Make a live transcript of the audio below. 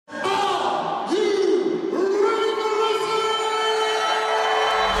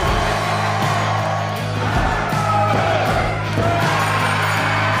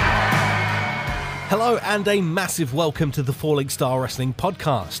Hello and a massive welcome to the Falling Star Wrestling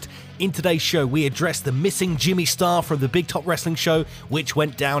podcast. In today's show, we address the missing Jimmy Star from the Big Top Wrestling show, which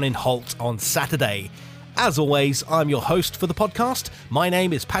went down in Holt on Saturday. As always, I'm your host for the podcast. My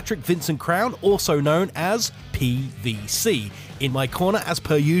name is Patrick Vincent Crown, also known as PVC. In my corner, as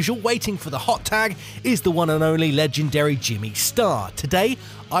per usual, waiting for the hot tag, is the one and only legendary Jimmy Star. Today,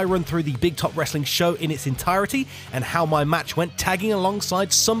 I run through the Big Top Wrestling show in its entirety and how my match went tagging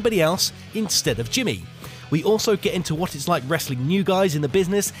alongside somebody else instead of Jimmy. We also get into what it's like wrestling new guys in the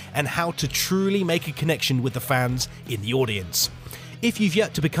business and how to truly make a connection with the fans in the audience. If you've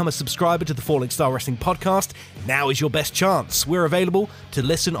yet to become a subscriber to the Falling Star Wrestling podcast, now is your best chance. We're available to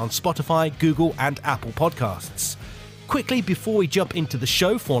listen on Spotify, Google, and Apple Podcasts. Quickly, before we jump into the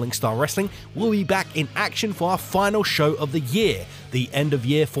show, Falling Star Wrestling will be back in action for our final show of the year, the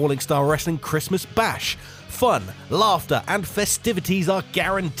end-of-year Falling Star Wrestling Christmas Bash. Fun, laughter, and festivities are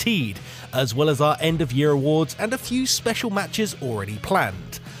guaranteed, as well as our end-of-year awards and a few special matches already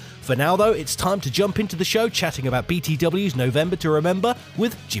planned. For now, though, it's time to jump into the show chatting about BTW's November to Remember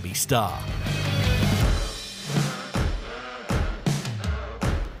with Jimmy Star.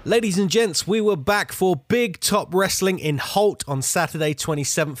 Ladies and gents, we were back for Big Top Wrestling in Holt on Saturday,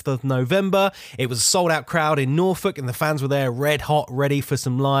 27th of November. It was a sold-out crowd in Norfolk, and the fans were there red hot, ready for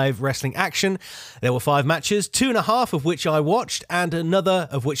some live wrestling action. There were 5 matches, 2.5 of which I watched, and another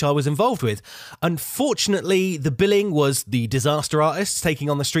of which I was involved with. Unfortunately, the billing was the Disaster Artists taking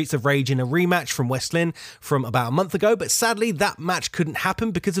on the Streets of Rage in a rematch from West Lynn from about a month ago, but sadly, that match couldn't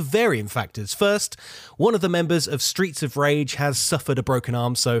happen because of varying factors. First, one of the members of Streets of Rage has suffered a broken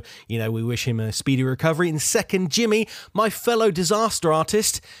arm, so we wish him a speedy recovery. And second, Jimmy, my fellow Disaster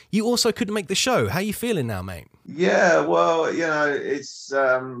Artist, you also couldn't make the show. How you feeling now, mate? Yeah, well, it's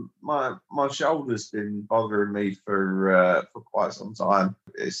my shoulder's been bothering me for quite some time.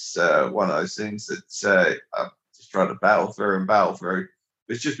 It's one of those things that I'm just trying to battle through.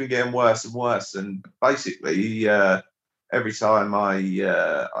 It's just been getting worse and worse. And basically, every time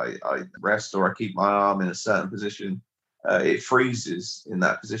I rest or I keep my arm in a certain position, it freezes in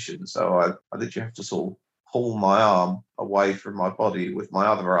that position. So I literally have to sort of pull my arm away from my body with my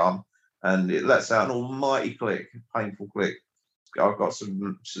other arm, and it lets out an almighty click, painful click. I've got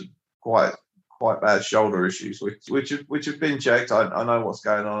some quite bad shoulder issues, which have been checked. I know what's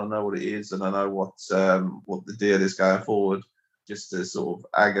going on, I know what it is, and I know what the deal is going forward. Just the sort of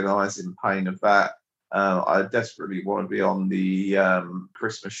agonising pain of that. I desperately want to be on the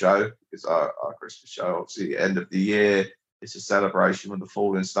Christmas show, because our Christmas show, obviously, end of the year, it's a celebration with the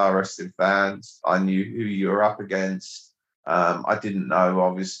Falling Star Wrestling fans. I knew who you were up against. I didn't know,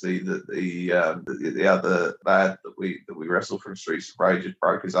 obviously, that the other lad that we wrestled from Streets of Rage had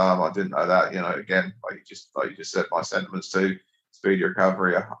broke his arm. I didn't know that. Again, like you just said, my sentiments too. Speedy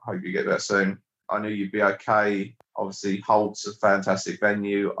recovery. I hope you get there soon. I knew you'd be okay. Obviously, Holt's a fantastic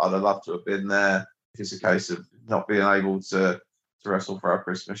venue. I'd have loved to have been there. It's a case of not being able to wrestle for our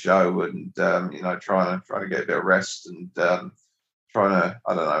Christmas show and trying to get a bit of rest and trying to,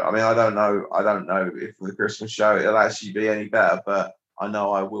 I don't know. I mean, I don't know if the Christmas show it'll actually be any better, but I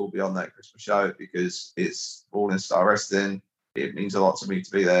know I will be on that Christmas show because it's Falling Star Wrestling. It means a lot to me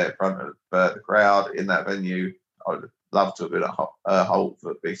to be there in front of the crowd in that venue. I would love to have been at Holt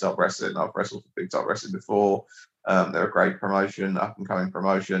for Big Top Wrestling. I've wrestled for Big Top Wrestling before. They're a great promotion, up and coming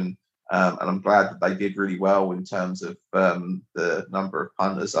promotion. And I'm glad that they did really well in terms of the number of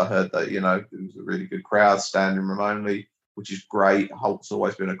punters. I heard that, it was a really good crowd standing room only, which is great. Holt's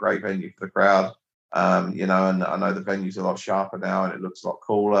always been a great venue for the crowd, and I know the venue's a lot sharper now and it looks a lot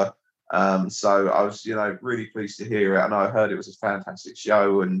cooler. So I was, really pleased to hear it. And I heard it was a fantastic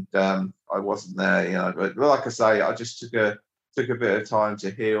show, and I wasn't there, but like I say, I just took a bit of time to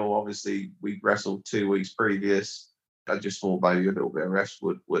heal. Obviously, we wrestled 2 weeks previous. I just thought maybe a little bit of rest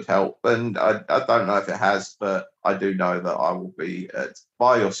would help. And I don't know if it has, but I do know that I will be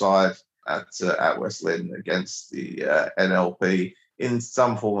by your side at West Lynn against the NLP in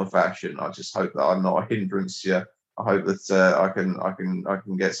some form or fashion. I just hope that I'm not a hindrance here. I hope that I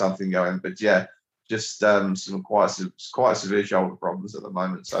can get something going. But yeah, just some quite severe shoulder problems at the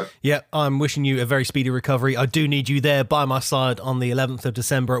moment. So yeah, I'm wishing you a very speedy recovery. I do need you there by my side on the 11th of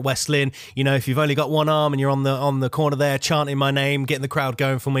December at West Lynn. If you've only got one arm and you're on the corner there chanting my name, getting the crowd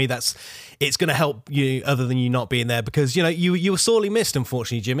going for me, it's going to help you, other than you not being there, because you were sorely missed,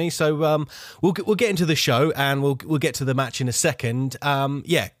 unfortunately, Jimmy. So we'll get into the show and we'll get to the match in a second.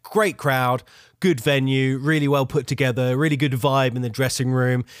 Yeah, great crowd. good venue, really well put together, really good vibe in the dressing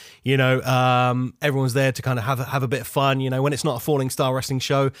room. You know, everyone's there to kind of have a bit of fun. You know, when it's not a Falling Star Wrestling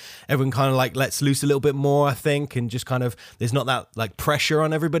show, everyone kind of like lets loose a little bit more, I think, and just kind of, there's not that like pressure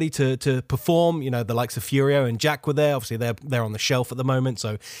on everybody to perform. You know, the likes of Furio and Jack were there. Obviously, they're on the shelf at the moment,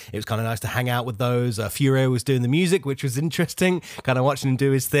 so it was kind of nice to hang out with those. Furio was doing the music, which was interesting, kind of watching him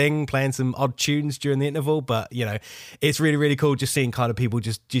do his thing, playing some odd tunes during the interval. But, you know, it's really, really cool just seeing kind of people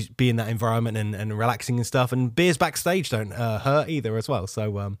just be in that environment and relaxing and stuff. And beers backstage don't hurt either as well.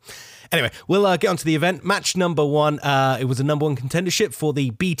 So anyway, we'll get on to the event. Match number one, it was a number one contendership for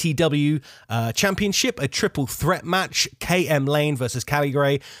the BTW Championship, a triple threat match. KM Lane versus Cali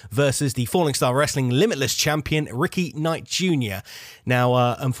Gray versus the Falling Star Wrestling Limitless champion, Ricky Knight Jr.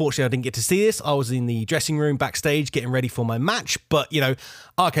 Now, unfortunately, I didn't get to see this. I was in the dressing room backstage getting ready for my match. But, you know,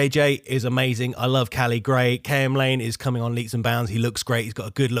 RKJ is amazing. I love Cali Gray. KM Lane is coming on leaps and bounds. He looks great. He's got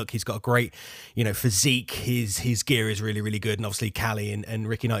a good look. He's got a great, you know, physique. His gear is really, really good. And obviously Cali and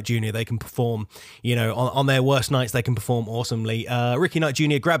Ricky Knight Jr., they can perform, you know, on their worst nights, they can perform awesomely. Ricky Knight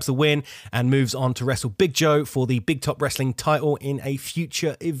Jr. grabs the win and moves on to wrestle Big Joe for the Big Top Wrestling title in a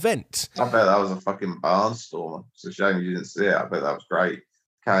future event. I bet that was a fucking barnstormer. It's a shame you didn't see it. I bet that was great.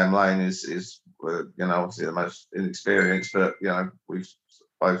 KM Lane is you know, obviously the most inexperienced, but, you know, we've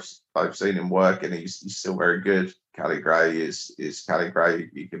both seen him work, and he's still very good. Cali Gray is Cali Gray.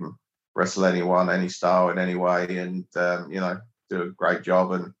 He can wrestle anyone, any style, in any way, and you know, do a great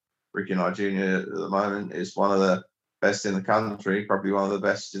job. And Ricky Knight Jr. at the moment is one of the best in the country, probably one of the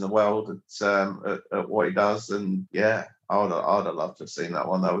best in the world at what he does. And yeah, I would have loved to have seen that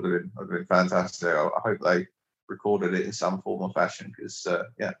one. That would have been fantastic. I hope they recorded it in some form or fashion, because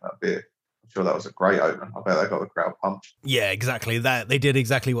yeah, that'd be it. I'm sure that was a great opener. I bet they got the crowd pumped. Yeah, exactly. That they did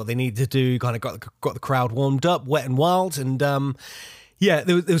exactly what they needed to do. Kind of got the crowd warmed up, wet and wild, and yeah,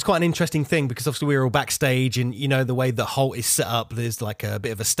 there was quite an interesting thing, because obviously we were all backstage, and you know the way the Holt is set up, there's like a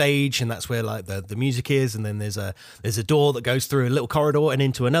bit of a stage, and that's where like the music is, and then there's a door that goes through a little corridor and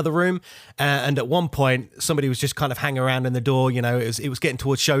into another room, and at one point somebody was just kind of hanging around in the door. You know, it was getting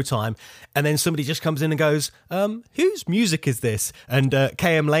towards showtime, and then somebody just comes in and goes, whose music is this? And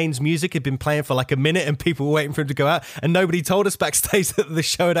KM Lane's music had been playing for like a minute, and people were waiting for him to go out, and nobody told us backstage that the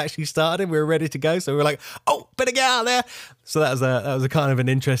show had actually started. We were ready to go, so we were like, oh, better get out there. So that was a kind of an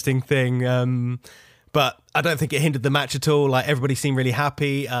interesting thing, but I don't think it hindered the match at all. Like, everybody seemed really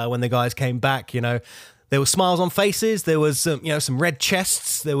happy when the guys came back. You know, there were smiles on faces. There was some red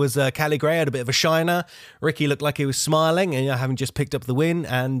chests. There was Cali Gray had a bit of a shiner. Ricky looked like he was smiling, and having just picked up the win.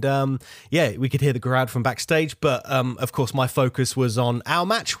 And yeah, we could hear the crowd from backstage. But of course, my focus was on our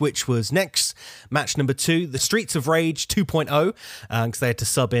match, which was next, match number 2, the Streets of Rage 2.0, because they had to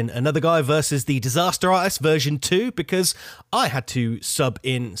sub in another guy versus the Disaster Artist version 2, because I had to sub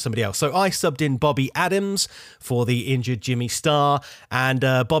in somebody else. So I subbed in Bobby Adams for the injured Jimmy Starr, and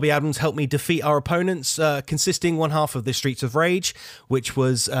Bobby Adams helped me defeat our opponents, consisting one half of the Streets of Rage, which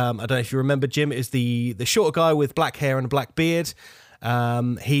was, I don't know if you remember, Jim, is the shorter guy with black hair and a black beard.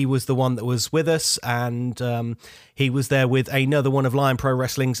 He was the one that was with us, and he was there with another one of Lion Pro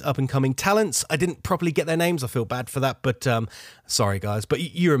Wrestling's up-and-coming talents. I didn't properly get their names. I feel bad for that, but sorry, guys. But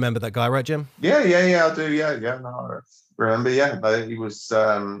you remember that guy, right, Jim? Yeah, I do. Yeah, no, I remember. Yeah, he was.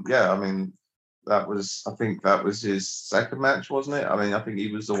 Yeah, I mean, I think that was his second match, wasn't it? I mean, I think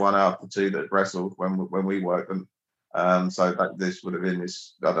he was the one out of the two that wrestled when we worked them. So this would have been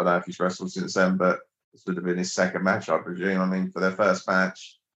his. I don't know if he's wrestled since then, but this would have been his second match, I presume. I mean, for their first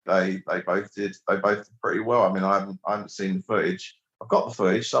match, they both did pretty well. I mean, I haven't seen the footage. I've got the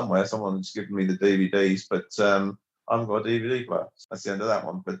footage somewhere. Someone's given me the DVDs, but I haven't got a DVD player. That's the end of that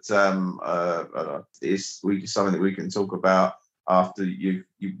one. But it's something that we can talk about after you've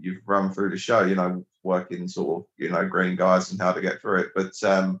run through the show. You know, working sort of green guys and how to get through it. But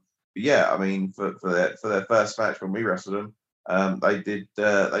yeah, I mean, for their first match when we wrestled them. They did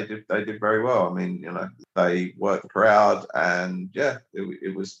very well. I mean, they worked the crowd, and yeah,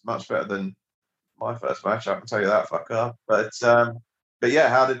 it was much better than my first match. I can tell you that, fucker. But yeah,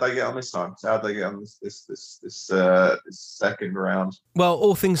 how did they get on this time? How did they get on this second round? Well,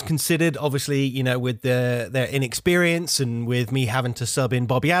 all things considered, obviously, with their inexperience, and with me having to sub in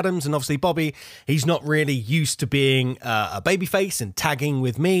Bobby Adams, and obviously Bobby, he's not really used to being a babyface and tagging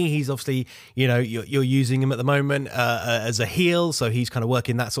with me. He's obviously, you're using him at the moment as a heel, so he's kind of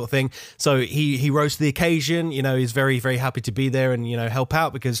working that sort of thing. So he rose to the occasion. He's very, very happy to be there and help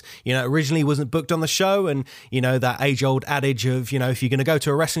out, because originally he wasn't booked on the show, and that age-old adage of if you going to go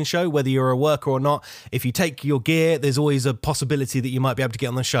to a wrestling show, whether you're a worker or not, if you take your gear, there's always a possibility that you might be able to get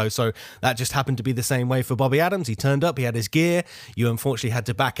on the show. So that just happened to be the same way for Bobby Adams. He turned up, he had his gear. You unfortunately had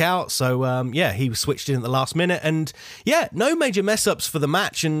to back out. So he was switched in at the last minute. And yeah, no major mess ups for the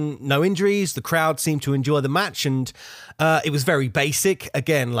match and no injuries. The crowd seemed to enjoy the match, and it was very basic.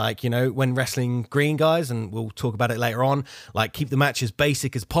 Again, like, when wrestling green guys, and we'll talk about it later on, like, keep the match as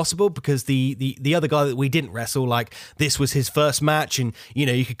basic as possible, because the other guy that we didn't wrestle, like, this was his first match, and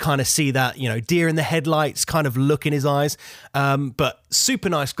you could kind of see that deer in the headlights kind of look in his eyes, but super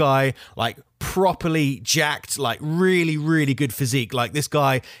nice guy, like properly jacked, like really, really good physique. Like, this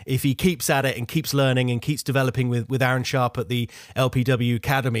guy, if he keeps at it and keeps learning and keeps developing with Aaron Sharp at the LPW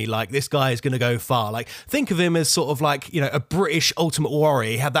Academy, like, this guy is going to go far. Like, think of him as sort of like, a British Ultimate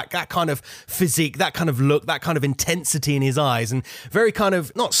Warrior. He had that kind of physique, that kind of look, that kind of intensity in his eyes, and very kind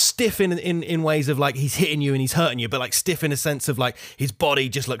of not stiff in ways of like he's hitting you and he's hurting you, but like stiff in a sense of like his body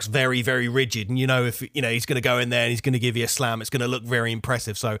just looks very, very rigid. And if he's going to go in there and he's going to give you a slam, it's going to look very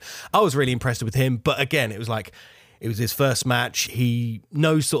impressive. So I was really impressed with him. But again, it was his first match. He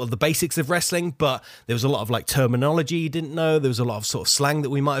knows sort of the basics of wrestling, but there was a lot of like terminology he didn't know. There was a lot of sort of slang that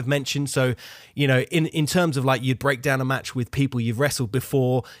we might have mentioned. So, in terms of like, you'd break down a match with people you've wrestled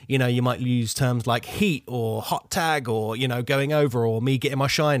before, you might use terms like heat or hot tag or, going over or me getting my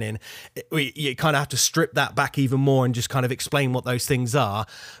shine in. You kind of have to strip that back even more and just kind of explain what those things are.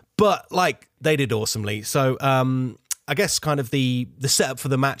 But like, they did awesomely. So, I guess kind of the setup for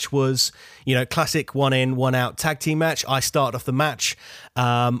the match was, classic 1 in, 1 out tag team match. I started off the match.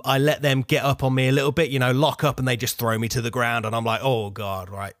 I let them get up on me a little bit, lock up, and they just throw me to the ground. And I'm like, oh God,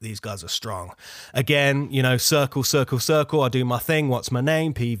 right, these guys are strong. Again, circle, circle, circle. I do my thing. What's my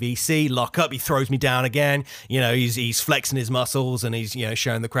name? PVC. Lock up. He throws me down again. He's flexing his muscles and he's,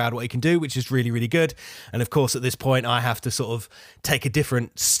 showing the crowd what he can do, which is really, really good. And of course, at this point, I have to sort of take a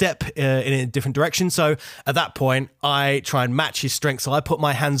different step in a different direction. So at that point, I try and match his strength. So I put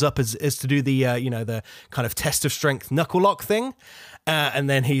my hands up as to do the, the kind of test of strength knuckle lock thing. And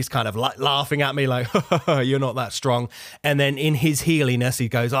then he's kind of like laughing at me like, you're not that strong. And then in his heeliness, he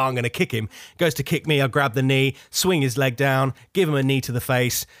goes, I'm going to kick him. Goes to kick me. I grab the knee, swing his leg down, give him a knee to the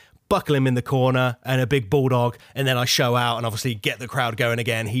face, buckle him in the corner and a big bulldog, and then I show out and obviously get the crowd going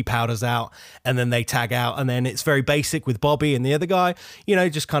again. He powders out and then they tag out, and then it's very basic with Bobby and the other guy,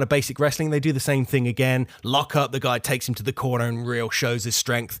 just kind of basic wrestling. They do the same thing again. Lock up, the guy takes him to the corner and real shows his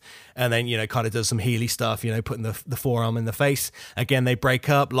strength, and then kind of does some Healy stuff, putting the forearm in the face. Again, they break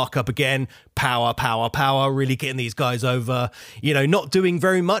up, lock up again, power, really getting these guys over, not doing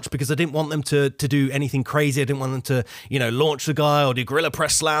very much because I didn't want them to do anything crazy. I didn't want them to launch the guy or do gorilla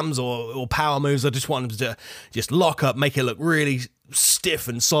press slams or power moves. I just wanted them to just lock up, make it look really stiff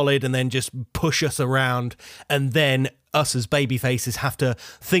and solid, and then just push us around, and then us as baby faces have to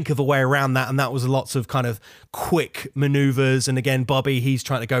think of a way around that. And that was lots of kind of quick maneuvers. And again, Bobby, he's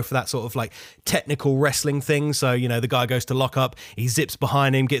trying to go for that sort of like technical wrestling thing. So, the guy goes to lock up, he zips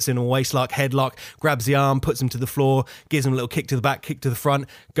behind him, gets in a waist lock, headlock, grabs the arm, puts him to the floor, gives him a little kick to the back, kick to the front,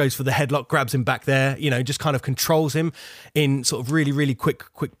 goes for the headlock, grabs him back there, just kind of controls him in sort of really, really quick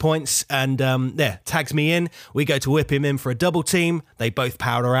points. And tags me in. We go to whip him in for a double team. They both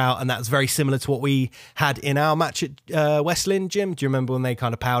powder out. And that's very similar to what we had in our match at West Lynn, Jim. Do you remember when they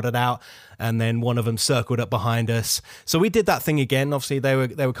kind of powdered out and then one of them circled up behind us? So we did that thing again. Obviously they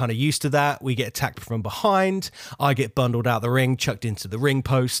were kind of used to that. We get attacked from behind. I get bundled out the ring, chucked into the ring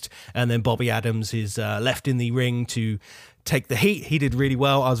post, and then Bobby Adams is left in the ring to take the heat. He did really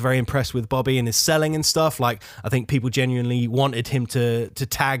well. I was very impressed with Bobby and his selling and stuff. Like, I think people genuinely wanted him to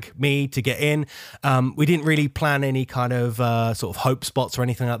tag me to get in. We didn't really plan any kind of sort of hope spots or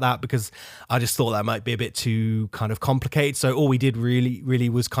anything like that, because I just thought that might be a bit too kind of complicated. So all we did really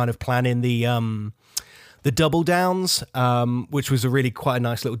was kind of plan in the double downs, which was quite a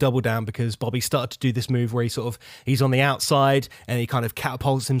nice little double down, because Bobby started to do this move where he's on the outside and he kind of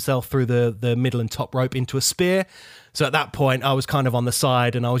catapults himself through the middle and top rope into a spear. So at that point, I was kind of on the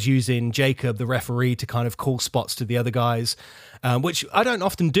side and I was using Jacob, the referee, to kind of call spots to the other guys, which I don't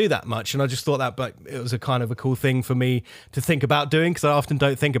often do that much. And I just thought that, but it was a kind of a cool thing for me to think about doing, because I often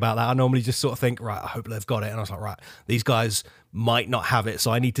don't think about that. I normally just sort of think, right, I hope they've got it. And I was like, right, these guys might not have it, so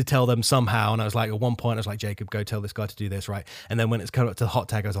I need to tell them somehow. And I was like, at one point, I was like, Jacob, go tell this guy to do this, right? And then when it's come up to the hot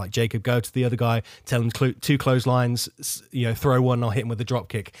tag, I was like, Jacob, go to the other guy, tell him two clotheslines, throw one, and I'll hit him with a drop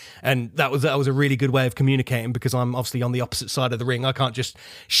kick. And that was a really good way of communicating, because I'm obviously on the opposite side of the ring. I can't just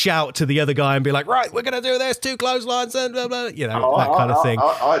shout to the other guy and be like, right, we're going to do this, 2 clotheslines, and blah, blah, that kind of thing.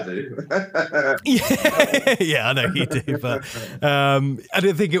 I do. Yeah, I know you do, but I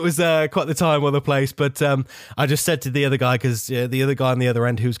didn't think it was quite the time or the place. But I just said to the other guy, because was the other guy on the other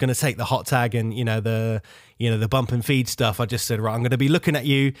end who was going to take the hot tag and the bump and feed stuff. I just said, right, I'm going to be looking at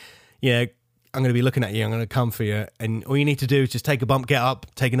you, I'm going to be looking at you. I'm going to come for you. And all you need to do is just take a bump, get up,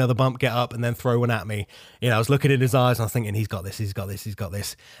 take another bump, get up, and then throw one at me. I was looking in his eyes and I was thinking, he's got this, he's got this, he's got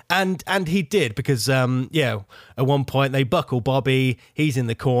this. And he did, because, at one point they buckle Bobby. He's in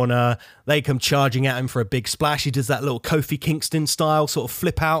the corner. They come charging at him for a big splash. He does that little Kofi Kingston style sort of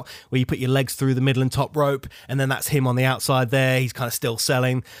flip out where you put your legs through the middle and top rope. And then that's him on the outside there. He's kind of still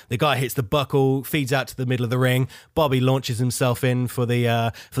selling. The guy hits the buckle, feeds out to the middle of the ring. Bobby launches himself in for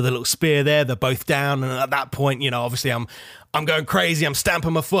the little spear there. They're both down. And at that point, obviously I'm going crazy. I'm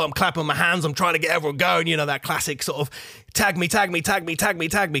stamping my foot. I'm clapping my hands. I'm trying to get everyone going. That classic sort of tag me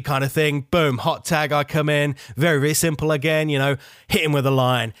kind of thing. Boom, hot tag. I come in. Very, very simple again. Hit him with a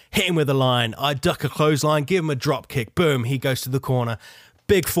line. I duck a clothesline. Give him a drop kick. Boom, he goes to the corner.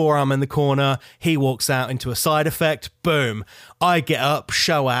 Big forearm in the corner. He walks out into a side effect. Boom. I get up,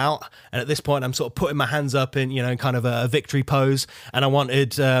 show out. And at this point, I'm sort of putting my hands up in, kind of a victory pose. And I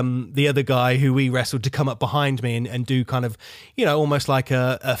wanted the other guy who we wrestled to come up behind me and do kind of, almost like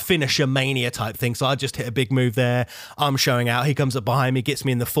a finisher mania type thing. So I just hit a big move there. I'm showing out. He comes up behind me, gets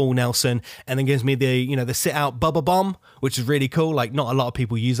me in the full Nelson, and then gives me the sit out Bubba Bomb, which is really cool. Like, not a lot of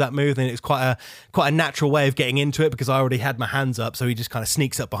people use that move. And it's quite a natural way of getting into it because I already had my hands up. So he just kind of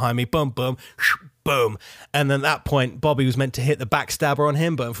sneaks up behind me. Boom, boom. Boom. And then at that point, Bobby was meant to hit the backstabber on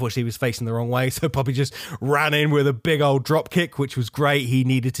him, but unfortunately he was facing the wrong way. So Bobby just ran in with a big old drop kick, which was great. He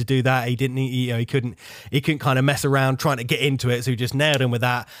needed to do that. He didn't, he couldn't kind of mess around trying to get into it. So he just nailed him with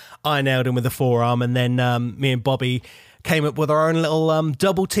that. I nailed him with the forearm. And then me and Bobby came up with our own little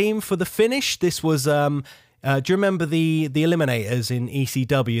double team for the finish. This was, do you remember the Eliminators in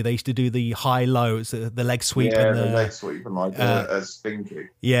ECW? They used to do the high-low, the leg sweep. Yeah, and the leg sweep and like a spin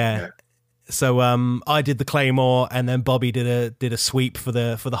kick. Yeah. So I did the Claymore, and then Bobby did a sweep for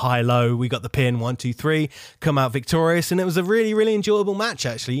the high low. We got the pin, 1, 2, 3, come out victorious, and it was a really, really enjoyable match.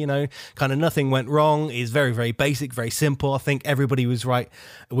 Actually, kind of nothing went wrong. It's very, very basic, very simple. I think everybody was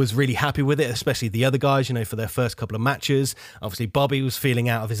really happy with it, especially the other guys. For their first couple of matches. Obviously, Bobby was feeling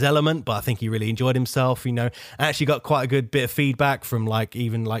out of his element, but I think he really enjoyed himself. I actually got quite a good bit of feedback from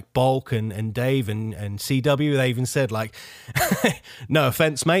even Bulk and Dave and CW. They even said no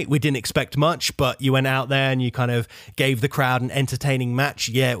offense, mate, we didn't expect much, but you went out there and you kind of gave the crowd an entertaining match.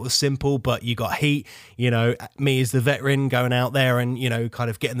 Yeah, it was simple, but you got heat. Me as the veteran going out there and kind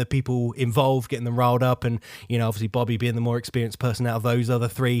of getting the people involved, getting them riled up, and obviously Bobby being the more experienced person out of those other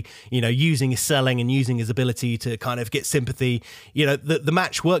three, using his selling and using his ability to kind of get sympathy. The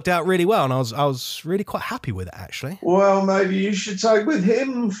match worked out really well, and I was really quite happy with it, actually. Well, maybe you should take with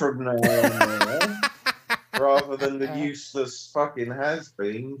him from now on. Rather than the useless fucking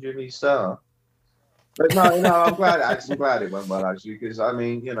has-been Jimmy Star. But no, I'm glad it went well, actually, because I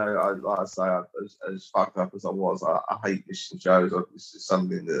mean, like I say, as fucked up as I was, I hate missing shows. This is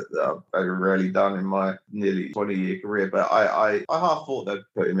something that I've very rarely done in my nearly 20-year career. But I half thought they'd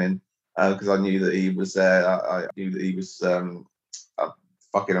put him in because I knew that he was there. I knew that he was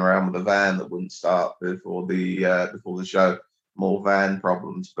fucking around with a van that wouldn't start before the show. More van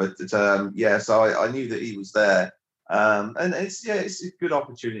problems, but so I knew that he was there, and it's a good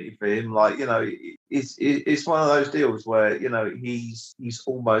opportunity for him. It's one of those deals where he's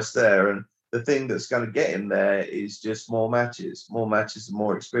almost there, and the thing that's going to get him there is just more matches and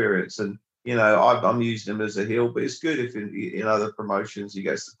more experience. And I'm using him as a heel, but it's good if in other promotions he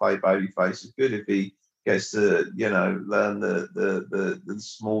gets to play babyface. It's good if he gets to learn the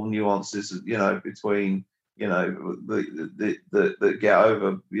small nuances between that get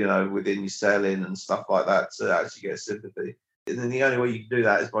over, within your selling and stuff like that to actually get sympathy. And then the only way you can do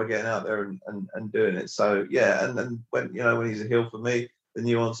that is by getting out there and doing it. So yeah, and then when he's a heel for me, the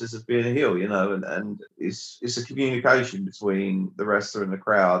nuances of being a heel, and it's a communication between the wrestler and the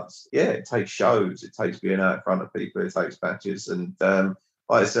crowds. Yeah, it takes shows, it takes being out in front of people, it takes matches, and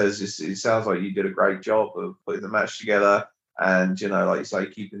like it says, it sounds like you did a great job of putting the match together. And, like you say,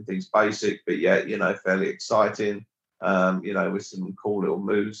 keeping things basic, but yet, fairly exciting, with some cool little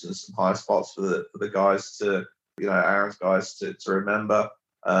moves and some high spots for the guys to, Aaron's guys to remember.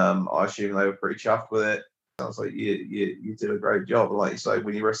 I assume they were pretty chuffed with it. Sounds like you did a great job. And like you say,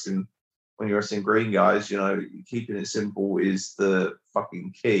 when you're wrestling green guys, keeping it simple is the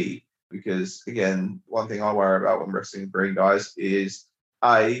fucking key. Because, again, one thing I worry about when wrestling green guys is,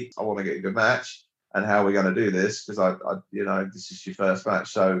 I want to get a good match. And how are we going to do this? Because this is your first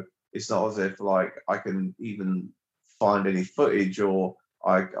match, so it's not as if I can even find any footage, or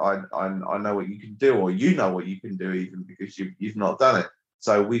I know what you can do, or what you can do, even because you've not done it.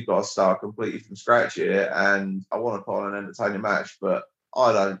 So we've got to start completely from scratch here, and I want to put on an entertaining match, but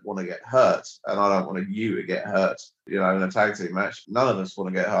I don't want to get hurt, and I don't want you to get hurt. In a tag team match, none of us want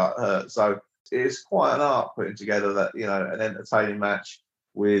to get hurt. So it's quite an art putting together that an entertaining match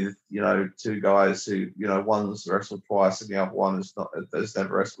with two guys who one's wrestled twice and the other one has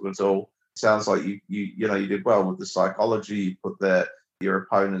never wrestled at all. It sounds like you did well with the psychology. You put your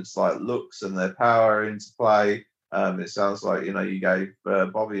opponents' looks and their power into play. It sounds like you gave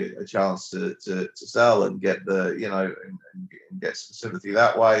Bobby a chance to sell and get and get some sympathy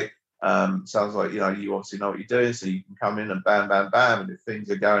that way. Sounds like you obviously know what you're doing, so you can come in and bam, bam, bam, and if things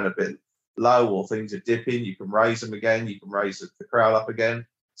are going a bit low or things are dipping, you can raise them again. You can raise the crowd up again.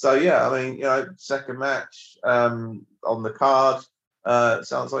 So yeah, I mean, second match on the card.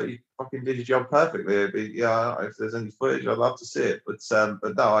 Sounds like you fucking did your job perfectly. If there's any footage, I'd love to see it. But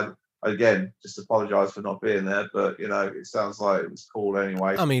no, again, just apologise for not being there, but it sounds like it was cool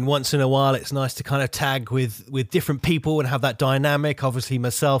anyway. I mean, once in a while, it's nice to kind of tag with different people and have that dynamic. Obviously,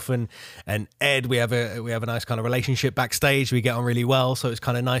 myself and Ed, we have a nice kind of relationship backstage. We get on really well, so it's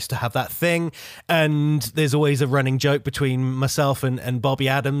kind of nice to have that thing. And there's always a running joke between myself and Bobby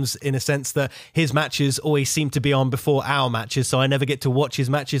Adams in a sense that his matches always seem to be on before our matches, so I never get to watch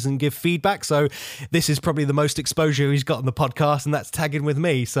his matches and give feedback. So this is probably the most exposure he's got on the podcast, and that's tagging with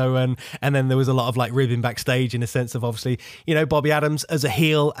me. So and then there was a lot of ribbing backstage in a sense of obviously, Bobby Adams as a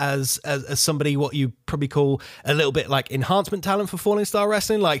heel, as somebody what you probably call a little bit enhancement talent for Falling Star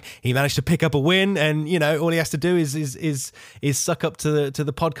Wrestling. He managed to pick up a win, and all he has to do is suck up to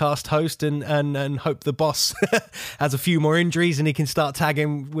the podcast host and hope the boss has a few more injuries and he can start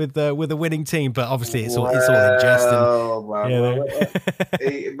tagging with a winning team. But obviously it's all in jest.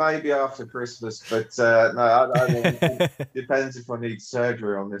 It may be after Christmas, but no, I don't depends if I need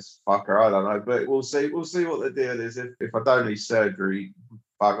surgery on this fucker. I don't know, but we'll see what the deal is. If I don't need surgery,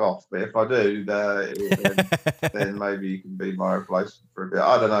 fuck off. But if I do, then maybe you can be my replacement for a bit.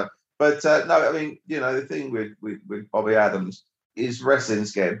 I don't know. But no, I mean, the thing with Bobby Adams is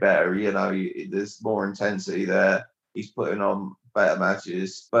wrestling's getting better. There's more intensity there. He's putting on better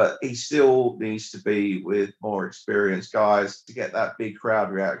matches, but he still needs to be with more experienced guys to get that big crowd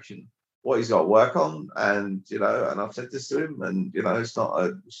reaction. What he's got to work on, and and I've said this to him, and it's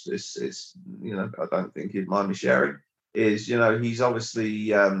not it's I don't think he'd mind me sharing. Is he's obviously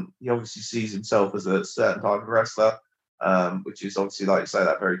he obviously sees himself as a certain type of wrestler, which is obviously, like you say,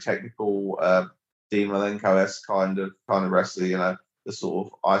 that very technical Dean Malenko-esque kind of wrestler. The sort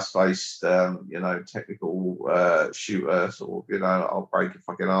of ice-faced, technical shooter, sort of, I'll break your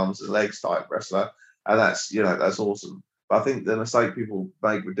fucking arms and legs type wrestler, and that's awesome. But I think the mistake people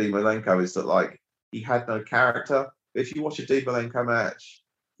make with Dean Malenko is that he had no character. If you watch a Dean Malenko match,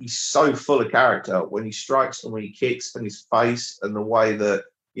 he's so full of character when he strikes and when he kicks, and his face and the way that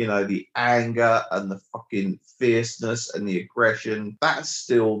the anger and the fucking fierceness and the aggression, that's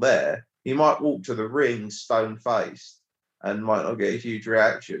still there. He might walk to the ring stone-faced and might not get a huge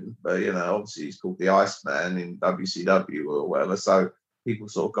reaction, but obviously he's called the Iceman in WCW or whatever, so people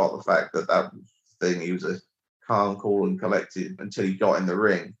sort of got the fact that was the thing. He was a calm, cool, and collected until he got in the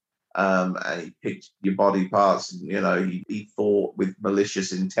ring, and he picked your body parts, and he thought with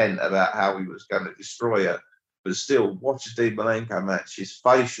malicious intent about how he was going to destroy it. But still, watch a Dean Malenko match, his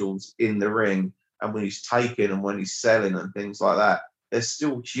facials in the ring, and when he's taking and when he's selling and things like that, they're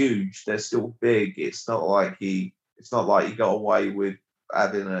still huge, they're still big. It's not like he got away with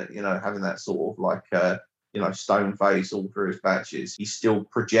having having that sort of stone face all through his matches. He still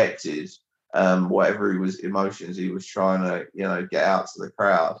projected whatever emotions he was trying to get out to the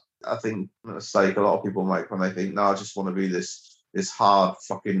crowd. I think a mistake a lot of people make when they think, no, I just want to be this hard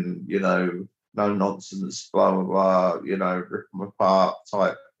fucking no nonsense, blah blah blah, rip them apart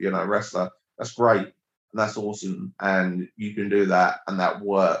type wrestler. That's great and that's awesome, and you can do that and that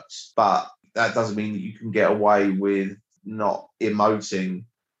works, but that doesn't mean that you can get away with not emoting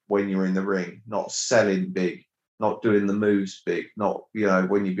when you're in the ring, not selling big, not doing the moves big, not,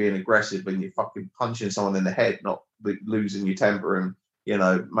 when you're being aggressive, when you're fucking punching someone in the head, not losing your temper and,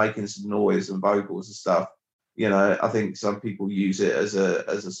 making some noise and vocals and stuff. I think some people use it as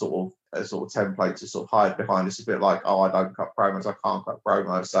a sort of template to sort of hide behind. It's a bit like, oh, I don't cut promos, I can't cut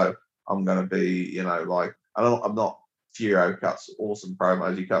promos, so I'm going to be, I'm not Furio cuts awesome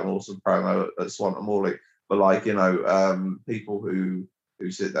promos. You cut an awesome promo at Swanton Morley, but people who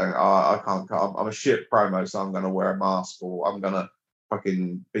sit there, I can't cut. I'm a shit promo, so I'm going to wear a mask, or I'm going to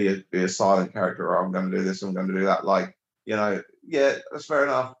fucking be a silent character, or I'm going to do this, I'm going to do that. Yeah, that's fair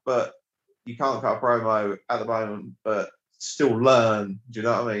enough, but you can't cut a promo at the moment, but still learn. Do you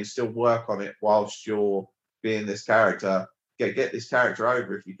know what I mean? Still work on it whilst you're being this character. get this character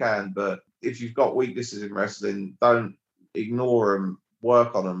over if you can. But if you've got weaknesses in wrestling, don't ignore them,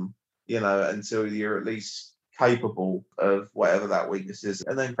 work on them, until you're at least capable of whatever that weakness is,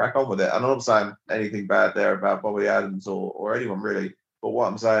 and then crack on with it. And I'm not saying anything bad there about Bobby Adams or anyone really. But what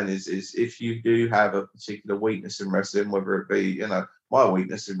I'm saying is if you do have a particular weakness in wrestling, whether it be, my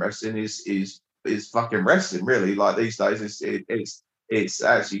weakness in wrestling is fucking wrestling, really. Like these days, it's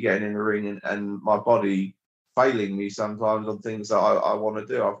actually getting in the ring and my body failing me sometimes on things that I want to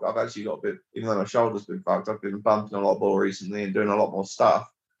do. I've actually got a bit, even though my shoulder's been fucked, I've been bumping a lot more recently and doing a lot more stuff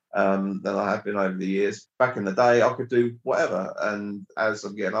than I have been over the years. Back in the day, I could do whatever. And as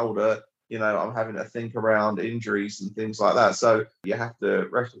I'm getting older, I'm having to think around injuries and things like that. So you have to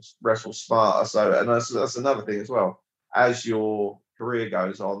wrestle smarter. So, and that's another thing as well. As your career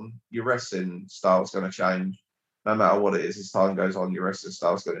goes on, your wrestling style is going to change. No matter what it is, as time goes on, your wrestling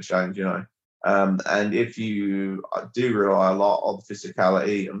style is going to change, And if you do rely a lot on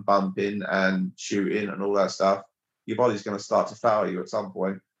physicality and bumping and shooting and all that stuff, your body's going to start to fail you at some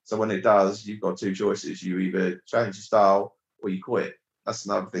point. So when it does, you've got two choices. You either change your style or you quit. That's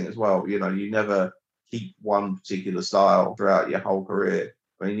another thing as well. You never keep one particular style throughout your whole career.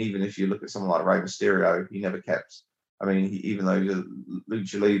 I mean, even if you look at someone like Rey Mysterio, he never kept. I mean, even though he was a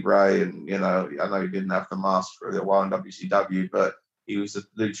Lucha Libre, and I know he didn't have the mask for a while in WCW, but he was a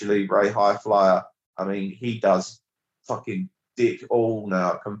Lucha Libre high flyer. I mean, he does fucking dick all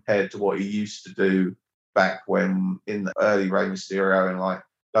now compared to what he used to do back when in the early Rey Mysterio and like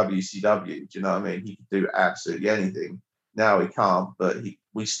WCW. Do you know what I mean? He could do absolutely anything. Now he can't, but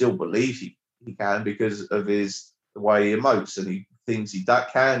we still believe he can because of the way he emotes and things he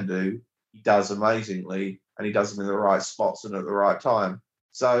can do. He does amazingly, and he does them in the right spots and at the right time.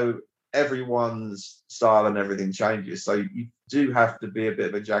 So everyone's style and everything changes. So you do have to be a bit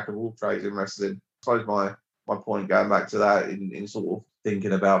of a jack of all trades in wrestling. I suppose my point going back to that in sort of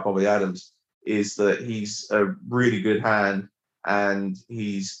thinking about Bobby Adams is that he's a really good hand and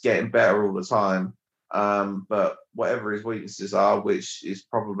he's getting better all the time. But whatever his weaknesses are, which is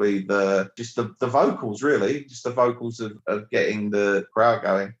probably the vocals, really, just the vocals of getting the crowd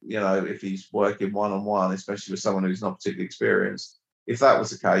going. If he's working one-on-one, especially with someone who's not particularly experienced, if that was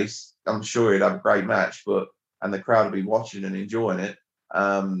the case, I'm sure he'd have a great match, and the crowd would be watching and enjoying it.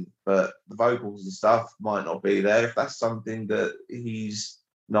 But the vocals and stuff might not be there. If that's something that he's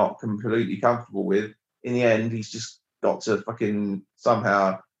not completely comfortable with, in the end, he's just got to fucking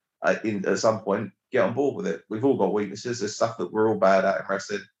somehow, at some point, get on board with it. We've all got weaknesses. There's stuff that we're all bad at in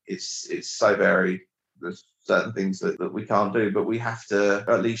wrestling. It's so varied. There's certain things that we can't do, but we have to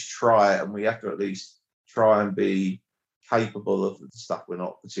at least try, and we have to at least try and be capable of the stuff we're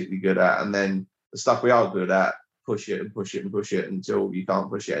not particularly good at. And then the stuff we are good at, push it and push it and push it until you can't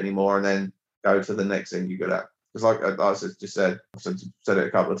push it anymore, and then go to the next thing you're good at. Because like I just said, I've said it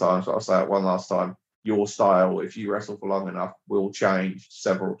a couple of times, but I'll say it one last time. Your style, if you wrestle for long enough, will change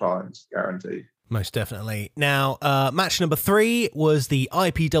several times, guaranteed. Most definitely. Now, match number 3 was the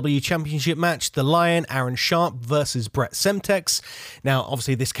IPW Championship match, The Lion, Aaron Sharp versus Brett Semtex. Now,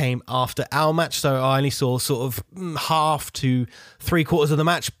 obviously, this came after our match, so I only saw sort of half to 3/4 of the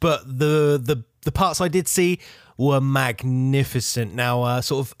match, but the parts I did see were magnificent. Now,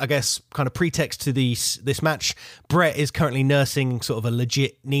 sort of, I guess, kind of pretext to this match, Brett is currently nursing sort of a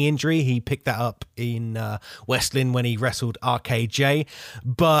legit knee injury. He picked that up in West Lynn when he wrestled RKJ,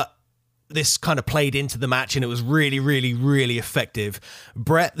 but this kind of played into the match and it was really, really, really effective.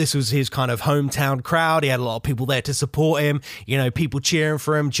 Brett, this was his kind of hometown crowd. He had a lot of people there to support him, people cheering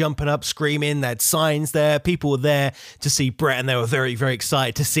for him, jumping up, screaming. They had signs there. People were there to see Brett and they were very, very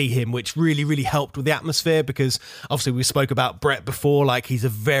excited to see him, which really, really helped with the atmosphere because obviously we spoke about Brett before, like he's a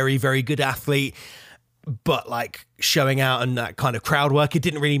very, very good athlete. But like showing out and that kind of crowd work, it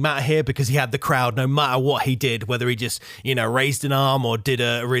didn't really matter here because he had the crowd no matter what he did, whether he just, raised an arm or did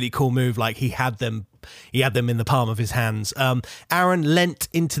a really cool move, like he had them in the palm of his hands. Aaron lent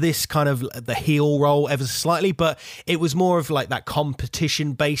into this kind of the heel role ever so slightly, but it was more of like that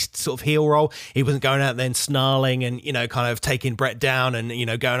competition based sort of heel role. He wasn't going out there and snarling and, kind of taking Brett down and,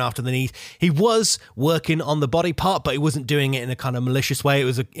 going after the knees. He was working on the body part, but he wasn't doing it in a kind of malicious way. It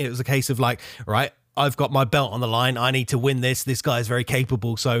was a case of like, right, I've got my belt on the line. I need to win this. This guy is very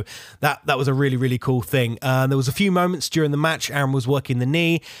capable. So that was a really, really cool thing. There was a few moments during the match. Aaron was working the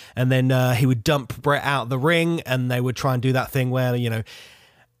knee and then he would dump Brett out of the ring and they would try and do that thing where,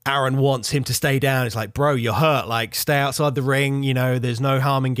 Aaron wants him to stay down. It's like, bro, you're hurt. Like, stay outside the ring. There's no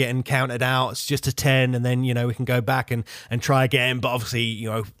harm in getting counted out. It's just a 10 and then, we can go back and try again. But obviously,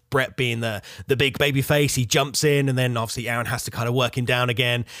 Brett being the big baby face, he jumps in and then obviously Aaron has to kind of work him down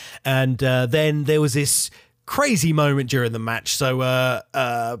again. And then there was this crazy moment during the match. So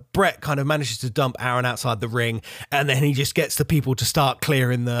Brett kind of manages to dump Aaron outside the ring, and then he just gets the people to start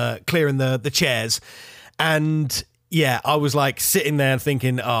clearing the chairs. And yeah, I was like sitting there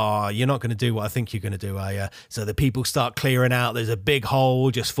thinking, oh, you're not going to do what I think you're going to do, are you? So the people start clearing out. There's a big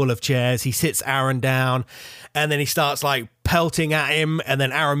hole just full of chairs. He sits Aaron down, and then he starts like pelting at him, and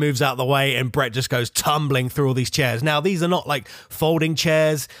then Aaron moves out the way, and Brett just goes tumbling through all these chairs. Now, these are not like folding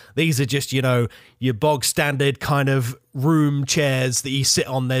chairs. These are just, you know, your bog standard kind of room chairs that you sit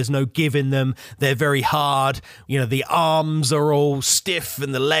on. There's no give in them. They're very hard. You know, the arms are all stiff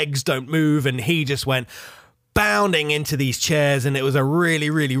and the legs don't move, and he just went bounding into these chairs, and it was a really,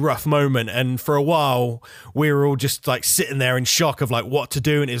 really rough moment. And for a while we were all just like sitting there in shock of like what to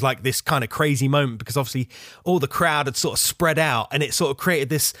do, and it was like this kind of crazy moment because obviously all the crowd had sort of spread out, and it sort of created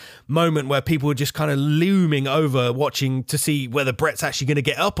this moment where people were just kind of looming over watching to see whether Brett's actually going to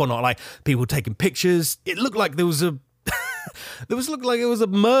get up or not. Like people taking pictures. It looked like there was a looked like it was a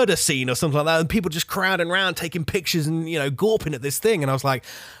murder scene or something like that, and people just crowding around taking pictures and, you know, gawping at this thing. And I was like,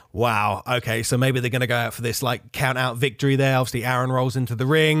 wow, okay, so maybe they're going to go out for this like count out victory there. Obviously Aaron rolls into the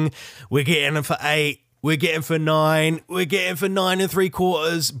ring. We're getting him for 8. We're getting for 9. We're getting for 9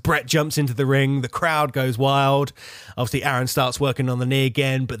 3/4. Brett jumps into the ring. The crowd goes wild. Obviously, Aaron starts working on the knee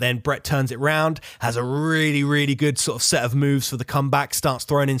again, but then Brett turns it round, has a really, really good sort of set of moves for the comeback, starts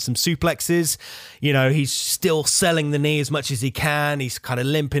throwing in some suplexes. You know, he's still selling the knee as much as he can. He's kind of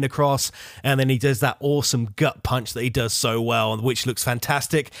limping across, and then he does that awesome gut punch that he does so well, which looks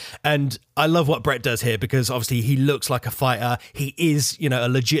fantastic. And I love what Brett does here because obviously he looks like a fighter. He is, you know, a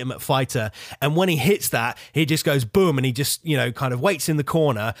legitimate fighter. And when he hits that, he just goes boom, and he just, you know, kind of waits in the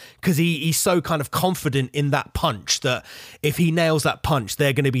corner because he's so kind of confident in that punch that if he nails that punch,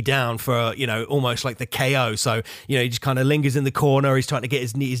 they're going to be down for, you know, almost like the KO. So, you know, he just kind of lingers in the corner. He's trying to get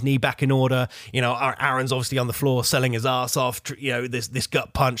his knee back in order. You know, Aaron's obviously on the floor selling his ass off, you know, this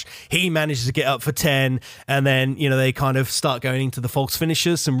gut punch. He manages to get up for 10, and then, you know, they kind of start going into the false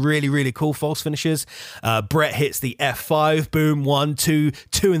finishers, some really, really cool false finishers. Brett hits the F5, boom, 1, 2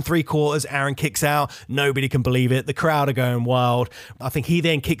 3/4. Aaron kicks out. Nobody can believe it. The crowd are going wild. I think he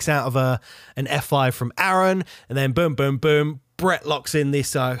then kicks out of an F5 from Aaron, and then boom, boom, boom. Brett locks in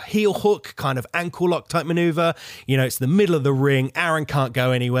this heel hook kind of ankle lock type maneuver. You know, it's the middle of the ring. Aaron can't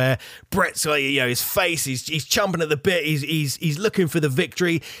go anywhere. Brett's, you know, his face, he's chomping at the bit. He's looking for the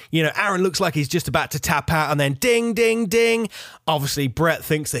victory. You know, Aaron looks like he's just about to tap out, and then ding, ding, ding. Obviously, Brett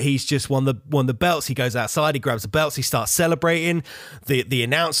thinks that he's just won the belts. He goes outside, he grabs the belts, he starts celebrating. The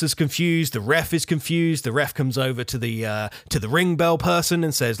announcer's confused. The ref is confused. The ref comes over to the ring bell person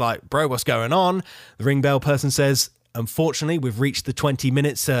and says, like, bro, what's going on? The ring bell person says, unfortunately, we've reached the 20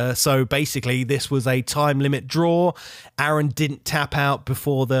 minutes. So basically, this was a time limit draw. Aaron didn't tap out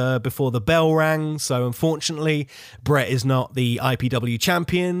before the bell rang. So unfortunately, Brett is not the IPW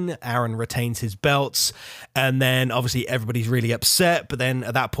champion. Aaron retains his belts. And then obviously everybody's really upset. But then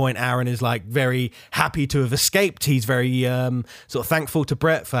at that point, Aaron is like very happy to have escaped. He's very sort of thankful to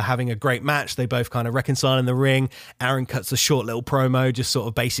Brett for having a great match. They both kind of reconcile in the ring. Aaron cuts a short little promo, just sort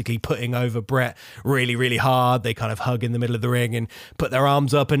of basically putting over Brett really, really hard. They kind of hug in the middle of the ring and put their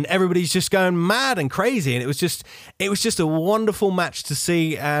arms up, and everybody's just going mad and crazy. And it was just a wonderful match to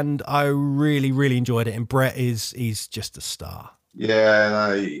see, and I really, really enjoyed it. And Brett he's just a star. Yeah,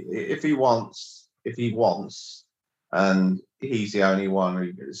 no, if he wants, and he's the only one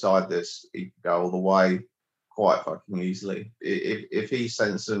who can decide this, he can go all the way quite fucking easily. If he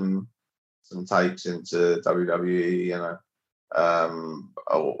sends some tapes into WWE, you know,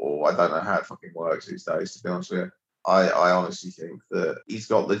 or I don't know how it fucking works these days, to be honest with you. I honestly think that he's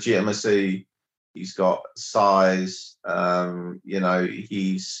got legitimacy, he's got size, you know,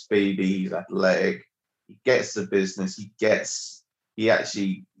 he's speedy, he's athletic, he gets the business, he does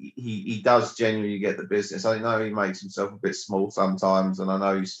genuinely get the business. I know he makes himself a bit small sometimes, and I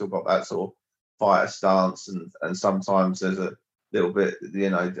know he's still got that sort of fighter stance, and sometimes there's a little bit,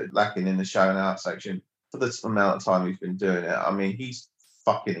 you know, lacking in the showing out section. For the amount of time he's been doing it, I mean, he's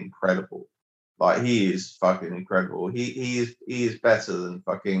fucking incredible. Like, he is fucking incredible. He is better than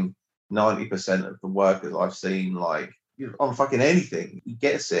fucking 90% of the workers I've seen, like, on fucking anything. He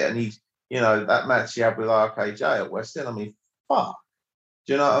gets it, and he's, you know, that match he had with RKJ at West End, I mean, fuck.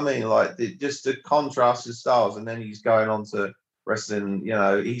 Do you know what I mean? Like, just the contrast of styles, and then he's going on to wrestling, you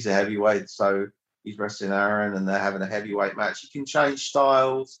know, he's a heavyweight, so he's wrestling Aaron, and they're having a heavyweight match. He can change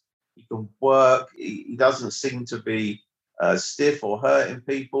styles, he can work, he doesn't seem to be stiff or hurting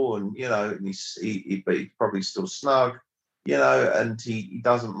people, and you know, and but he's probably still snug, you know, and he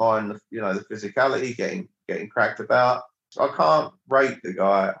doesn't mind the, you know, the physicality, getting cracked about. So I can't rate the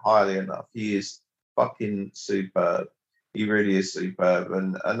guy highly enough. He is fucking superb. He really is superb.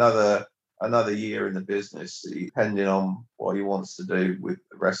 And another year in the business, depending on what he wants to do with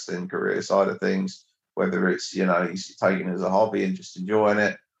the wrestling career side of things, whether it's, he's taking it as a hobby and just enjoying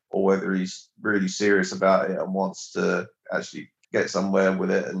it, or whether he's really serious about it and wants to actually get somewhere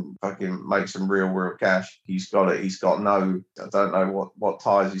with it and fucking make some real cash. He's got it. He's got I don't know what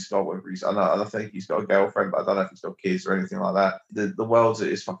ties he's got, whether I think he's got a girlfriend, but I don't know if he's got kids or anything like that. The world's at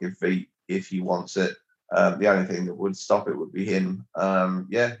his fucking feet if he wants it. The only thing that would stop it would be him. He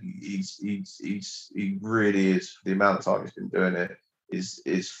really is. The amount of time he's been doing it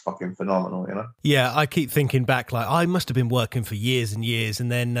is fucking phenomenal, Yeah, I keep thinking back, like, I must have been working for years and years. And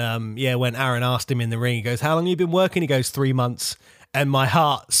then, when Aaron asked him in the ring, he goes, "How long have you been working?" He goes, 3 months. And my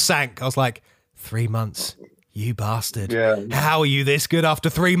heart sank. I was like, 3 months? You bastard. Yeah. How are you this good after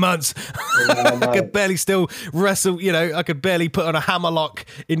 3 months? I could barely still wrestle, I could barely put on a hammerlock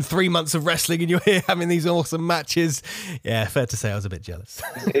in 3 months of wrestling, and you're here having these awesome matches. Yeah, fair to say I was a bit jealous.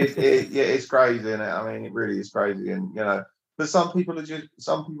 It's crazy, isn't it? I mean, it really is crazy. And, but some people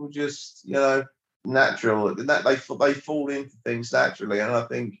just, natural. They fall into things naturally. And I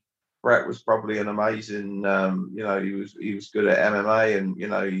think Brett was probably an amazing, he was good at MMA, and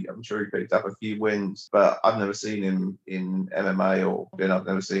I'm sure he picked up a few wins. But I've never seen him in MMA, I've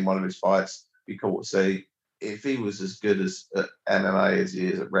never seen one of his fights be caught. See, if he was as good at MMA as he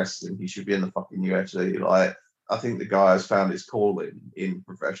is at wrestling, he should be in the fucking UFC. Like, I think the guy has found his calling in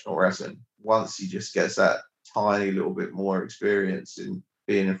professional wrestling. Once he just gets that tiny little bit more experience in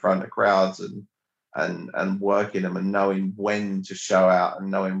being in front of crowds and working them and knowing when to show out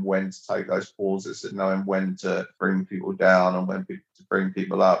and knowing when to take those pauses and knowing when to bring people down and when to bring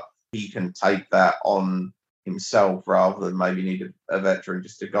people up, he can take that on himself rather than maybe need a veteran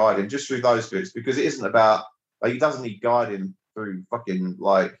just to guide him just through those bits, because it isn't about, he doesn't need guiding through fucking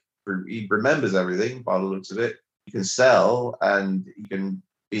he remembers everything by the looks of it. He can sell and he can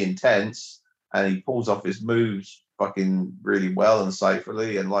be intense and he pulls off his moves fucking really well and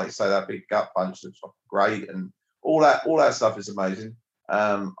safely, and like say that big gut punch looks great and all that stuff is amazing.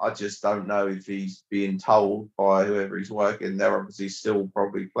 I just don't know if he's being told by whoever he's working. They're obviously still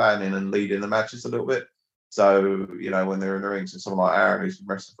probably planning and leading the matches a little bit. So, when they're in the rings, and someone like Aaron, who's been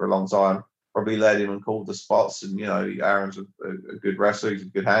wrestling for a long time, probably led him and called the spots. And, Aaron's a good wrestler, he's a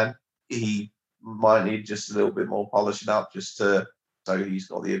good hand. He might need just a little bit more polishing up so he's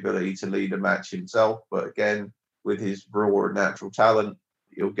got the ability to lead a match himself. But again, with his raw and natural talent,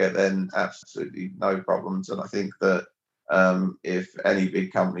 he'll get then absolutely no problems. And I think that if any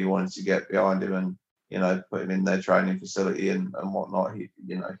big company wanted to get behind him and, put him in their training facility and whatnot, he'd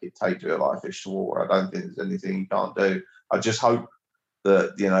take to it like a fish to water. I don't think there's anything he can't do. I just hope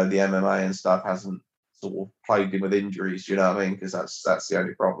that, the MMA and stuff hasn't sort of plagued him with injuries, you know what I mean? Because that's the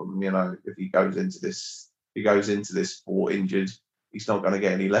only problem. If he goes into this sport injured, he's not going to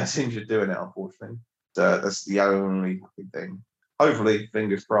get any less injured doing it, unfortunately. That's the only thing. Hopefully,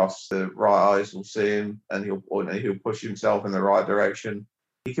 fingers crossed, the right eyes will see him and he'll push himself in the right direction.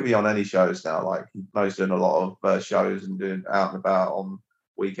 He could be on any shows now. Like, he knows doing a lot of shows and doing out and about on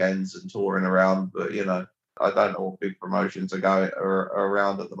weekends and touring around. But I don't know what big promotions are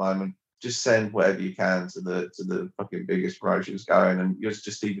around at the moment. Just send whatever you can to the fucking biggest promotions going, and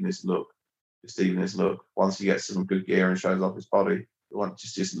just even his look. Once he gets some good gear and shows off his body, you want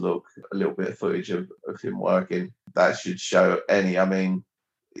just look, a little bit of footage of him working. That should show any. I mean,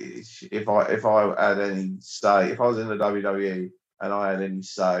 if I had any say, if I was in the WWE and I had any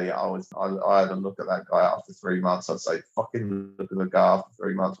say, I had a look at that guy after 3 months. I'd say, fucking look at the guy after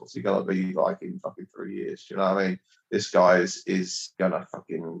 3 months. What's he gonna be like in fucking 3 years? You know what I mean? This guy is gonna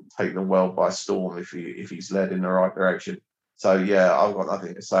fucking take the world by storm if he's led in the right direction. So yeah, I've got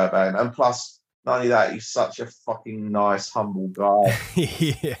nothing to say about him. And plus, not only that, he's such a fucking nice, humble guy.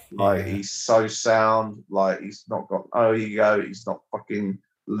 He's so sound. Like, he's not got ego. He's not fucking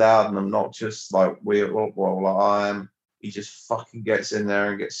loud and obnoxious like I am. He just fucking gets in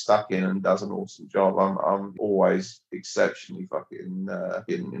there and gets stuck in and does an awesome job. I'm always exceptionally fucking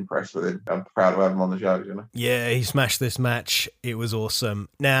impressed with him. I'm proud to have him on the show, Yeah, he smashed this match. It was awesome.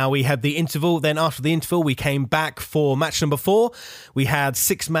 Now, we had the interval. Then after the interval, we came back for match number 4. We had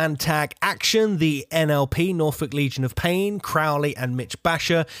 6-man tag action. The NLP, Norfolk Legion of Pain, Crowley and Mitch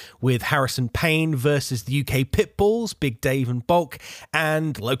Basher, with Harrison Payne versus the UK Pitbulls, Big Dave and Bulk,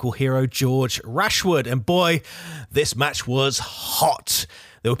 and local hero George Rashwood. And boy, this match was hot.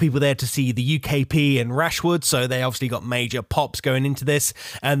 There were people there to see the UKP and Rashwood, so they obviously got major pops going into this.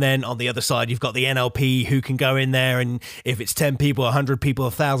 And then on the other side, you've got the NLP who can go in there, and if it's 10 people, 100 people,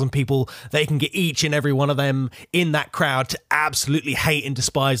 1,000 people, they can get each and every one of them in that crowd to absolutely hate and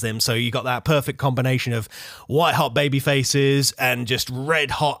despise them. So you got that perfect combination of white hot baby faces and just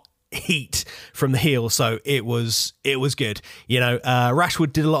red hot heat from the heel. So it was good.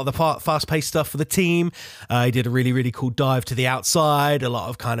 Rashwood did a lot of the fast-paced stuff for the team. He did a really, really cool dive to the outside, a lot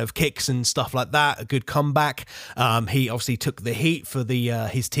of kind of kicks and stuff like that, a good comeback. He obviously took the heat for the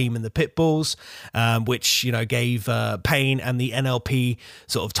his team in the Pitbulls, which gave Payne and the NLP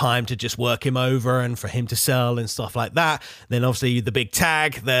sort of time to just work him over and for him to sell and stuff like that. Then obviously the big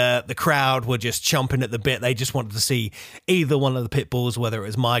tag, the crowd were just chomping at the bit. They just wanted to see either one of the Pitbulls, whether it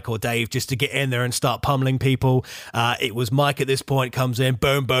was Mike or Dave, just to get in there and start pummeling people. It was Mike at this point, comes in,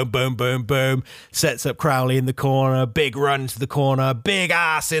 boom, boom, boom, boom, boom, sets up Crowley in the corner, big run to the corner, big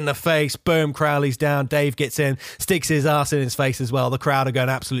ass in the face, boom, Crowley's down, Dave gets in, sticks his ass in his face as well. The crowd are going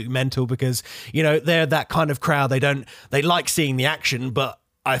absolutely mental because, they're that kind of crowd. They like seeing the action, but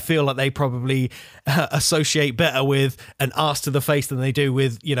I feel like they probably associate better with an arse to the face than they do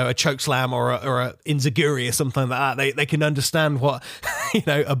with, a choke slam or a enziguri or something like that. They can understand what,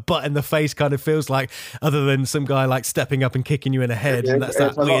 a butt in the face kind of feels like, other than some guy like stepping up and kicking you in the head. And that's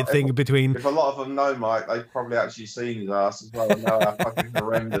that weird thing between. If a lot of them know Mike, they've probably actually seen his ass as well and know how fucking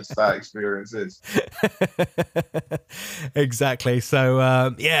horrendous that experience is. Exactly. So,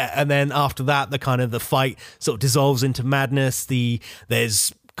 and then after that, the fight sort of dissolves into madness.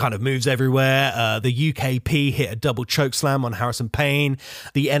 There's kind of moves everywhere. The UKP hit a double choke slam on Harrison Payne.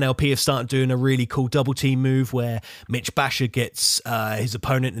 The NLP have started doing a really cool double team move where Mitch Basher gets his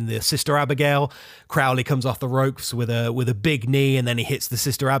opponent in the Sister Abigail. Crowley comes off the ropes with a big knee, and then he hits the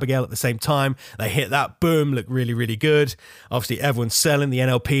Sister Abigail at the same time. They hit that, boom, look really, really good. Obviously, everyone's selling. The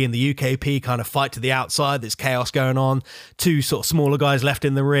NLP and the UKP kind of fight to the outside. There's chaos going on. Two sort of smaller guys left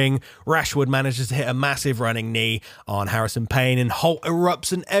in the ring. Rashwood manages to hit a massive running knee on Harrison Payne, and Holt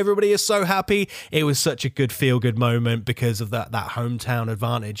erupts, and everybody is so happy. It was such a good feel-good moment because of that hometown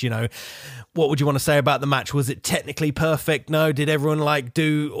advantage. What would you want to say about the match? Was it technically perfect? No. Did everyone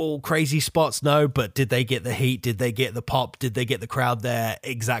do all crazy spots? No. But did they get the heat? Did they get the pop? Did they get the crowd there?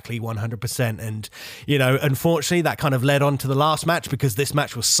 Exactly, 100%. And, unfortunately, that kind of led on to the last match because this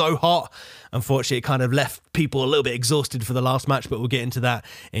match was so hot. Unfortunately, it kind of left people a little bit exhausted for the last match, but we'll get into that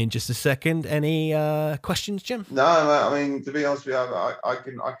in just a second. Any questions, Jim? No, I mean, to be honest with you, I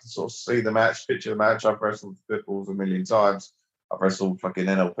can sort of see the match, picture the match. I've wrestled Pitbulls a million times. I've wrestled fucking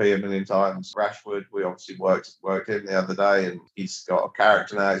NLP a million times. Rashwood, we obviously worked him the other day, and he's got a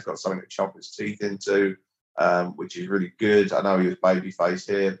character now. He's got something to chop his teeth into, which is really good. I know he was babyface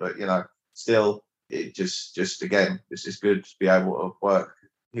here, but still, it just again, it's just good to be able to work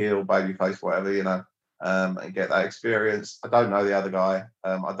heel, babyface, whatever, and get that experience. I don't know the other guy.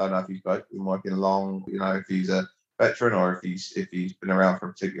 I don't know if he's been working long, if he's a veteran or if he's been around for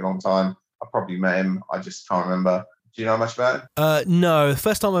a particularly long time. I probably met him. I just can't remember. Do you know much about him? No. The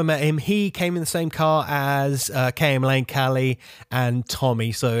first time I met him, he came in the same car as KM Lane, Callie, and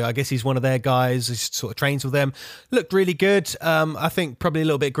Tommy. So I guess he's one of their guys who sort of trains with them. Looked really good. I think probably a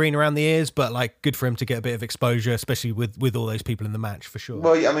little bit green around the ears, but good for him to get a bit of exposure, especially with all those people in the match, for sure.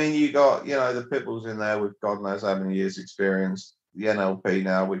 Well, I mean, you got, the Pitbulls in there with God knows how many years experience. The NLP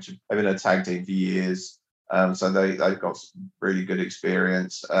now, which have been a tag team for years. So they've got some really good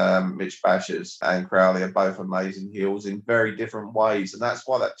experience. Mitch Bashers and Crowley are both amazing heels in very different ways. And that's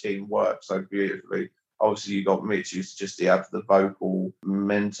why that team works so beautifully. Obviously, you got Mitch, who's just the vocal,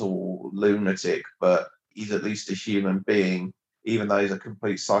 mental lunatic, but he's at least a human being, even though he's a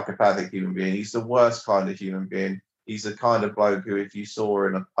complete psychopathic human being. He's the worst kind of human being. He's the kind of bloke who, if you saw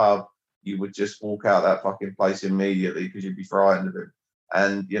in a pub, you would just walk out that fucking place immediately because you'd be frightened of him.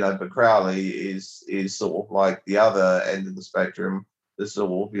 And, but Crowley is sort of like the other end of the spectrum, the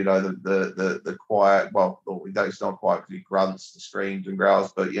sort of, the quiet, well, it's not quiet because he grunts and screams and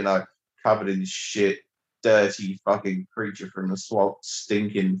growls, but, covered in shit, dirty fucking creature from the swamp,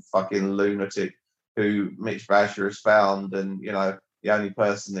 stinking fucking lunatic who Mitch Basher has found. And, the only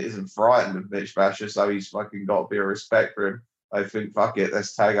person that isn't frightened of Mitch Basher, so he's fucking got a bit of respect for him. I think, fuck it,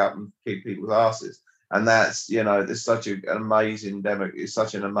 let's tag up and kick people's asses. And that's, there's such an amazing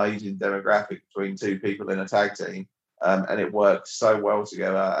demographic between two people in a tag team, and it works so well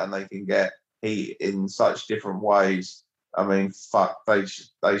together, and they can get heat in such different ways. I mean, fuck, they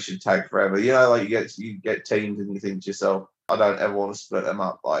should tag forever. You get teams, and you think to yourself, I don't ever want to split them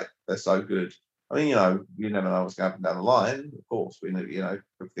up. They're so good. I mean, you never know what's going to happen down the line. Of course, we know,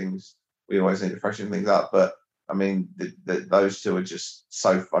 things. We always need to freshen things up, but I mean, those two are just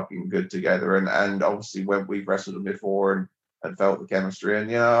so fucking good together. And obviously, when we've wrestled them before and felt the chemistry,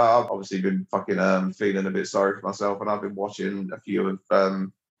 and I've obviously been fucking feeling a bit sorry for myself, and I've been watching a few of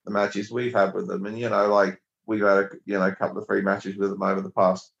the matches we've had with them, and like we've had a couple of 3 matches with them over the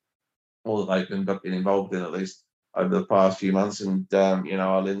past, or that they've been involved in at least over the past few months, and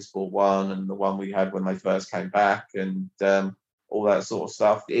our Linsport one and the one we had when they first came back, and all that sort of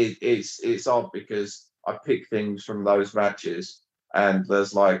stuff. It's odd because I pick things from those matches, and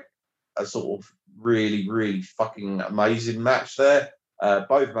there's like a sort of really, really fucking amazing match there.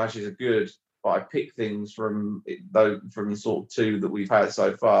 Both matches are good, but I pick things from the sort of 2 that we've had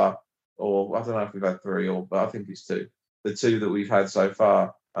so far, or I don't know if we've had 3, but I think it's 2. The 2 that we've had so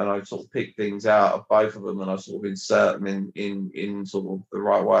far, and I sort of pick things out of both of them, and I sort of insert them in sort of the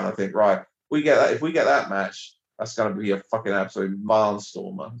right way. And I think, right, we get that. If we get that match, that's going to be a fucking absolute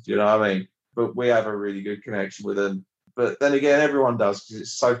barnstormer. Do you know what I mean? But we have a really good connection with them. But then again, everyone does, because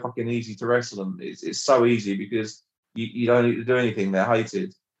it's so fucking easy to wrestle them. It's so easy because you don't need to do anything. They're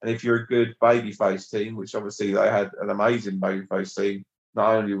hated. And if you're a good babyface team, which obviously they had an amazing babyface team,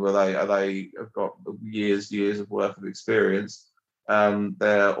 not only they have got years of worth of experience,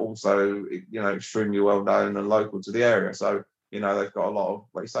 they're also extremely well known and local to the area. So they've got a lot of,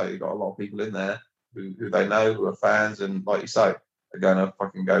 like you say, they've got a lot of people in there who they know, who are fans, and like you say, are going to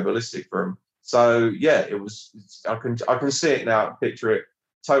fucking go ballistic for them. So yeah, I can see it now, picture it,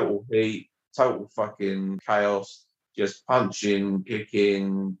 total heat, total fucking chaos, just punching,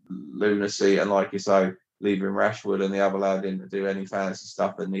 kicking, lunacy, and like you say, leaving Rashwood and the other lad in to do any fancy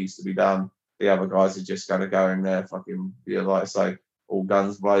stuff that needs to be done. The other guys are just going to go in there, fucking, like I say, all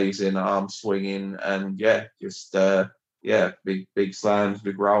guns blazing, arms swinging, and big slams,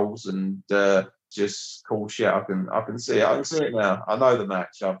 big rolls, and just cool shit. I can see it. I can see it now. I know the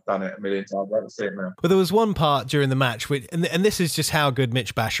match. I've done it a million times. I can see it now. But there was one part during the match, and this is just how good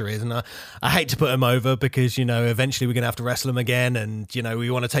Mitch Basher is, and I hate to put him over because eventually we're going to have to wrestle him again, and we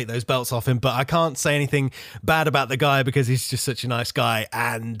want to take those belts off him. But I can't say anything bad about the guy because he's just such a nice guy,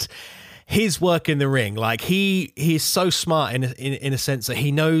 and his work in the ring, like he's so smart in a sense that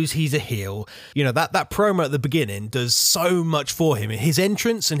he knows he's a heel. That promo at the beginning does so much for him. His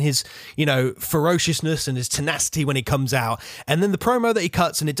entrance and his ferociousness and his tenacity when he comes out, and then the promo that he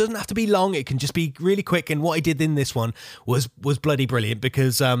cuts, and it doesn't have to be long, it can just be really quick. And what he did in this one was bloody brilliant,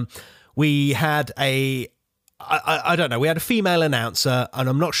 because we had I don't know. We had a female announcer, and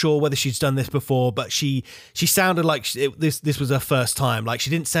I'm not sure whether she's done this before, but she sounded like this was her first time. Like, she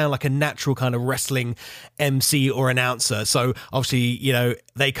didn't sound like a natural kind of wrestling MC or announcer. So obviously,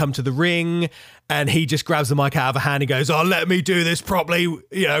 they come to the ring, and he just grabs the mic out of her hand and goes, "Oh, let me do this properly,"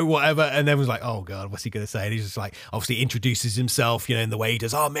 whatever. And then was like, "Oh God, what's he going to say?" And he's just like, obviously introduces himself, in the way he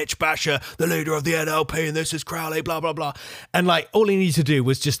does, "Oh, Mitch Basher, the leader of the NLP, and this is Crowley, blah, blah, blah." And like, all he needs to do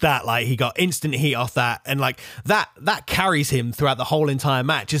was just that. Like, he got instant heat off that. And like, that carries him throughout the whole entire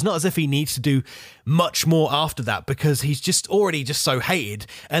match. It's not as if he needs to do much more after that, because he's just already just so hated.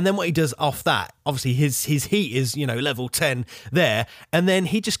 And then what he does off that, obviously his heat is, level 10 there. And then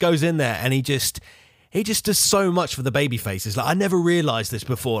he just goes in there and he just does so much for the baby faces. Like, I never realized this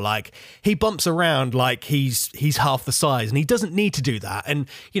before. Like, he bumps around like he's half the size, and he doesn't need to do that. And,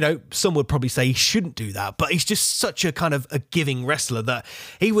 some would probably say he shouldn't do that, but he's just such a kind of a giving wrestler that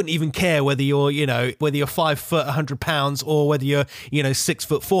he wouldn't even care whether you're, whether you're 5 foot 100 pounds or whether you're, 6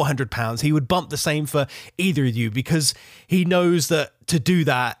 foot 400 pounds. He would bump the same for either of you, because he knows that to do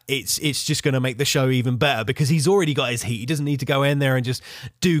that, it's just going to make the show even better, because he's already got his heat. He doesn't need to go in there and just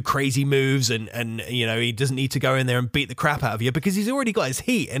do crazy moves, and he doesn't need to go in there and beat the crap out of you, because he's already got his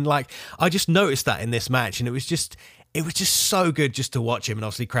heat. And like, I just noticed that in this match, and it was just so good just to watch him. And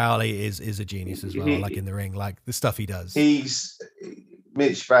obviously Crowley is a genius as well, like in the ring, like the stuff he does.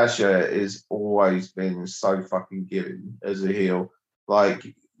 Mitch Basher has always been so fucking giving as a heel.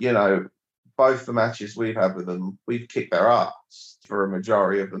 Like, both the matches we've had with them, we've kicked their ass for a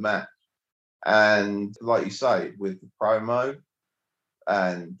majority of the match. And like you say, with the promo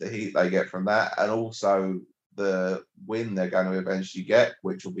and the heat they get from that, and also the win they're going to eventually get,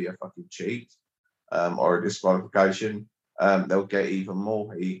 which will be a fucking cheat or a disqualification, they'll get even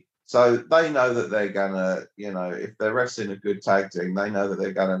more heat. So they know that they're going to, if they're wrestling a good tag team, they know that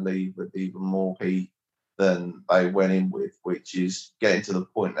they're going to leave with even more heat than they went in with, which is getting to the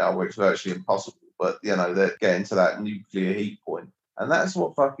point now where it's virtually impossible. But, they're getting to that nuclear heat point. And that's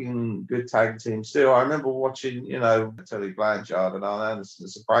what fucking good tag teams do. I remember watching, Tully Blanchard and Arn Anderson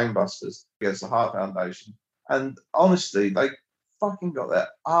as the Brainbusters against the Heart Foundation. And honestly, they fucking got their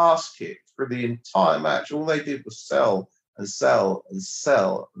ass kicked for the entire match. All they did was sell and sell and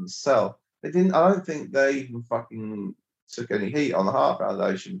sell and sell. they didn't. I don't think they even fucking took any heat on the Hart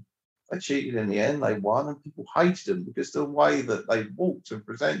Foundation. They cheated in the end. They won, and people hated them because the way that they walked and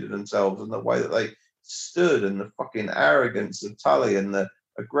presented themselves, and the way that they stood, and the fucking arrogance of Tully, and the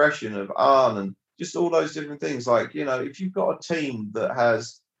aggression of Arn, and just all those different things. Like, you know, if you've got a team that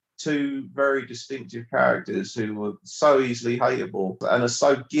has two very distinctive characters who are so easily hateable and are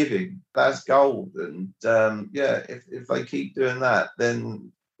so giving, that's gold. And yeah, if they keep doing that,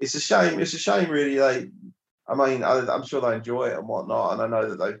 then it's a shame. It's a shame, really. I mean, I'm sure they enjoy it and whatnot, and I know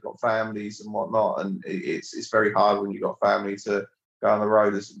that they've got families and whatnot, and it's very hard when you've got family to go on the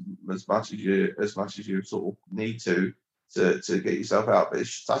road as much as you sort of need to get yourself out. But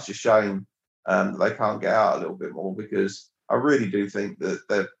it's such a shame that they can't get out a little bit more, because I really do think that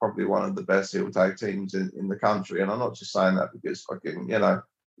they're probably one of the best heel tag teams in the country. And I'm not just saying that because fucking, you know,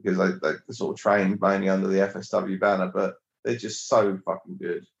 because they sort of trained mainly under the FSW banner, but they're just so fucking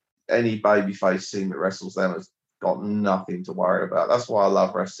good. Any babyface team that wrestles them has got nothing to worry about. That's why I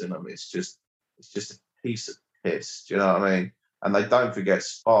love wrestling them. It's just a piece of piss. Do you know what I mean? And they don't forget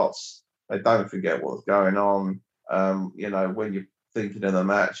spots. They don't forget what's going on. You know, when you're thinking of the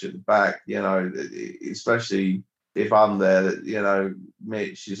match at the back, you know, especially if I'm there, you know,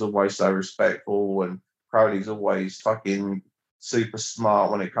 Mitch is always so respectful, and Crowley's always fucking super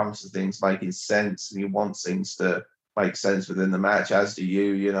smart when it comes to things making sense, and he wants things to make sense within the match, as do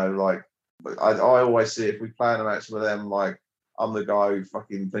you. You know, like I always see, if we plan a match with them, like I'm the guy who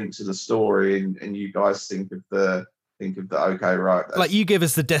fucking thinks of the story, and you guys think of the okay, right. Like, you give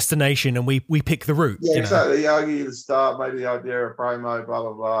us the destination and we pick the route. Yeah, exactly. I give you the start, maybe the idea of promo, blah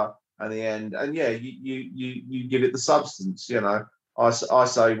blah blah, and the end. And yeah, you give it the substance. You know, I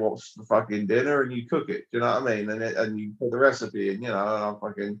say what's the fucking dinner, and you cook it. Do you know what I mean? And you put the recipe in. You know,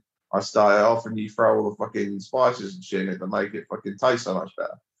 and I start it off, and you throw all the fucking spices and shit in it to make it fucking taste so much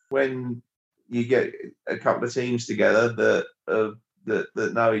better. When you get a couple of teams together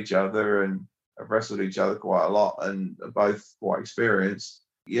that know each other and have wrestled each other quite a lot and are both quite experienced,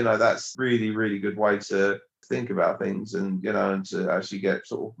 you know, that's really, really good way to think about things, and, you know, and to actually get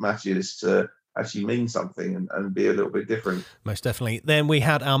sort of matches to actually mean something and be a little bit different. Most definitely. Then we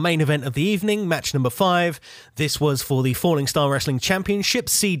had our main event of the evening, match number 5. This was for the Falling Star Wrestling Championship.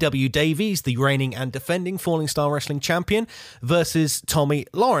 C.W. Davies, the reigning and defending Falling Star Wrestling champion, versus Tommy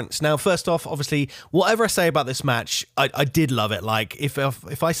Lawrence. Now, first off, obviously, whatever I say about this match, I did love it. Like,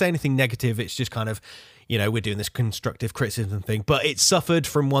 if I say anything negative, it's just kind of, you know, we're doing this constructive criticism thing, but it suffered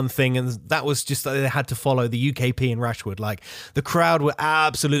from one thing, and that was just that they had to follow the UKP in Rashwood. Like, the crowd were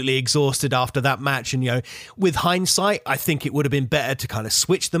absolutely exhausted after that match, and, you know, with hindsight, I think it would have been better to kind of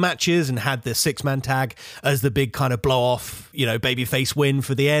switch the matches and had the 6-man tag as the big kind of blow-off, you know, babyface win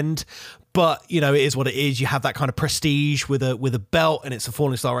for the end. But, you know, it is what it is. You have that kind of prestige with a belt, and it's a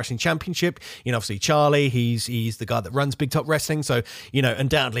Falling Star Wrestling Championship. You know, obviously Charlie, he's the guy that runs Big Top Wrestling, so, you know,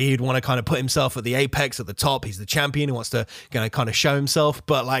 undoubtedly he'd want to kind of put himself at the apex, at the top. He's the champion. He wants to, you know, kind of show himself.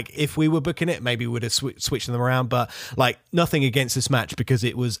 But, like, if we were booking it, maybe we would have switched them around. But, like, nothing against this match, because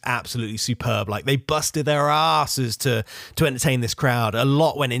it was absolutely superb. Like, they busted their asses to entertain this crowd. A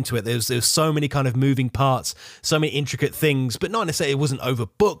lot went into it. There was so many kind of moving parts, so many intricate things, but not necessarily, it wasn't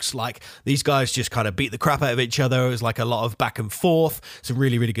overbooked. Like, these guys just kind of beat the crap out of each other. It was like a lot of back and forth, some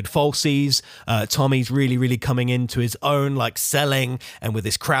really, really good falsies. Tommy's really, really coming into his own, like selling, and with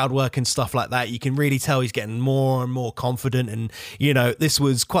his crowd work and stuff like that, you can really tell he's getting more and more confident. And, you know, this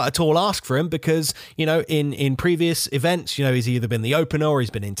was quite a tall ask for him, because, you know, in previous events, you know, he's either been the opener, or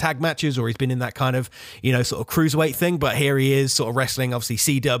he's been in tag matches, or he's been in that kind of, you know, sort of cruiserweight thing. But here he is sort of wrestling, obviously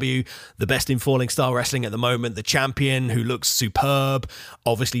CW, the best in Falling Star Wrestling at the moment, the champion who looks superb,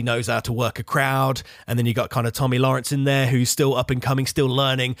 obviously knows how to work a crowd. And then you got kind of Tommy Lawrence in there, who's still up and coming, still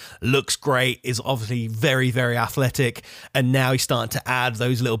learning, looks great, is obviously very, very athletic. And now he's starting to add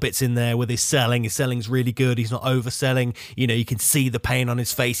those little bits in there with his selling. His selling's really good. He's not overselling. You know, you can see the pain on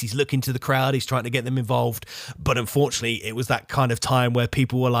his face. He's looking to the crowd. He's trying to get them involved. But unfortunately, it was that kind of time where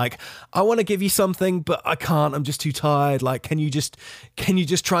people were like, I want to give you something, but I can't. I'm just too tired. Like, can you just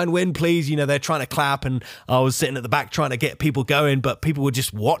try and win, please? You know, they're trying to clap, and I was sitting at the back trying to get people going, but people were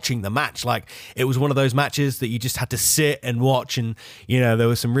just watching the match. Like, it was one of those matches that you just had to sit and watch. And, you know, there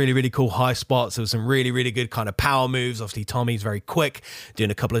was some really, really cool high spots. There was some really, really good kind of power moves. Obviously, Tommy's very quick, doing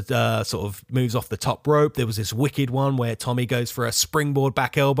a couple of sort of moves off the top rope. There was this wicked one where Tommy goes for a springboard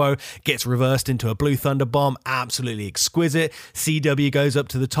back elbow, gets reversed into a Blue Thunder bomb. Absolutely exquisite. CW goes up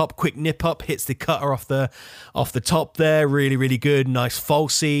to the top, quick nip up, hits the cutter off the top there. Really, really good. Nice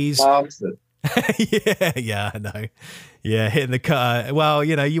falsies. Yeah, I know. Yeah, hitting the cutter. Well,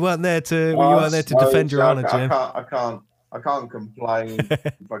 you know, you weren't there to defend your honor, Jim. I can't I can't complain.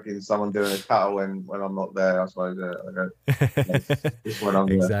 Fucking someone doing a cuddle when I'm not there. I suppose I go, it's when I'm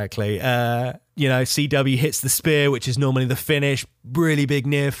there. Exactly. CW hits the spear, which is normally the finish. Really big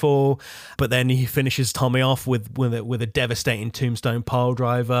near fall, but then he finishes Tommy off with a devastating tombstone pile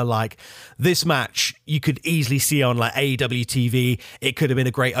driver. Like, this match, you could easily see on like AEW TV. It could have been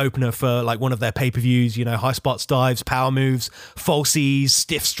a great opener for like one of their pay-per-views. High spots, dives, power moves, falsies,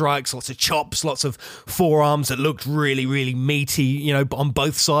 stiff strikes, lots of chops, lots of forearms that looked really, really meaty. On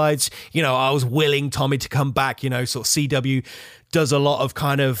both sides. I was willing Tommy to come back. Sort of CW does a lot of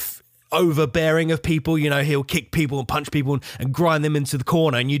kind of overbearing of people. He'll kick people and punch people and grind them into the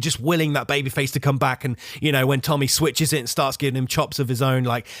corner, and you're just willing that babyface to come back. And when Tommy switches it and starts giving him chops of his own,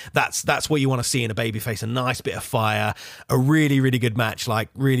 like that's what you want to see in a babyface. A nice bit of fire, a really, really good match, like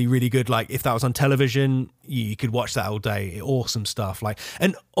really, really good. Like if that was on television, you could watch that all day. Awesome stuff. Like,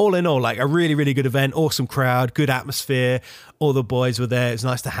 and all in all, like a really, really good event, awesome crowd, good atmosphere. All the boys were there. It was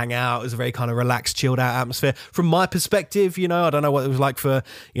nice to hang out. It was a very kind of relaxed, chilled out atmosphere. From my perspective, I don't know what it was like for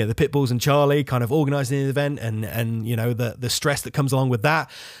the Pitbulls and Charlie kind of organising the event and the stress that comes along with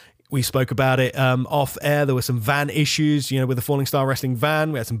that. We spoke about it off air. There were some van issues, with the Falling Star Wrestling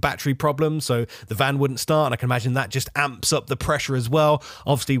van. We had some battery problems, so the van wouldn't start. And I can imagine that just amps up the pressure as well.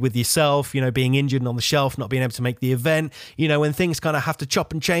 Obviously, with yourself, being injured and on the shelf, not being able to make the event. When things kind of have to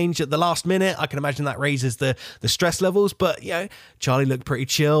chop and change at the last minute, I can imagine that raises the stress levels. But Charlie looked pretty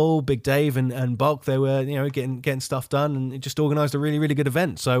chill. Big Dave and Bulk, they were getting stuff done, and it just organised a really, really good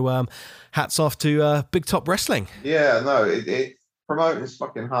event. So hats off to Big Top Wrestling. Yeah, no, it promoting is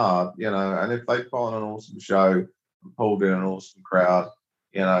fucking hard, and if they put on an awesome show and pulled in an awesome crowd,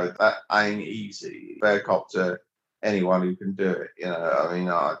 that ain't easy. Fair cop to anyone who can do it.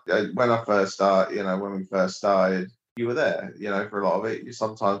 When I first started, when we first started, you were there, for a lot of it.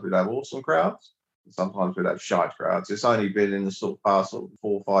 Sometimes we'd have awesome crowds, and sometimes we'd have shite crowds. It's only been in the sort of past 4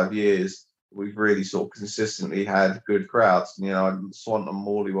 or 5 years we've really sort of consistently had good crowds. Swanton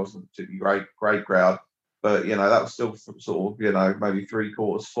Morley wasn't a particularly great crowd. But, that was still sort of, maybe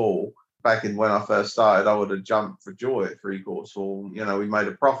 3/4 full. Back in when I first started, I would have jumped for joy at 3/4 full. We made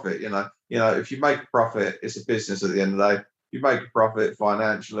a profit, if you make a profit, it's a business at the end of the day. If you make a profit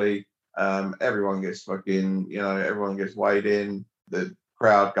financially, everyone gets everyone gets weighed in. The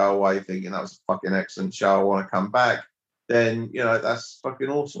crowd go away thinking that was a fucking excellent show. I want to come back. Then, that's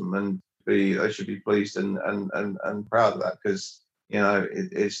fucking awesome. And they should be pleased and proud of that, because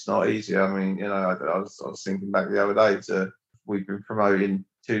it's not easy. I mean, I was thinking back the other day we've been promoting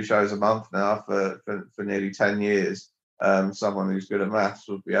 2 shows a month now for nearly 10 years. Someone who's good at maths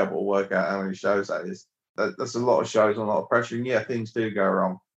would be able to work out how many shows that is. That's a lot of shows and a lot of pressure. And yeah, things do go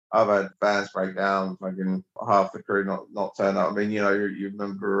wrong. I've had bands break down, fucking half the crew not turn up. I mean, you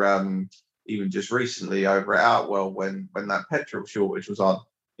remember even just recently over at Outwell when that petrol shortage was on.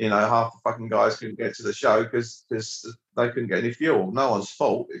 Half the fucking guys couldn't get to the show because they couldn't get any fuel. No one's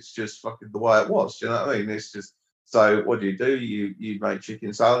fault. It's just fucking the way it was. Do you know what I mean? It's just, so what do? You make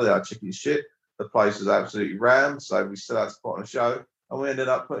chicken salad. Our chicken shit. The place was absolutely rammed. So we still had to put on a show, and we ended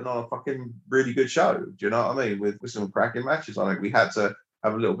up putting on a fucking really good show. Do you know what I mean? With some cracking matches on it. We had to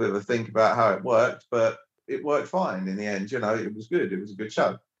have a little bit of a think about how it worked, but it worked fine in the end. It was good. It was a good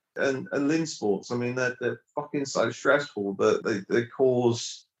show. And Lynn Sports, I mean, they're fucking so stressful that they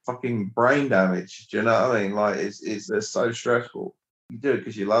cause fucking brain damage. Do you know what I mean? Like, they're so stressful. You do it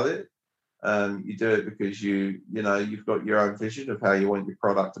because you love it. You do it because you've got your own vision of how you want your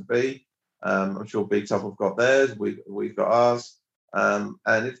product to be. I'm sure Big Top have got theirs. We've got ours.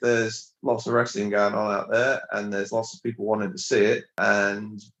 And if there's lots of wrestling going on out there, and there's lots of people wanting to see it,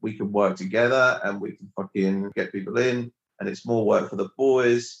 and we can work together, and we can fucking get people in, and it's more work for the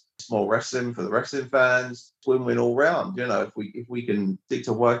boys. It's more wrestling for the wrestling fans. It's win-win all round. If we can stick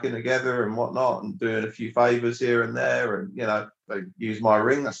to working together and whatnot, and doing a few favors here and there, and they use my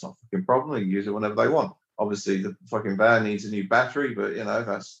ring, that's not a fucking problem. They can use it whenever they want. Obviously, the fucking van needs a new battery, but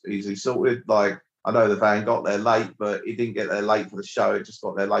that's easily sorted. Like, I know the van got there late, but it didn't get there late for the show. It just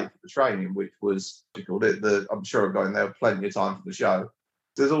got there late for the training, which was difficult. I'm sure it got in there plenty of time for the show.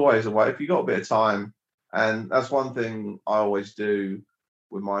 There's always a way. If you got a bit of time, and that's one thing I always do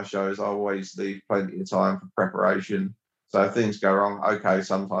with my shows, I always leave plenty of time for preparation. So if things go wrong, okay,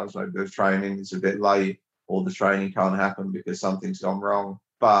 sometimes maybe the training is a bit late, or the training can't happen because something's gone wrong.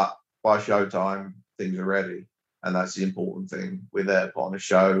 But by showtime, things are ready. And that's the important thing. We're there to put on a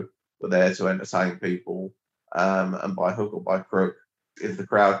show. We're there to entertain people. And by hook or by crook, if the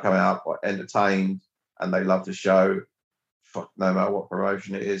crowd come out entertained and they love the show, no matter what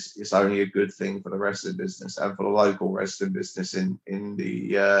promotion it is, it's only a good thing for the wrestling business and for the local wrestling business in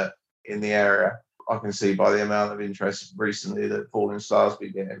the area. I can see by the amount of interest recently that Falling Star's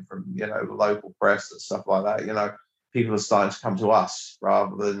been getting from, the local press and stuff like that, people are starting to come to us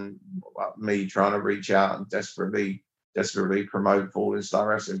rather than me trying to reach out and desperately promote Falling Star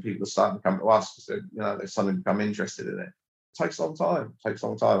Wrestling. People are starting to come to us because they've suddenly become interested in it. It takes a long time.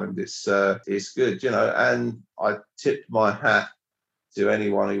 And it's good, and I tip my hat to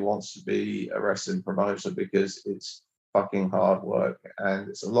anyone who wants to be a wrestling promoter because it's fucking hard work and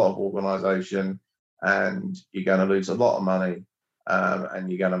it's a lot of organisation, and you're going to lose a lot of money,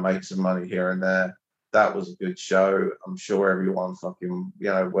 and you're going to make some money here and there. That was a good show. I'm sure everyone fucking,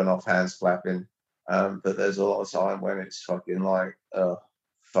 went off hands clapping. But there's a lot of time when it's fucking like, oh,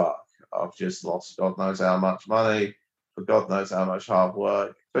 fuck, I've just lost God knows how much money for God knows how much hard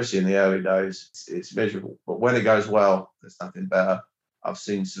work, especially in the early days. It's miserable. But when it goes well, there's nothing better. I've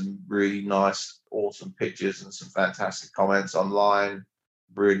seen some really nice, awesome pictures and some fantastic comments online.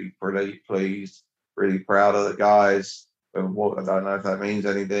 Really, really pleased, really proud of the guys. I don't know if that means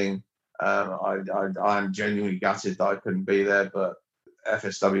anything. I'm genuinely gutted that I couldn't be there, but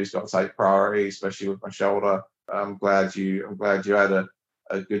FSW's got to take priority, especially with my shoulder. I'm glad you had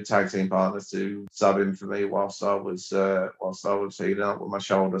a good tag team partner to sub in for me whilst I was healing up with my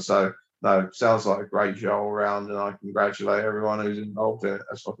shoulder. So no, sounds like a great show all around, and I congratulate everyone who's involved in it.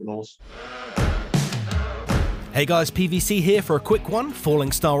 That's fucking awesome. Hey guys, PVC here for a quick one.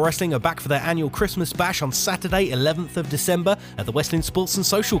 Falling Star Wrestling are back for their annual Christmas bash on Saturday, 11th of December at the West Lynne Sports and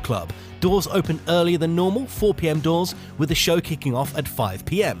Social Club. Doors open earlier than normal, 4 p.m. doors, with the show kicking off at 5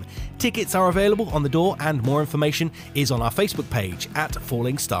 p.m. Tickets are available on the door, and more information is on our Facebook page at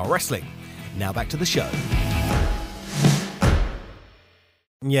Falling Star Wrestling. Now back to the show.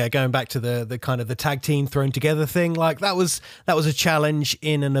 Yeah, going back to the kind of the tag team thrown together thing, like that was a challenge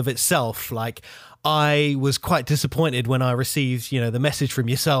in and of itself. Like, I was quite disappointed when I received, the message from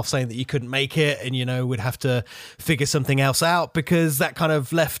yourself saying that you couldn't make it and, would have to figure something else out, because that kind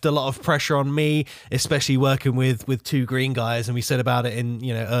of left a lot of pressure on me, especially working with two green guys. And we said about it in,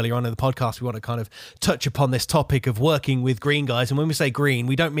 earlier on in the podcast, we want to kind of touch upon this topic of working with green guys. And when we say green,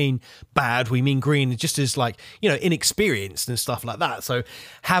 we don't mean bad. We mean green just as like, inexperienced and stuff like that. So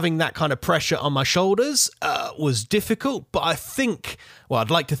having that kind of pressure on my shoulders was difficult, but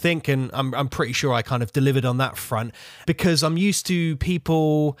I'd like to think, and I'm pretty sure I kind of delivered on that front, because I'm used to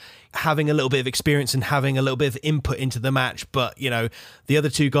people having a little bit of experience and having a little bit of input into the match. But, the other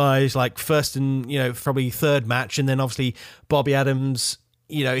two guys, like first and, probably third match, and then obviously Bobby Adams,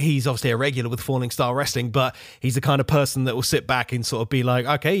 he's obviously a regular with Falling Star Wrestling, but he's the kind of person that will sit back and sort of be like,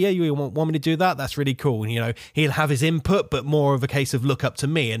 okay, yeah, you want me to do that? That's really cool. And, he'll have his input, but more of a case of look up to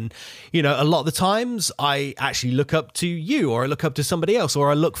me. And, a lot of the times I actually look up to you, or I look up to somebody else, or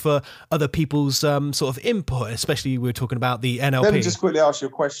I look for other people's sort of input, especially we were talking about the NLP. Let me just quickly ask you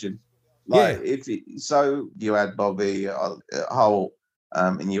a question. So you had Bobby at Hull,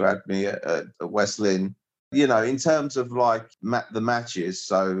 and you had me at West Lynne. In terms of like the matches,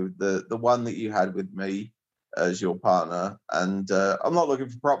 so the one that you had with me as your partner, and I'm not looking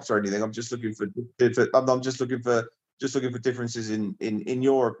for props or anything. I'm just looking for differences in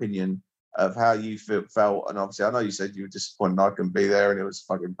your opinion of how you felt. And obviously, I know you said you were disappointed I couldn't be there, and it was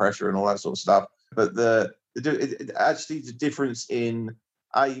fucking pressure and all that sort of stuff. But the difference in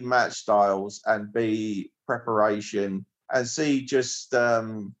A, match styles, and B, preparation, and C, just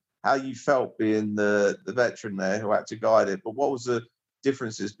how you felt being the veteran there who had to guide it. But what was the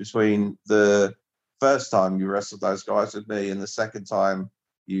differences between the first time you wrestled those guys with me and the second time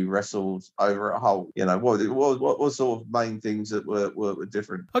you wrestled over at Hull? What sort of main things that were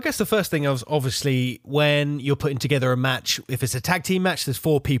different? I guess the first thing was obviously when you're putting together a match, if it's a tag team match, there's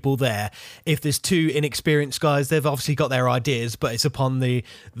 4 people there. If there's 2 inexperienced guys, they've obviously got their ideas, but it's upon the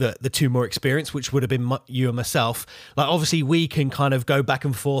 2 more experienced, which would have been you and myself. Like, obviously we can kind of go back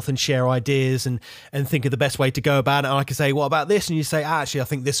and forth and share ideas and think of the best way to go about it. And I can say, what about this? And you say, actually, I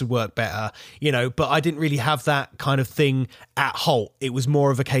think this would work better, but I didn't really have that kind of thing at Holt. It was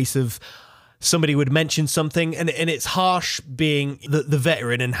more of a case of somebody would mention something, and it's harsh being the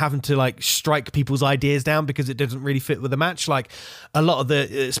veteran and having to like strike people's ideas down because it doesn't really fit with the match. Like a lot of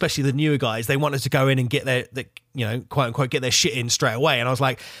especially the newer guys, they wanted to go in and get their quote unquote get their shit in straight away, and I was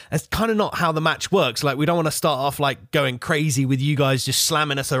like, that's kind of not how the match works. Like, we don't want to start off like going crazy with you guys just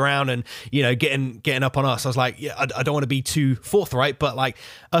slamming us around and getting up on us. I was like, yeah, I don't want to be too forthright, but like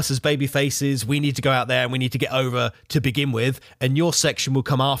us as baby faces, we need to go out there and we need to get over to begin with, and your section will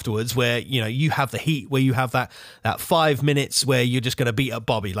come afterwards where you have the heat where you have that 5 minutes where you're just going to beat up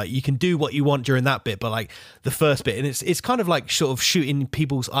Bobby. Like, you can do what you want during that bit, but like the first bit, and it's kind of like sort of shooting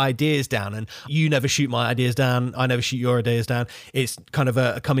people's ideas down, and you never shoot my ideas down, I never shoot your ideas down. It's kind of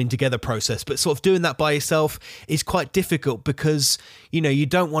a coming together process, but sort of doing that by yourself is quite difficult because, you know, you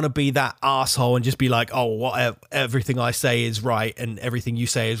don't want to be that asshole and just be like, oh, whatever, everything I say is right and everything you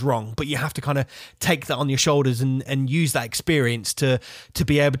say is wrong. But you have to kind of take that on your shoulders and use that experience to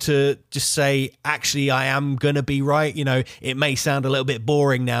be able to just say, actually, I am going to be right. You know, it may sound a little bit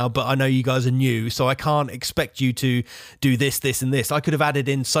boring now, but I know you guys are new, so I can't expect you to do this, this, and this. I could have added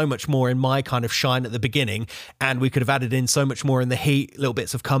in so much more in my kind of shine at the beginning, and we could have added in so much more in the heat, little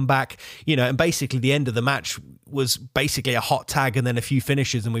bits of comeback, you know, and basically the end of the match was basically a hot tag and then a few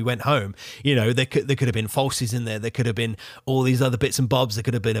finishes and we went home. You know, there could have been falsies in there. There could have been all these other bits and bobs. There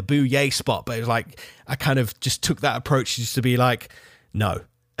could have been a boo yay spot, but it was like, I kind of just took that approach just to be like, no,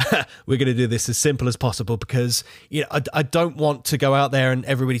 we're going to do this as simple as possible because, you know, I don't want to go out there and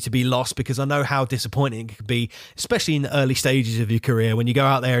everybody to be lost, because I know how disappointing it can be, especially in the early stages of your career when you go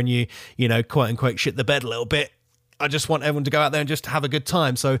out there and you know, quote unquote, shit the bed a little bit. I just want everyone to go out there and just have a good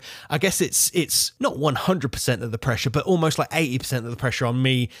time. So I guess it's not 100% of the pressure, but almost like 80% of the pressure on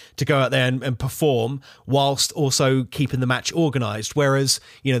me to go out there and perform whilst also keeping the match organized. Whereas,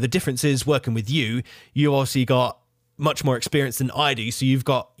 you know, the difference is working with you obviously got much more experience than I do, so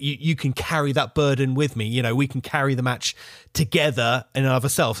you can carry that burden with me. You know, we can carry the match together in and of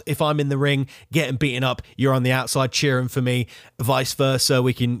ourselves. If I'm in the ring getting beaten up, you're on the outside cheering for me, vice versa.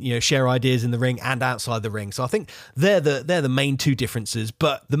 We can, you know, share ideas in the ring and outside the ring. So I think they're the main two differences.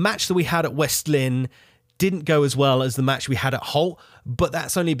 But the match that we had at West Lynn didn't go as well as the match we had at Holt, but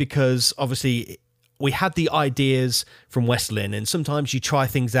that's only because obviously we had the ideas from West Lynn, and sometimes you try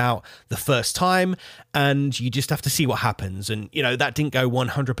things out the first time and you just have to see what happens. And, you know, that didn't go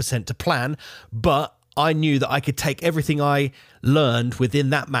 100% to plan, but I knew that I could take everything I learned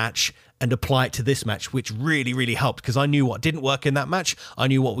within that match and apply it to this match, which really, really helped, because I knew what didn't work in that match. I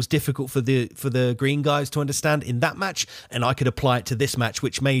knew what was difficult for the green guys to understand in that match, and I could apply it to this match,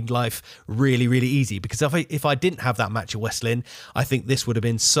 which made life really, really easy. Because if I didn't have that match at West Lynn, I think this would have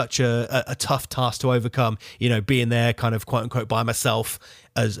been such a tough task to overcome, you know, being there kind of quote unquote by myself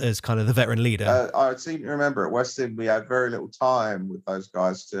as kind of the veteran leader. I seem to remember at West Lynn we had very little time with those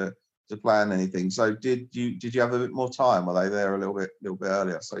guys to plan anything. So did you have a bit more time? Were they there a little bit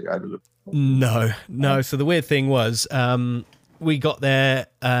earlier? So you had a look. No. So the weird thing was, we got there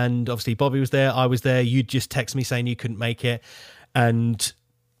and obviously Bobby was there, I was there. You'd just text me saying you couldn't make it, and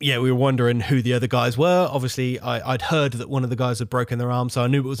yeah, we were wondering who the other guys were. Obviously, I'd heard that one of the guys had broken their arm, so I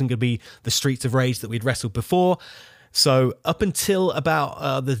knew it wasn't going to be the Streets of Rage that we'd wrestled before. So up until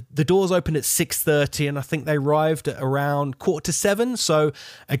about the doors opened at 6:30, and I think they arrived at around 6:45. So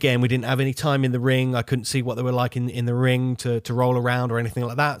again, we didn't have any time in the ring. I couldn't see what they were like in the ring to roll around or anything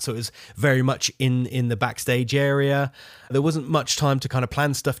like that. So it was very much in the backstage area. There wasn't much time to kind of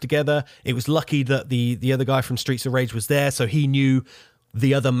plan stuff together. It was lucky that the other guy from Streets of Rage was there, so he knew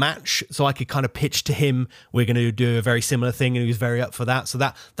the other match, so I could kind of pitch to him, we're going to do a very similar thing, and he was very up for that. So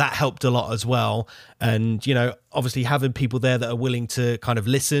that helped a lot as well. And, you know, obviously having people there that are willing to kind of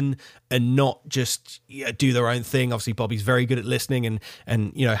listen and not just do their own thing. Obviously Bobby's very good at listening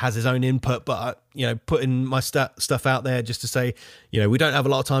and you know, has his own input, but you know, putting my stuff out there just to say, you know, we don't have a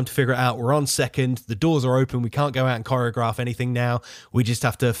lot of time to figure it out. We're on second, the doors are open, we can't go out and choreograph anything now. We just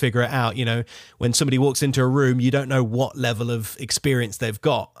have to figure it out. You know, when somebody walks into a room, you don't know what level of experience they've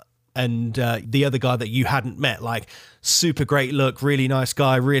got. And the other guy that you hadn't met, like, super great look, really nice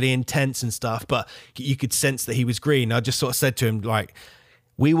guy, really intense and stuff, but you could sense that he was green. I just sort of said to him, like,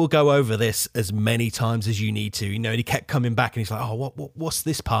 we will go over this as many times as you need to, you know. And he kept coming back and he's like, oh, what's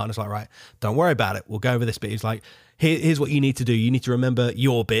this part? And it's like, right, don't worry about it, we'll go over this bit. He's like, here's what you need to do. You need to remember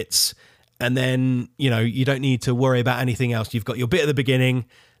your bits, and then, you know, you don't need to worry about anything else. You've got your bit at the beginning,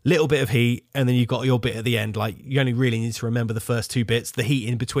 little bit of heat, and then you've got your bit at the end. Like, you only really need to remember the first two bits. The heat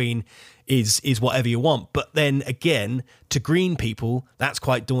in between is whatever you want. But then again, to green people, that's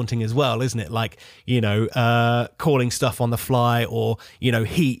quite daunting as well, isn't it? Like, you know, calling stuff on the fly, or, you know,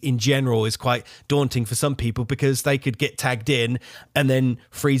 heat in general is quite daunting for some people, because they could get tagged in and then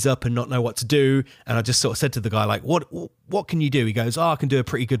freeze up and not know what to do. And I just sort of said to the guy, like, what can you do? He goes, I can do a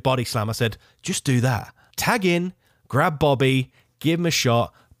pretty good body slam. I said, just do that. Tag in, grab Bobby, give him a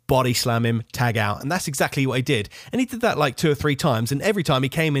shot, body slam him, tag out. And that's exactly what he did. And he did that like 2 or 3 times. And every time he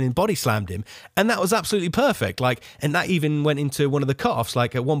came in and body slammed him. And that was absolutely perfect. Like, and that even went into one of the cutoffs.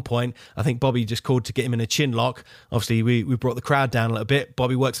 Like at one point, I think Bobby just called to get him in a chin lock. Obviously, we brought the crowd down a little bit.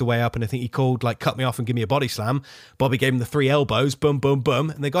 Bobby works the way up, and I think he called, like, cut me off and give me a body slam. Bobby gave him the 3 elbows, boom, boom, boom.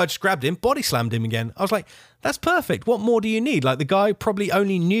 And the guy just grabbed him, body slammed him again. I was like, that's perfect. What more do you need? Like, the guy probably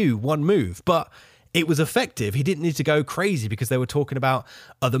only knew one move, but it was effective. He didn't need to go crazy because they were talking about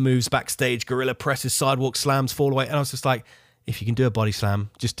other moves backstage, gorilla presses, sidewalk slams, fall away. And I was just like, if you can do a body slam,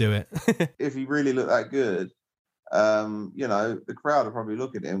 just do it. If he really looked that good, the crowd are probably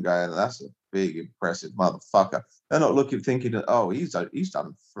looking at him going, that's a big, impressive motherfucker. They're not thinking, oh, he's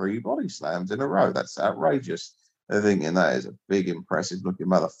done 3 body slams in a row. That's outrageous. They're thinking that is a big, impressive looking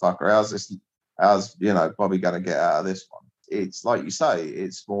motherfucker. How's Bobby going to get out of this one? It's like you say,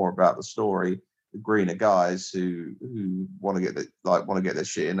 it's more about the story. The greener guys who want to get their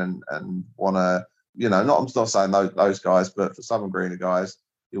shit in and want to, I'm not saying those guys, but for some greener guys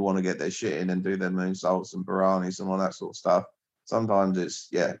who want to get their shit in and do their moonsaults and Baranis and all that sort of stuff. Sometimes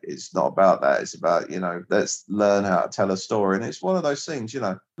it's not about that. It's about, let's learn how to tell a story. And it's one of those things,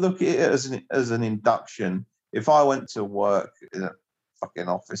 look at it as an induction. If I went to work in a fucking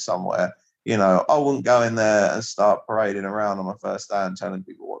office somewhere, I wouldn't go in there and start parading around on my first day and telling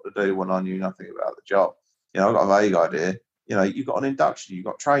people what to do when I knew nothing about the job. I've got a vague idea. You've got an induction, you've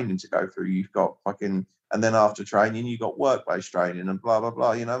got training to go through, you've got and then after training, you've got work-based training and blah, blah,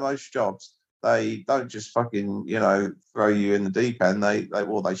 blah. Most jobs, they don't just fucking, throw you in the deep end. They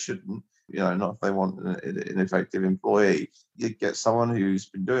shouldn't, not if they want an effective employee. You get someone who's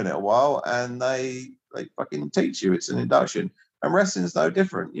been doing it a while and they fucking teach you. It's an induction. And wrestling's no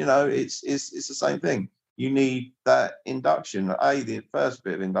different. It's the same thing. You need that induction. The first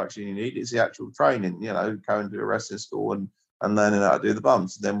bit of induction you need is the actual training, going to a wrestling school and learning how to do the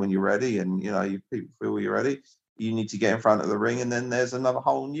bumps. And then when you're ready and, people feel you're ready, you need to get in front of the ring. And then there's another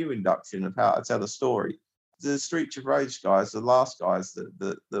whole new induction of how to tell a story. The Street of Rage guys, the last guys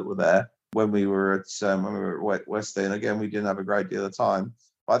that were there when we were at West End, again, we didn't have a great deal of time.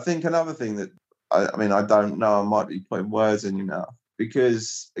 But I think another thing that, I don't know, I might be putting words in your mouth,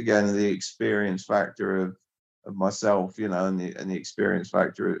 because again, the experience factor of myself, and the experience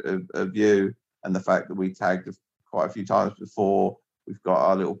factor of you, and the fact that we tagged quite a few times before, we've got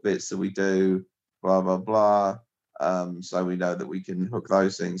our little bits that we do, blah, blah, blah. So we know that we can hook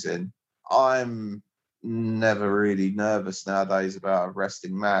those things in. I'm never really nervous nowadays about a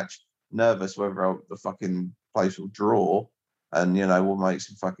wrestling match. Nervous whether the fucking place will draw and, we'll make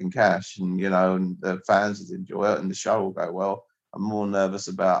some fucking cash and, and the fans will enjoy it and the show will go well. I'm more nervous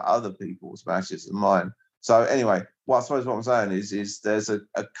about other people's matches than mine. So anyway, I suppose what I'm saying is there's a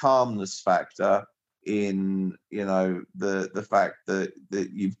calmness factor in, the fact that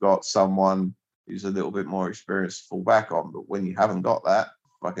you've got someone who's a little bit more experienced to fall back on. But when you haven't got that,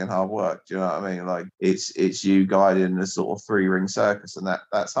 fucking hard work. Do you know what I mean? Like it's you guiding a sort of 3-ring circus, and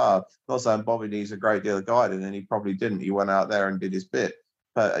that's hard. I'm not saying Bobby needs a great deal of guiding, and he probably didn't. He went out there and did his bit,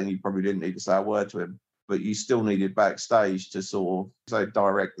 and you probably didn't need to say a word to him. But you still needed backstage to sort of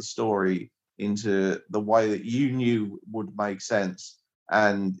direct the story into the way that you knew would make sense.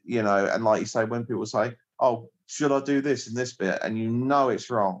 And and like you say, when people say, "Oh, should I do this in this bit?" and it's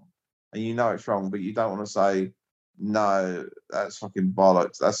wrong, but you don't want to say, no, that's fucking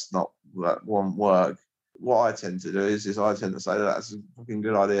bollocks. That won't work. What I tend to do is I tend to say that's a fucking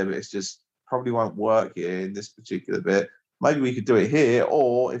good idea, but it's just probably won't work here in this particular bit. Maybe we could do it here,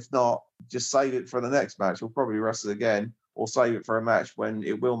 or if not, just save it for the next match. We'll probably wrestle again, or save it for a match when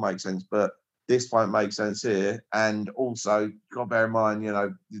it will make sense. But this won't make sense here. And also, you've got to bear in mind,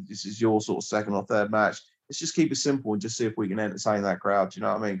 this is your sort of second or third match. Let's just keep it simple and just see if we can entertain that crowd. Do you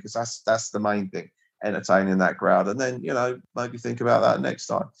know what I mean? Because that's the main thing. Entertaining that crowd, and then maybe think about that next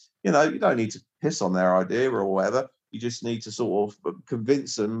time. You don't need to piss on their idea or whatever. You just need to sort of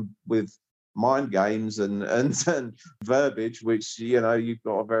convince them with mind games and verbiage, which you've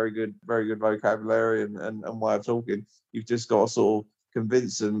got a very good vocabulary and way of talking. You've just got to sort of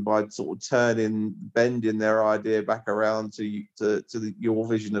convince them by sort of bending their idea back around to your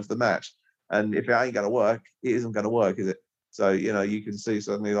vision of the match. And if it ain't going to work, it isn't going to work, is it? So, you can see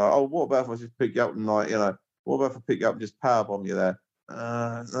suddenly like, oh, what about if I just pick you up and what about if I pick you up and just powerbomb you there?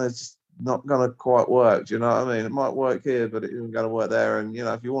 It's just not going to quite work. Do you know what I mean? It might work here, but it isn't going to work there. And,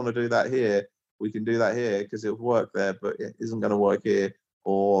 if you want to do that here, we can do that here because it'll work there, but it isn't going to work here.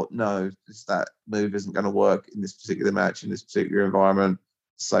 Or no, that move isn't going to work in this particular match, in this particular environment.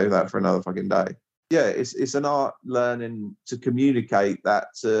 Save that for another fucking day. Yeah, it's an art learning to communicate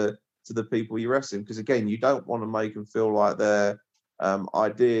that to the people you're wrestling, because again, you don't want to make them feel like they're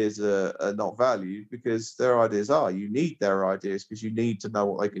ideas are not valued, because their ideas are. You need their ideas because you need to know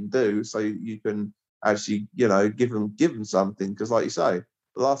what they can do, so you can actually, give them something. Because, like you say,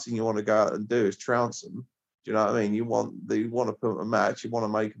 the last thing you want to go out and do is trounce them. Do you know what I mean? You want to put them a match. You want to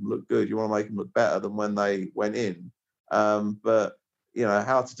make them look good. You want to make them look better than when they went in. But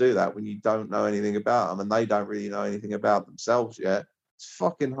how to do that when you don't know anything about them and they don't really know anything about themselves yet. It's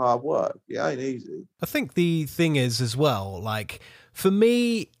fucking hard work. It ain't easy. I think the thing is as well, like, for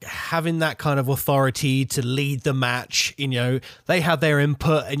me, having that kind of authority to lead the match, they have their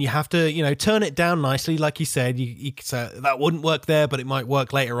input and you have to, turn it down nicely. Like you said, you could say that wouldn't work there, but it might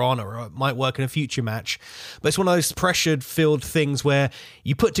work later on, or it might work in a future match. But it's one of those pressured filled things where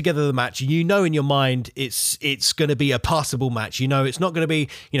you put together the match and in your mind it's going to be a passable match. It's not going to be,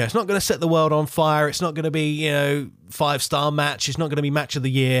 it's not going to set the world on fire. It's not going to be, 5-star match. It's not going to be match of the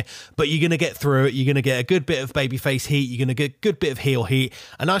year, but you're going to get through it. You're going to get a good bit of babyface heat. You're going to get a good bit of heel heat,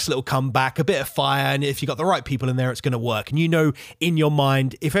 a nice little comeback, a bit of fire. And if you've got the right people in there, it's going to work. And in your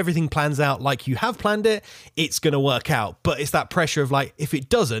mind, if everything plans out like you have planned it, it's going to work out. But it's that pressure of like, if it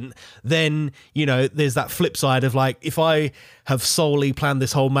doesn't, then, there's that flip side of like, if I have solely planned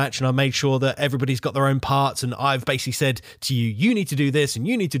this whole match and I made sure that everybody's got their own parts and I've basically said to you, you need to do this and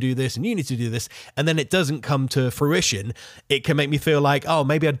you need to do this and you need to do this, and then it doesn't come to fruition, it can make me feel like, oh,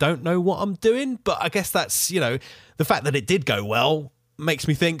 maybe I don't know what I'm doing. But I guess that's, the fact that it did go well makes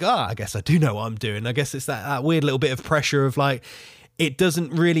me think, I guess I do know what I'm doing. I guess it's that weird little bit of pressure of like, it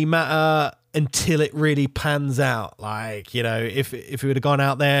doesn't really matter until it really pans out. Like, if we would have gone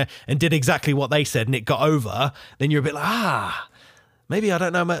out there and did exactly what they said and it got over, then you're a bit like, maybe I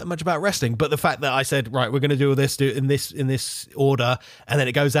don't know much about wrestling. But the fact that I said, right, we're going to do this in this order, and then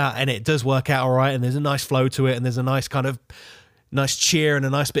it goes out and it does work out all right, and there's a nice flow to it, and there's a nice kind of nice cheer and a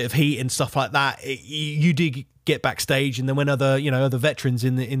nice bit of heat and stuff like that. You do get backstage, and then when other veterans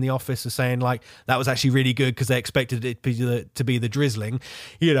in the office are saying like that was actually really good because they expected it to be the drizzling,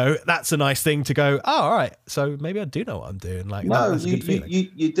 that's a nice thing to go, oh, all right, so maybe I do know what I'm doing. Like, no, that's a good feeling.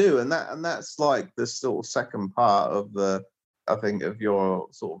 You do, and that's like the sort of second part of I think of your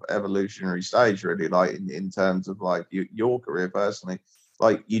sort of evolutionary stage, really, like in terms of like your career personally.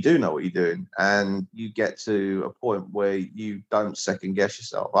 Like, you do know what you're doing, and you get to a point where you don't second guess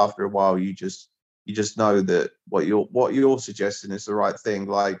yourself. After a while, you just know that what you're suggesting is the right thing.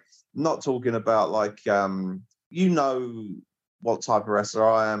 Like, not talking about like what type of wrestler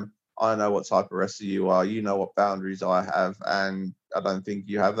I am. I know what type of wrestler you are. You know what boundaries I have, and I don't think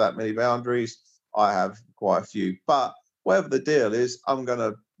you have that many boundaries. I have quite a few, but whatever the deal is, I'm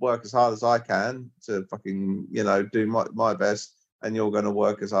gonna work as hard as I can to fucking do my best. And you're going to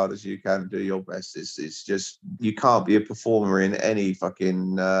work as hard as you can, do your best. It's just, you can't be a performer in any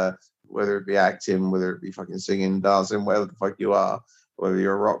fucking, whether it be acting, whether it be fucking singing, dancing, whatever the fuck you are, whether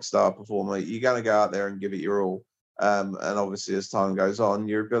you're a rock star performer, you're going to go out there and give it your all. And obviously, as time goes on,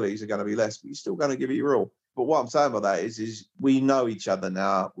 your abilities are going to be less, but you're still going to give it your all. But what I'm saying by that is we know each other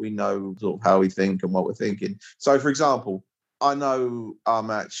now. We know sort of how we think and what we're thinking. So, for example, I know our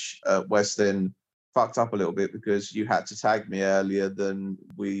match at West End fucked up a little bit because you had to tag me earlier than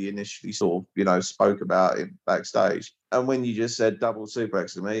we initially sort of, spoke about it backstage. And when you just said double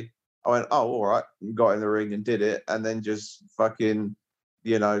suplex to me, I went, oh, all right, and got in the ring and did it. And then just fucking,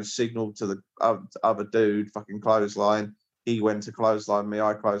 signaled to the other dude, fucking clothesline. He went to clothesline me,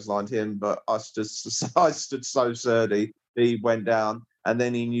 I clotheslined him, but I stood so sturdy. He went down, and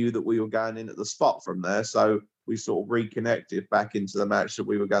then he knew that we were going in at the spot from there. So we sort of reconnected back into the match that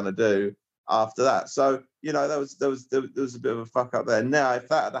we were going to do after that. So, there was a bit of a fuck up there. Now, if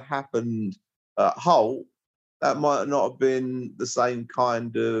that had happened at Holt, that might not have been the same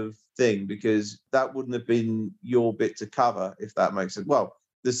kind of thing, because that wouldn't have been your bit to cover, if that makes sense. Well,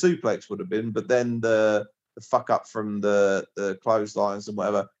 the suplex would have been, but then the fuck up from the clotheslines and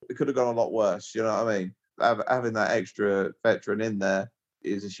whatever, it could have gone a lot worse. You know what I mean? Having that extra veteran in there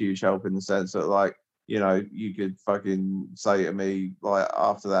is a huge help, in the sense that, like, you could fucking say to me, like,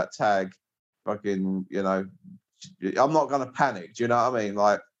 after that tag, fucking, I'm not going to panic. Do you know what I mean?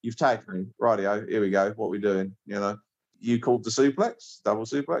 Like, you've tagged me, rightio, here we go. What we doing? You called the suplex, double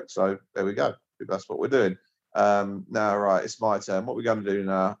suplex. So there we go. That's what we're doing. Now, right, it's my turn. What are we going to do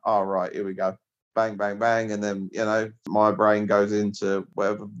now? All right, here we go. Bang, bang, bang. And then, my brain goes into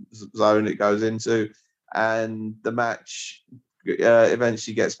whatever zone it goes into. And the match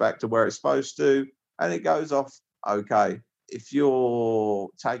eventually gets back to where it's supposed to. And it goes off okay. If you're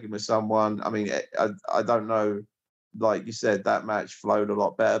tagging with someone, I mean, I don't know, like you said, that match flowed a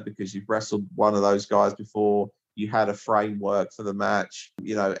lot better because you've wrestled one of those guys before. You had a framework for the match.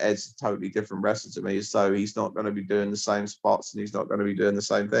 You know, Ed's a totally different wrestler to me, so he's not going to be doing the same spots and he's not going to be doing the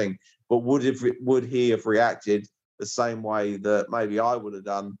same thing. But would he have reacted the same way that maybe I would have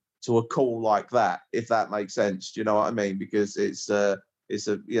done to a call like that, if that makes sense? Do you know what I mean? Because it's a,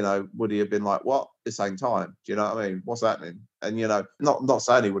 you know, would he have been like, what? At the same time? Do you know what I mean? What's happening? And, you know, not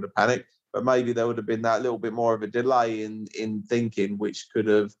saying he would have panicked, but maybe there would have been that little bit more of a delay in thinking, which could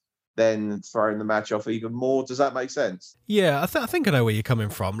have then thrown the match off even more. Does that make sense? Yeah, I think I know where you're coming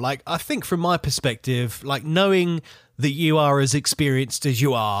from. Like, I think from my perspective, like, knowing that you are as experienced as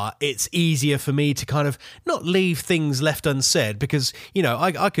you are, it's easier for me to kind of not leave things left unsaid, because, you know,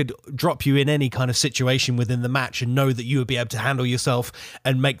 I could drop you in any kind of situation within the match and know that you would be able to handle yourself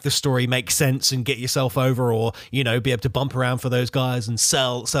and make the story make sense and get yourself over, or, you know, be able to bump around for those guys and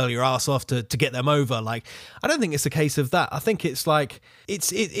sell your ass off to get them over. Like, I don't think it's a case of that. I think it's like,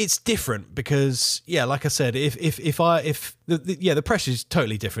 it's different because, yeah, like I said, the pressure is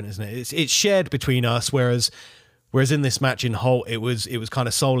totally different, isn't it? It's shared between us, whereas in this match in Holt, it was kind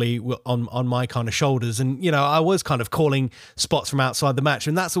of solely on my kind of shoulders. And, you know, I was kind of calling spots from outside the match.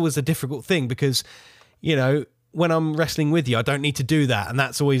 And that's always a difficult thing because, you know, when I'm wrestling with you, I don't need to do that. And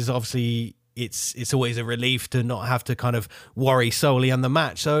that's always, obviously, it's always a relief to not have to kind of worry solely on the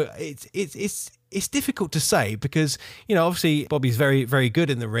match. So it's difficult to say because, you know, obviously Bobby's very, very good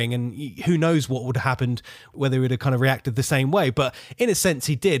in the ring, and who knows what would have happened, whether he would have kind of reacted the same way. But in a sense,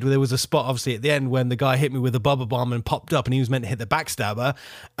 he did. There was a spot, obviously, at the end when the guy hit me with a bubble bomb and popped up, and he was meant to hit the backstabber.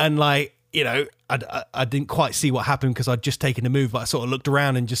 And, like, you know, I didn't quite see what happened because I'd just taken a move, but I sort of looked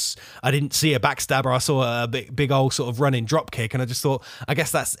around and I didn't see a backstabber. I saw a big old sort of running drop kick, and I just thought, I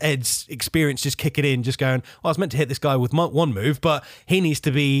guess that's Ed's experience just kicking in, just going, well, I was meant to hit this guy with one move, but he needs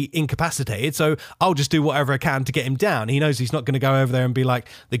to be incapacitated, so I'll just do whatever I can to get him down. He knows he's not going to go over there and be like,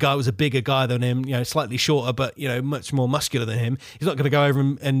 the guy was a bigger guy than him, you know, slightly shorter, but, you know, much more muscular than him. He's not going to go over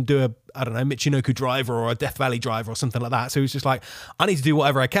and do a, I don't know, Michinoku driver or a Death Valley driver or something like that. So he's just like, I need to do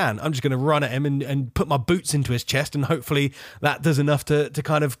whatever I can. I'm just going to run at him and put my boots into his chest, and hopefully that does enough to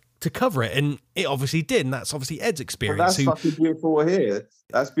kind of to cover it. And it obviously did, and that's obviously Ed's experience. Well, that's fucking beautiful here.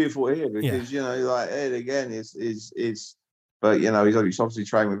 That's beautiful here because, you know, like Ed again is but, you know, he's obviously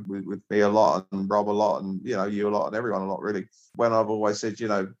trained with me a lot and Rob a lot and, you know, you a lot and everyone a lot, really. When I've always said, you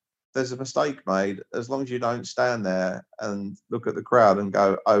know, there's a mistake made, as long as you don't stand there and look at the crowd and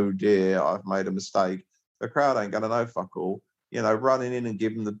go, oh dear, I've made a mistake, the crowd ain't going to know fuck all. You know, running in and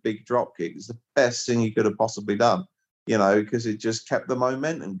giving the big drop kick is the best thing you could have possibly done, you know, because it just kept the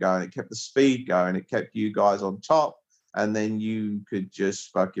momentum going. It kept the speed going. It kept you guys on top. And then you could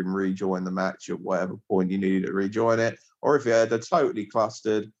just fucking rejoin the match at whatever point you needed to rejoin it. Or if you had a totally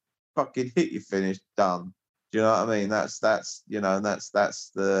clustered, fucking hit your finish, done. Do you know what I mean? That's you know, and that's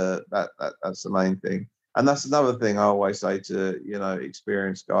the main thing. And that's another thing I always say to, you know,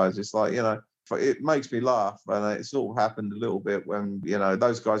 experienced guys. It's like, you know, it makes me laugh, and it sort of happened a little bit when, you know,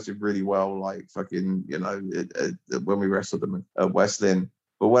 those guys did really well, like fucking, you know, when we wrestled them at West Lynn.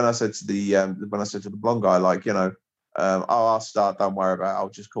 But when I said to the blonde guy, like, you know, I'll start, don't worry about it, I'll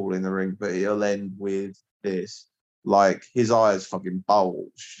just call in the ring, but it'll end with this. Like, his eyes fucking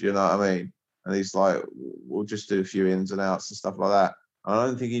bulged, you know what I mean? And he's like, we'll just do a few ins and outs and stuff like that. And I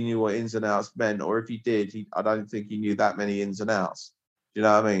don't think he knew what ins and outs meant, or if he did, I don't think he knew that many ins and outs. Do you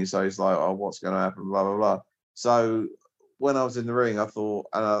know what I mean? So he's like, oh, what's going to happen, blah, blah, blah. So when I was in the ring, I thought,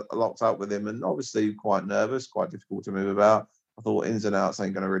 and I locked up with him, and obviously quite nervous, quite difficult to move about. I thought ins and outs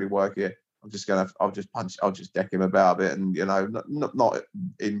ain't going to really work here. I'll just deck him about a bit, and, you know, not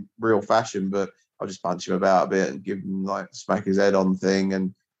in real fashion, but I'll just punch him about a bit and give him, like, smack his head on thing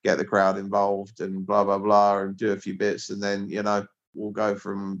and get the crowd involved and blah, blah, blah, and do a few bits. And then, you know, we'll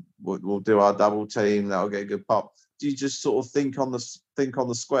do our double team. That'll get a good pop. You just sort of think on the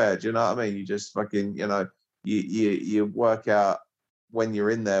square. Do you know what I mean? You just fucking, you know, you work out when you're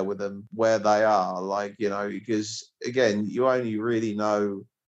in there with them where they are, like, you know, because again, you only really know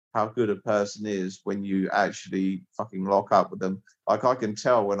how good a person is when you actually fucking lock up with them. Like, I can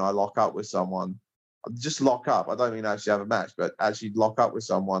tell when I lock up with someone, just lock up. I don't mean actually have a match, but actually lock up with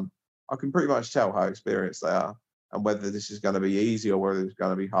someone. I can pretty much tell how experienced they are and whether this is going to be easy or whether it's going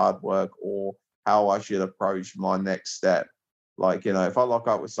to be hard work, or how I should approach my next step. Like, you know, if I lock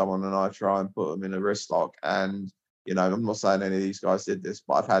up with someone and I try and put them in a wrist lock, and, you know, I'm not saying any of these guys did this,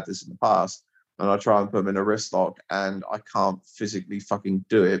 but I've had this in the past, and I try and put them in a wrist lock and I can't physically fucking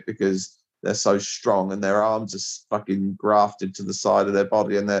do it because they're so strong and their arms are fucking grafted to the side of their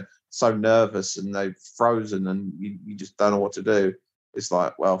body and they're so nervous and they've frozen and you just don't know what to do. It's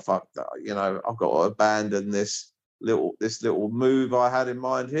like, well, fuck that. You know, I've got to abandon this little move I had in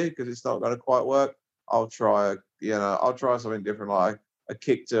mind here because it's not going to quite work. I'll try I'll try something different, like a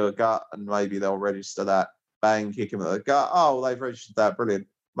kick to a gut, and maybe they'll register that. Bang, kick him at the gut. Oh, they've registered that. Brilliant.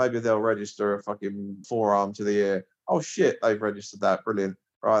 Maybe they'll register a fucking forearm to the ear. Oh shit, they've registered that. Brilliant.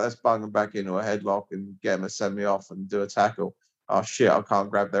 Right, let's bung them back into a headlock and get them a semi-off and do a tackle. Oh shit, I can't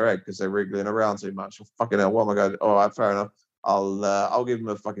grab their head because they're wriggling around too much. Fucking hell, what am I going to do? All right, fair enough. I'll give them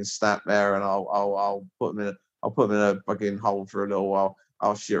a fucking snap there, and I'll put them in a fucking hold for a little while.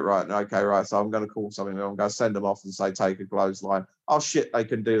 Oh shit, right, okay, right. So I'm going to call something. I'm going to send them off and say take a clothesline. Oh shit, they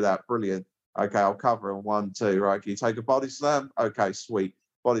can do that. Brilliant. Okay, I'll cover them 1, 2. Right, can you take a body slam? Okay, sweet.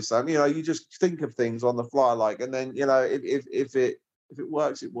 Body slam. You just think of things on the fly, and then if it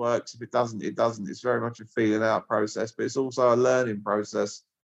works, it works. If it doesn't, it doesn't. It's very much a feeling out process, but it's also a learning process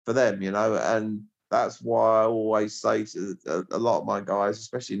for them, and that's why I always say to a lot of my guys,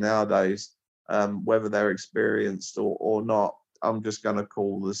 especially nowadays, whether they're experienced or not, I'm just going to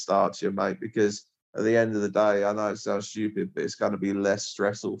call the start to you, mate, because at the end of the day, I know it sounds stupid, but it's going to be less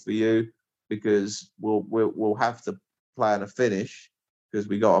stressful for you because we'll have to plan a finish because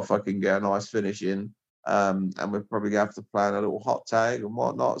we got to fucking get a nice finish in. And we're probably going to have to plan a little hot tag and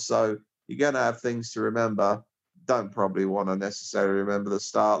whatnot. So you're going to have things to remember. Don't probably want to necessarily remember the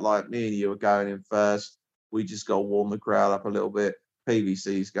start. Like me and you are going in first. We just got to warm the crowd up a little bit.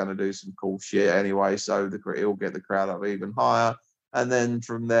 PVC is going to do some cool shit anyway, so it'll get the crowd up even higher. And then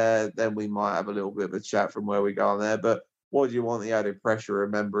from there, then we might have a little bit of a chat from where we go on there. But what do you want the added pressure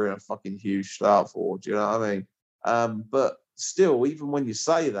remembering a fucking huge start for? Do you know what I mean? But still, even when you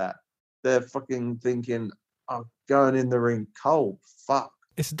say that, they're fucking thinking, I'm going in the ring cold. Fuck.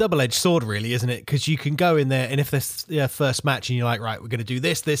 It's a double-edged sword, really, isn't it? Because you can go in there, and if there's their first match, and you're like, right, we're going to do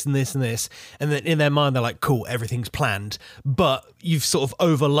this, this, and this, and this, and then in their mind, they're like, cool, everything's planned, but you've sort of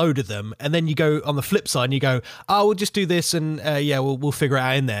overloaded them, and then you go on the flip side, and you go, oh, we'll just do this, and we'll figure it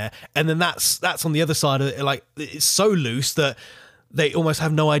out in there, and then that's on the other side of it, like, it's so loose that they almost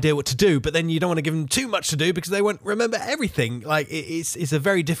have no idea what to do, but then you don't want to give them too much to do because they won't remember everything. Like, it's a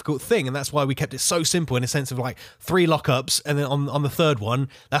very difficult thing, and that's why we kept it so simple in a sense of like 3 lockups, and then on the third one,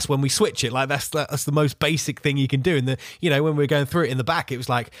 that's when we switch it. Like, that's the most basic thing you can do. And when we were going through it in the back, it was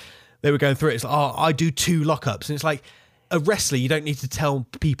like they were going through it. It's like, oh, I do 2 lockups, and it's like, a wrestler, you don't need to tell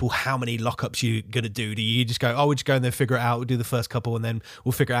people how many lockups you're going to do. Do you just go, oh, we'll just go and then figure it out. We'll do the first couple and then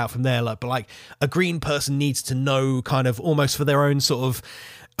we'll figure it out from there. But like a green person needs to know kind of almost for their own sort of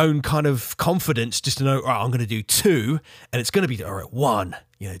own kind of confidence, just to know, all right, I'm going to do 2 and it's going to be, all right, 1,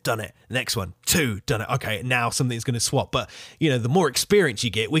 done it. Next one, 2, done it. Okay, now something's going to swap. But, the more experience you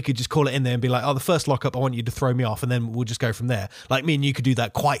get, we could just call it in there and be like, oh, the first lockup, I want you to throw me off, and then we'll just go from there. Like me and you could do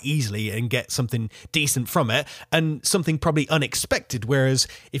that quite easily and get something decent from it, and something probably unexpected. Whereas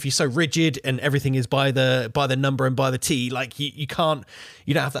if you're so rigid and everything is by the number and by the T, like you don't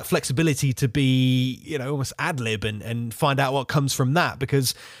have that flexibility to be, almost ad-lib and find out what comes from that,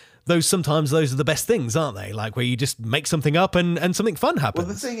 because those are the best things, aren't they? Like where you just make something up and something fun happens.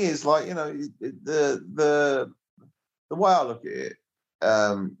 Well, the thing is, like, the way I look at it,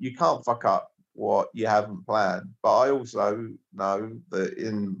 you can't fuck up what you haven't planned. But I also know that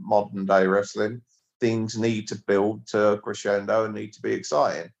in modern day wrestling, things need to build to a crescendo and need to be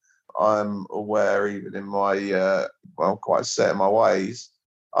exciting. I'm aware, even in my quite set in my ways,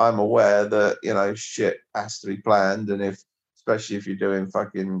 I'm aware that shit has to be planned, and especially if you're doing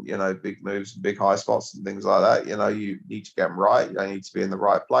fucking, big moves and big high spots and things like that, you need to get them right. They need to be in the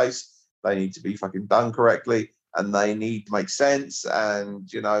right place. They need to be fucking done correctly, and they need to make sense, and,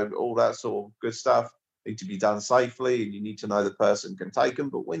 all that sort of good stuff need to be done safely, and you need to know the person can take them.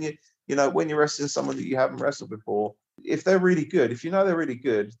 But when you're wrestling someone that you haven't wrestled before, if they're really good, if they're really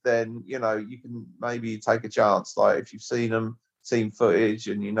good, then, you can maybe take a chance. Like if you've seen footage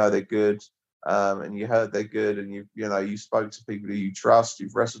and they're good, and you heard they're good, and you spoke to people who you trust,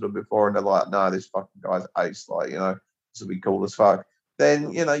 you've wrestled them before, and they're like, no, this fucking guy's ace, like, this will be cool as fuck.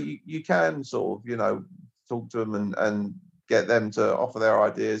 Then you can sort of talk to them and get them to offer their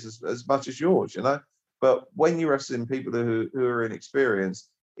ideas as much as yours, But when you're wrestling people who are inexperienced,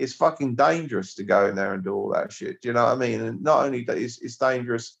 it's fucking dangerous to go in there and do all that shit. Do you know what I mean? And not only that, it's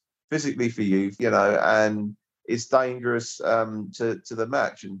dangerous physically for you, and it's dangerous to the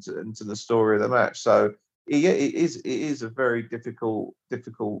match and to the story of the match. So it is a very difficult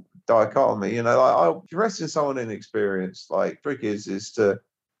dichotomy. Like if you're wrestling someone inexperienced, like trick is to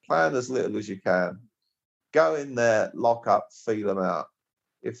plan as little as you can. Go in there, lock up, feel them out.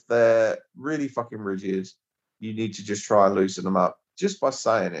 If they're really fucking rigid, you need to just try and loosen them up just by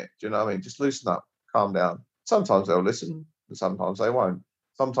saying it. Do you know what I mean? Just loosen up, calm down. Sometimes they'll listen, and sometimes they won't.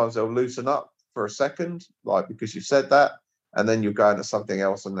 Sometimes they'll loosen up for a second, like because you said that, and then you go into something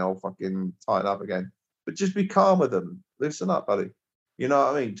else and they'll fucking tighten up again. but just be calm with them. Loosen up, buddy. You know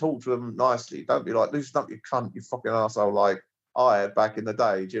what I mean? Talk to them nicely. Don't be like, loosen up, you cunt, you fucking asshole, like I had back in the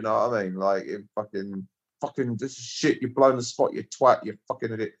day. Do you know what I mean? Like, it fucking, this is shit, you've blown the spot, you twat, you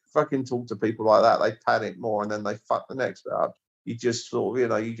fucking idiot. Fucking talk to people like that. They panic more and then they fuck the next bit up. You just sort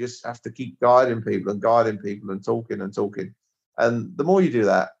of, you just have to keep guiding people and talking and talking. And the more you do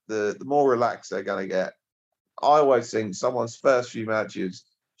that, the more relaxed they're going to get. I always think someone's first few matches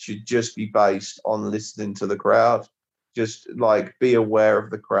should just be based on listening to the crowd. Just like be aware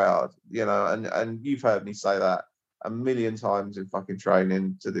of the crowd, and you've heard me say that a million times in fucking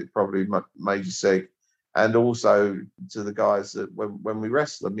training to the probably Major Sig, and also to the guys that when we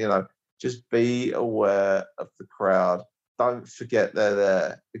wrestle them, just be aware of the crowd. Don't forget they're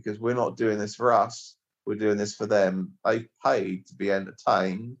there, because we're not doing this for us. We're doing this for them. They paid to be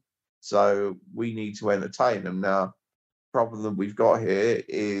entertained, so we need to entertain them. Now, the problem that we've got here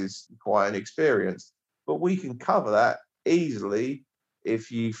is quite inexperienced, but we can cover that easily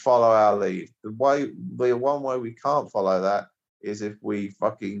if you follow our lead. The one way we can't follow that is if we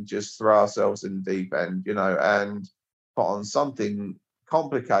fucking just throw ourselves in the deep end, and put on something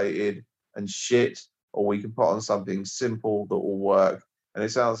complicated and shit, or we can put on something simple that will work. And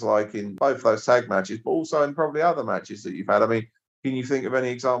it sounds like in both those tag matches, but also in probably other matches that you've had. I mean, can you think of any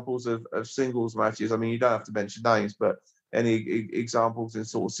examples of singles matches? I mean, you don't have to mention names, but any examples in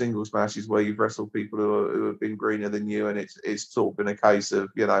sort of singles matches where you've wrestled people who have been greener than you, and it's sort of been a case of,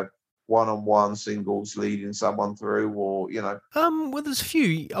 one-on-one singles leading someone through, or well, there's a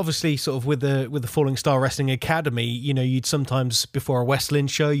few, obviously, sort of with the Falling Star Wrestling Academy. You'd sometimes, before a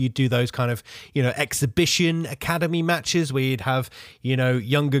Westland show, you'd do those kind of exhibition academy matches where you'd have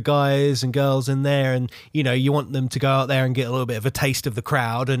younger guys and girls in there, and you want them to go out there and get a little bit of a taste of the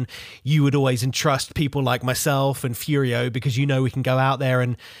crowd, and you would always entrust people like myself and Furio, because we can go out there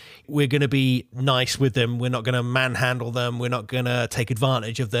and we're going to be nice with them. We're not going to manhandle them. We're not going to take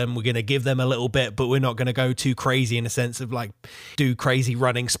advantage of them. We're going to give them a little bit, but we're not going to go too crazy in a sense of like do crazy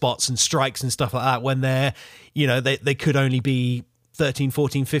running spots and strikes and stuff like that when they're, they could only be 13,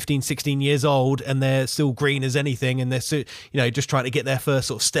 14, 15, 16 years old, and they're still green as anything, and they're still, just trying to get their first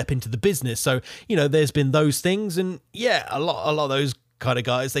sort of step into the business. So, there's been those things, and yeah, a lot of those kind of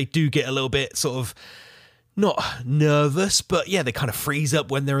guys, they do get a little bit sort of not nervous, but yeah, they kind of freeze up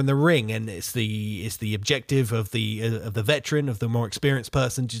when they're in the ring, and it's the objective of the veteran, of the more experienced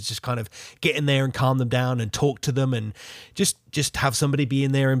person, to just kind of get in there and calm them down and talk to them, and just have somebody be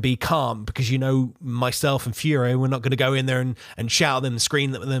in there and be calm, because myself and Furio, we're not going to go in there and shout at them and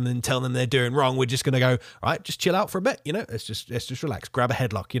scream at them and tell them they're doing wrong. We're just going to go, all right, just chill out for a bit, let's just relax, grab a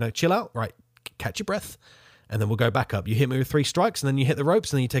headlock, chill out, right, catch your breath. And then we'll go back up. You hit me with 3 strikes, and then you hit the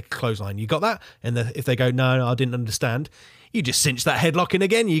ropes, and then you take a clothesline. You got that? And if they go, no, I didn't understand, you just cinch that headlock in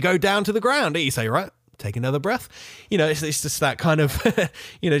again. You go down to the ground. You say, right, take another breath. It's just that kind of,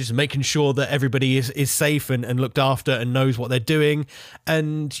 just making sure that everybody is safe and looked after and knows what they're doing.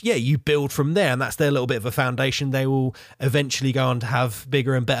 And yeah, you build from there, and that's their little bit of a foundation. They will eventually go on to have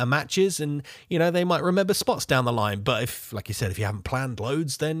bigger and better matches, and they might remember spots down the line. But if, like you said, if you haven't planned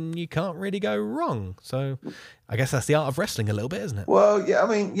loads, then you can't really go wrong. So I guess that's the art of wrestling a little bit, isn't it? Well, yeah, I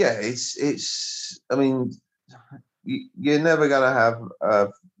mean, yeah, you're never going to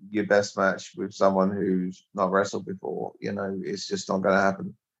have your best match with someone who's not wrestled before. It's just not going to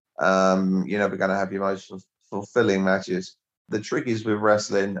happen. You're never going to have your most fulfilling matches. The trick is with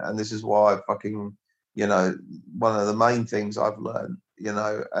wrestling, and this is why fucking, one of the main things I've learned,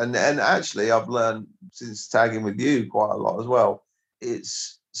 and actually I've learned since tagging with you quite a lot as well.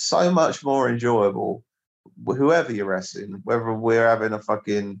 It's so much more enjoyable, whoever you're wrestling, whether we're having a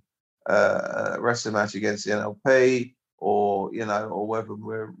fucking wrestling match against the NLP, or whether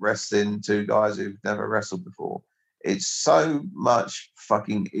we're wrestling 2 guys who've never wrestled before. It's so much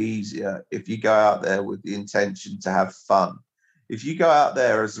fucking easier if you go out there with the intention to have fun. If you go out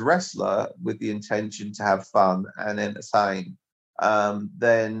there as a wrestler with the intention to have fun and entertain,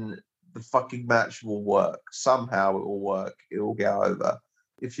 then the fucking match will work. Somehow it will work. It will get over.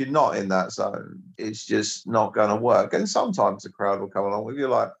 If you're not in that zone, it's just not going to work. And sometimes the crowd will come along with you.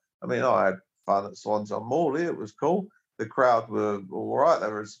 Like, I mean, I had fun at Swans on Morley. It was cool. The crowd were all right. They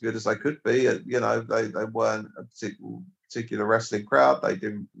were as good as they could be. They weren't a particular wrestling crowd. They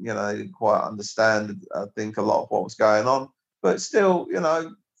didn't, they didn't quite understand, I think, a lot of what was going on. But still,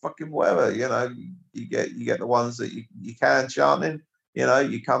 fucking whatever. You get the ones that you can chanting.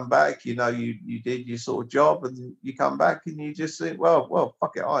 You come back. You did your sort of job, and you come back and you just think, well,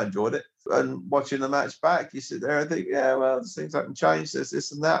 fuck it, I enjoyed it. And watching the match back, you sit there and think, yeah, well, things haven't changed. There's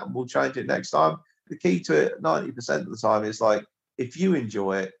this and that, and we'll change it next time. The key to it, 90% of the time, is like, if you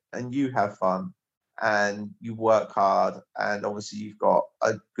enjoy it and you have fun and you work hard, and obviously you've got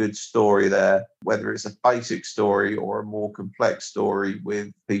a good story there, whether it's a basic story or a more complex story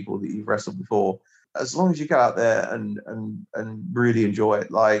with people that you've wrestled before. As long as you go out there and really enjoy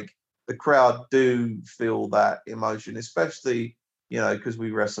it, like the crowd do feel that emotion, especially, because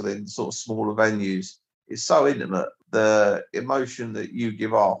we wrestle in sort of smaller venues. It's so intimate. The emotion that you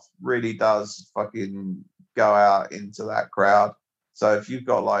give off really does fucking go out into that crowd. So if you've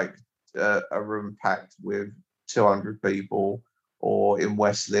got like a room packed with 200 people, or in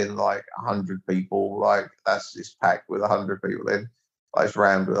West Lynn like 100 people, like that's just packed with 100 people in, like it's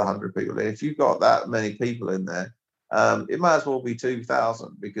rammed with 100 people in. If you've got that many people in there, it might as well be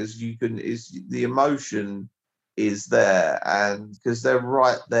 2,000, because you can, is the emotion is there, and because they're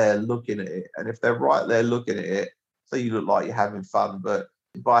right there looking at it. And if they're right there looking at it, so you look like you're having fun, but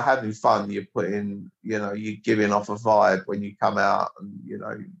by having fun, you're putting, you're giving off a vibe when you come out, and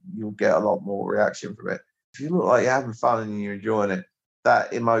you'll get a lot more reaction from it. If you look like you're having fun and you're enjoying it,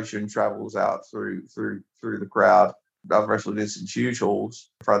 that emotion travels out through the crowd. I've wrestled in some huge halls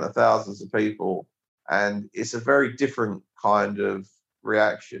in front of thousands of people, and it's a very different kind of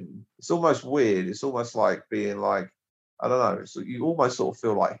reaction. It's almost weird. It's almost like being like, I don't know. So you almost sort of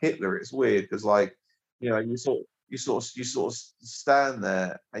feel like Hitler. It's weird because, like, you sort of stand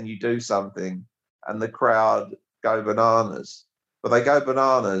there and you do something, and the crowd go bananas. But they go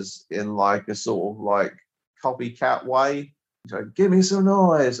bananas in like a sort of like copycat way. So give me some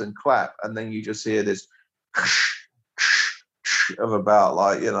noise and clap, and then you just hear this of about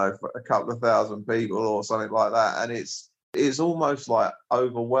like a couple of thousand people or something like that, and it's almost like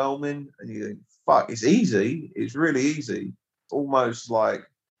overwhelming, and you think, fuck, it's easy, it's really easy. It's almost like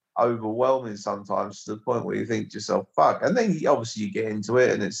overwhelming sometimes, to the point where you think to yourself, fuck. And then obviously you get into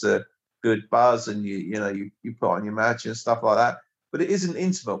it and it's a good buzz, and you put on your match and stuff like that. But it isn't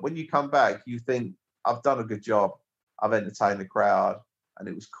intimate. When you come back, you think, I've done a good job, I've entertained the crowd, and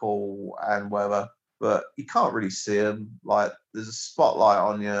it was cool and whatever. But you can't really see them. Like, there's a spotlight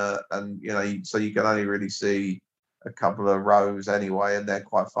on you, and so you can only really see a couple of rows anyway, and they're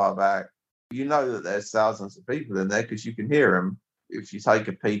quite far back. You know that there's thousands of people in there because you can hear them. If you take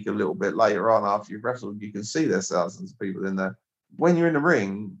a peek a little bit later on after you've wrestled, you can see there's thousands of people in there. When you're in the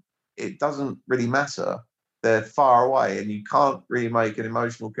ring, it doesn't really matter. They're far away, and you can't really make an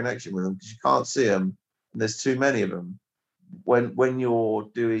emotional connection with them because you can't see them, and there's too many of them. When you're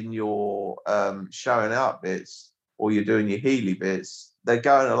doing your showing out bits, or you're doing your Healy bits, they're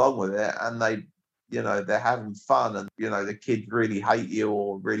going along with it, and they're having fun, and the kids really hate you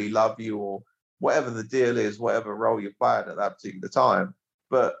or really love you, or whatever the deal is, whatever role you're playing at that particular time.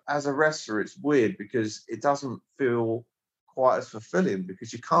 But as a wrestler, it's weird because it doesn't feel quite as fulfilling,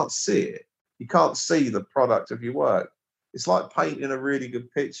 because you can't see it. You can't see the product of your work. It's like painting a really good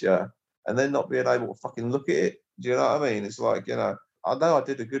picture and then not being able to fucking look at it. Do you know what I mean? It's like, I know I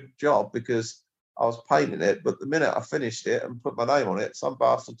did a good job because I was painting it, but the minute I finished it and put my name on it, some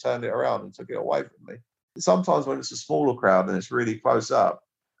bastard turned it around and took it away from me. Sometimes when it's a smaller crowd and it's really close up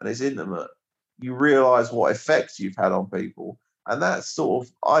and it's intimate, you realize what effects you've had on people. And that's sort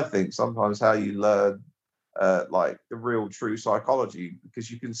of, I think, sometimes how you learn like the real true psychology, because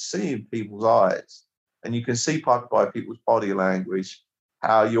you can see in people's eyes, and you can see by people's body language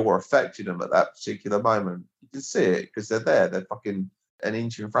how you're affecting them at that particular moment. You can see it because they're fucking an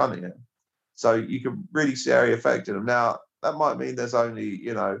inch in front of you. So you can really see how you're affecting them. Now, that might mean there's only,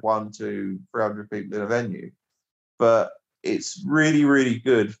 1, 2, 300 people in a venue, but it's really, really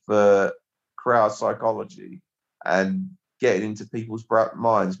good for crowd psychology and getting into people's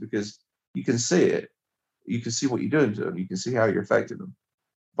minds, because you can see it. You can see what you're doing to them. You can see how you're affecting them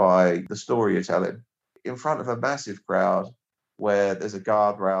by the story you're telling. In front of a massive crowd where there's a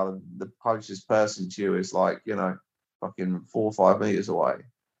guardrail and the closest person to you is like, fucking 4 or 5 meters away,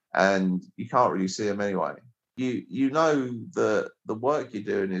 and you can't really see them anyway. You know the work you're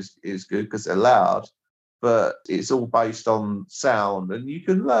doing is good because they're loud, but it's all based on sound, and you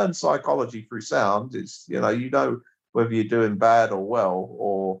can learn psychology through sound. It's you know whether you're doing bad or well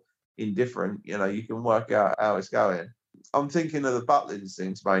or indifferent. You can work out how it's going. I'm thinking of the Butlins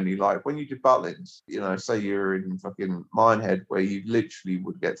things mainly. Like when you do Butlins, say you're in fucking Minehead, where you literally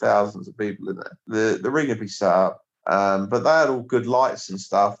would get thousands of people in there. The ring would be set up, but they had all good lights and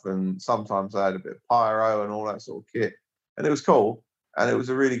stuff, and sometimes they had a bit of pyro and all that sort of kit, and it was cool. And it was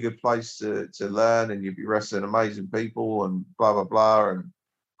a really good place to learn, and you'd be wrestling amazing people and blah, blah, blah, and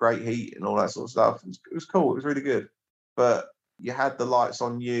great heat and all that sort of stuff. It was cool. It was really good. But you had the lights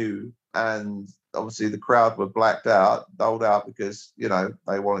on you, and obviously the crowd were blacked out, doled out, because,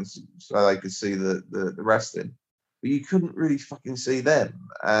 they wanted to, so they could see the wrestling. But you couldn't really fucking see them.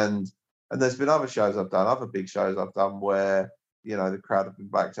 And And there's been other shows I've done, other big shows I've done where, you know, the crowd have been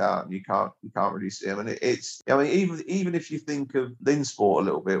blacked out and you can't really see them. And it's, I mean, even if you think of Linsport a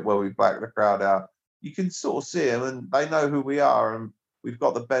little bit, where we black the crowd out, you can sort of see them and they know who we are. And we've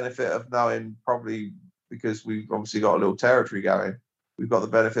got the benefit of knowing, probably because we've obviously got a little territory going, we've got the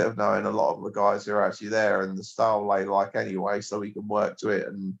benefit of knowing a lot of the guys who are actually there and the style they like anyway, so we can work to it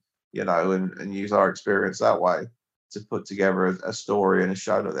and, you know, and use our experience that way to put together a story and a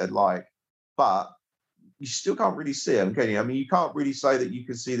show that they'd like. But you still can't really see them, can you? I mean, you can't really say that you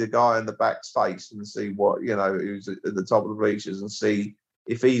can see the guy in the back space and see what, you know, who's at the top of the bleachers and see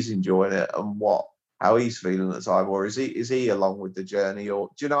if he's enjoying it and how he's feeling at the time, or is he along with the journey, or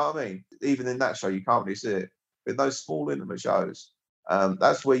do you know what I mean? Even in that show, you can't really see it. With those small intimate shows,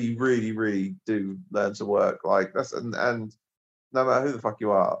 that's where you really, really do learn to work. Like that's and no matter who the fuck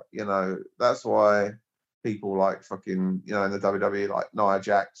you are, you know, that's why people like fucking, you know, in the WWE, like Nia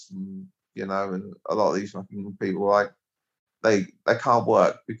Jax and, you know, and a lot of these fucking people, like they can't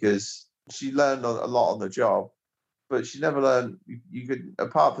work because she learned a lot on the job, but she never learned. You could,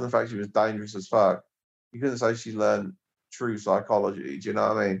 apart from the fact she was dangerous as fuck, you couldn't say she learned true psychology. Do you know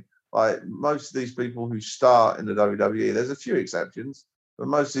what I mean? Like most of these people who start in the WWE, there's a few exceptions, but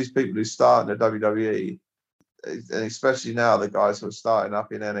most of these people who start in the WWE, and especially now the guys who are starting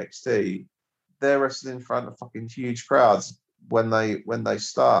up in NXT, they're wrestling in front of fucking huge crowds when they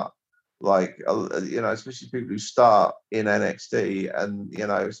start. Like, you know, especially people who start in NXT, and, you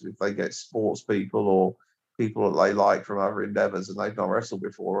know, if they get sports people or people that they like from other endeavors and they've not wrestled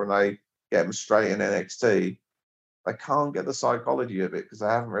before and they get them straight in NXT, they can't get the psychology of it because they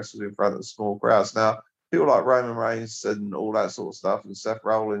haven't wrestled in front of small crowds. Now, people like Roman Reigns and all that sort of stuff, and Seth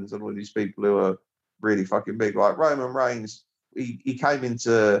Rollins and all these people who are really fucking big, like Roman Reigns, he came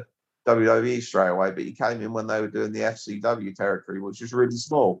into WWE straight away, but he came in when they were doing the FCW territory, which was really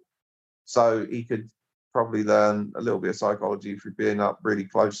small. So he could probably learn a little bit of psychology through being up really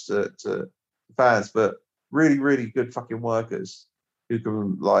close to fans, but really, really good fucking workers who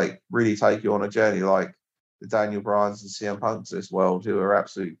can like really take you on a journey, like the Daniel Bryans and CM Punks of this world, who are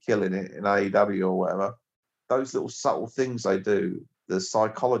absolutely killing it in AEW or whatever. Those little subtle things they do, the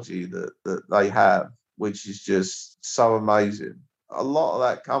psychology that they have, which is just so amazing. A lot of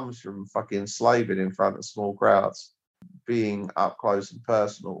that comes from fucking slaving in front of small crowds, being up close and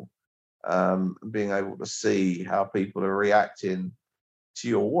personal, being able to see how people are reacting to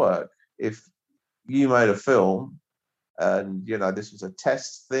your work. If you made a film and, you know, this was a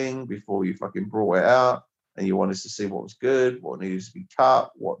test thing before you fucking brought it out and you wanted to see what was good, what needed to be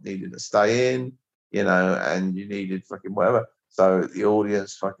cut, what needed to stay in, you know, and you needed fucking whatever. So the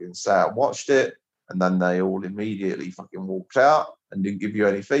audience fucking sat and watched it, and then they all immediately fucking walked out and didn't give you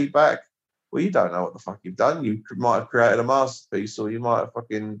any feedback. Well, you don't know what the fuck you've done. You might have created a masterpiece, or you might have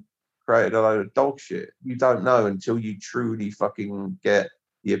fucking created a load of dog shit. You don't know until you truly fucking get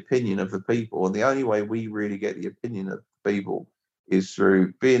the opinion of the people. And the only way we really get the opinion of the people is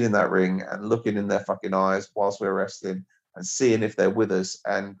through being in that ring and looking in their fucking eyes whilst we're wrestling and seeing if they're with us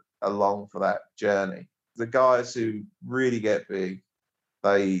and along for that journey. The guys who really get big,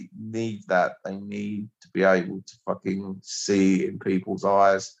 they need that. They need to be able to fucking see in people's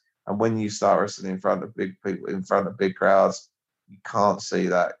eyes. And when you start wrestling in front of big people, in front of big crowds, you can't see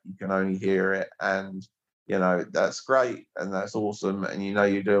that. You can only hear it. And, you know, that's great and that's awesome. And, you know,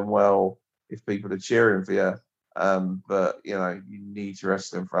 you're doing well if people are cheering for you. But, you know, you need to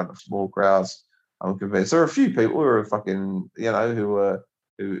wrestle in front of small crowds. I'm convinced. There are a few people who are fucking, you know, who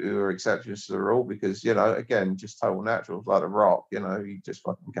are exceptions to the rule because, you know, again, just total naturals like The Rock, you know, he just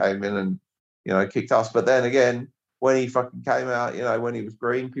fucking came in and, you know, kicked ass. But then again, when he fucking came out, you know, when he was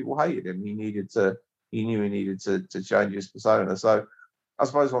green, people hated him. He knew he needed to change his persona. So I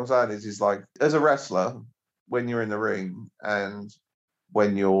suppose what I'm saying is like, as a wrestler, when you're in the ring and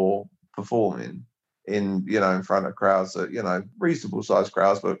when you're performing in, you know, in front of crowds that, you know, reasonable sized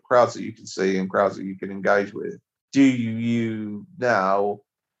crowds, but crowds that you can see and crowds that you can engage with, do you now,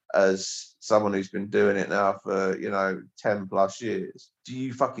 as someone who's been doing it now for, you know, 10 plus years, do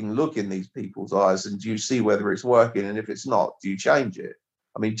you fucking look in these people's eyes and do you see whether it's working? And if it's not, do you change it?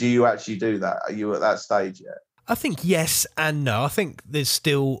 I mean, do you actually do that? Are you at that stage yet? I think yes and no. I think there's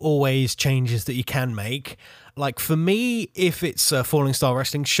still always changes that you can make. Like for me, if it's a Falling Star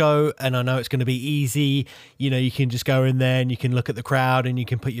Wrestling show and I know it's going to be easy, you can just go in there and you can look at the crowd and you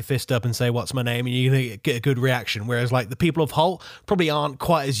can put your fist up and say, what's my name? And you're going to get a good reaction. Whereas like the people of Holt probably aren't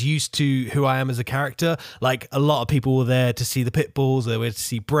quite as used to who I am as a character. Like a lot of people were there to see the Pitbulls, they were to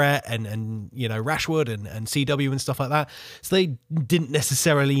see Brett and Rashwood and CW and stuff like that. So they didn't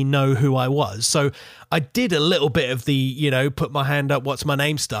necessarily know who I was. So I did a little bit of the, put my hand up, what's my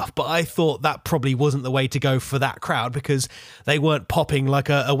name stuff. But I thought that probably wasn't the way to go for that crowd because they weren't popping like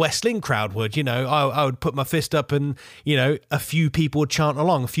a West Lynn crowd would. I would put my fist up and a few people would chant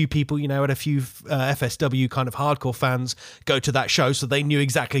along. A few people had a few FSW kind of hardcore fans go to that show, so they knew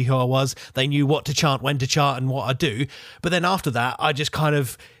exactly who I was. They knew what to chant, when to chant, and what I do. But then after that, I just kind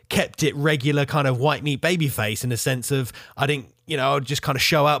of kept it regular kind of white meat babyface in a sense of I didn't, I would just kind of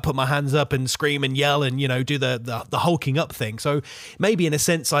show out, put my hands up and scream and yell and, do the hulking up thing. So maybe in a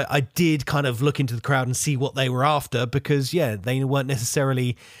sense, I did kind of look into the crowd and see what they were after because, they weren't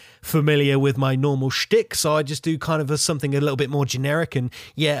necessarily familiar with my normal shtick, so I just do kind of something a little bit more generic. And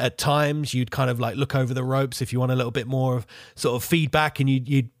at times you'd kind of like look over the ropes if you want a little bit more of sort of feedback, and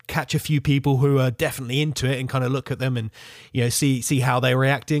you'd catch a few people who are definitely into it and kind of look at them and see how they're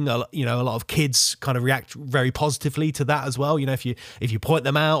reacting. A lot of kids kind of react very positively to that as well. If you point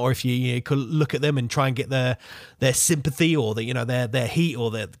them out or if you could look at them and try and get their sympathy or their heat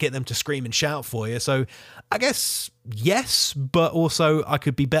or get them to scream and shout for you. So I guess yes, but also I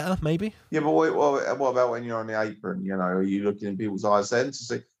could be better maybe. Yeah, but what about when you're on the apron? Are you looking in people's eyes then to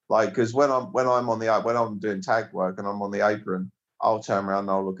see? Like, because when I'm doing tag work and I'm on the apron, I'll turn around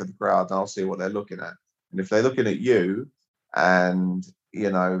and I'll look at the crowd and I'll see what they're looking at. And if they're looking at you and,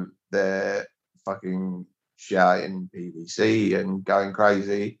 they're fucking shouting PVC and going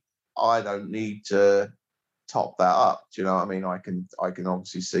crazy, I don't need to top that up. Do you know what I mean? I can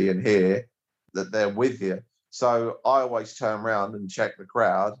obviously see and hear that they're with you. So I always turn around and check the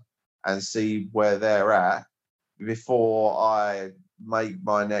crowd and see where they're at before I make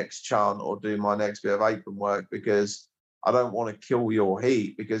my next chant or do my next bit of apron work, because I don't want to kill your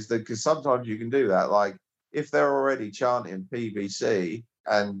heat, because sometimes you can do that. Like if they're already chanting PVC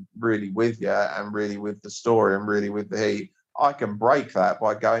and really with you and really with the story and really with the heat, I can break that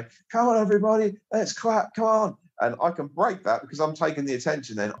by going, come on, everybody, let's clap, come on. And I can break that because I'm taking the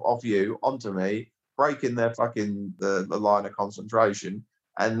attention then off you onto me, breaking their fucking the line of concentration.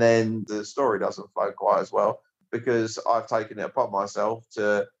 And then the story doesn't flow quite as well, because I've taken it upon myself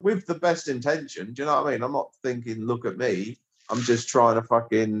to, with the best intention, do you know what I mean? I'm not thinking, look at me. I'm just trying to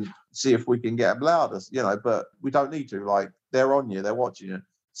fucking see if we can get them louder, but we don't need to. Like, they're on you, they're watching you.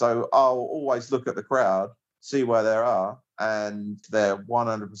 So I'll always look at the crowd, see where they are, and they're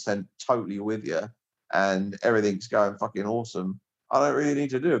 100% totally with you, and everything's going fucking awesome. I don't really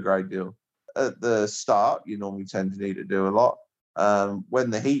need to do a great deal. At the start, you normally tend to need to do a lot. When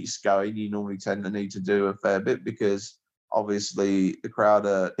the heat's going, you normally tend to need to do a fair bit, because obviously the crowd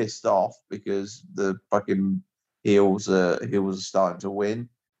are pissed off because the fucking heels are starting to win.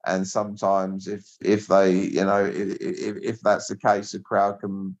 And sometimes if they, if that's the case, the crowd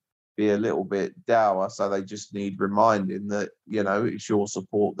can be a little bit dour. So they just need reminding that, it's your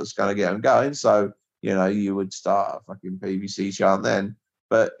support that's going to get them going. So, you would start a fucking PVC chant then.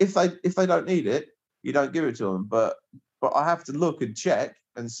 But if they don't need it, you don't give it to them. But I have to look and check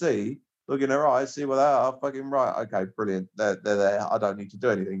and see, look in their eyes, see where they are. Fucking right. Okay, brilliant. They're there. I don't need to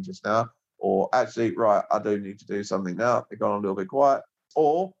do anything just now. Or actually, right, I do need to do something now. They've gone a little bit quiet.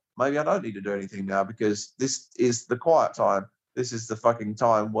 Or maybe I don't need to do anything now, because this is the quiet time. This is the fucking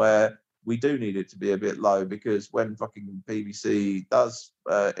time where we do need it to be a bit low, because when fucking PVC does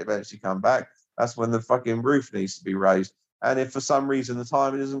eventually come back, that's when the fucking roof needs to be raised. And if for some reason the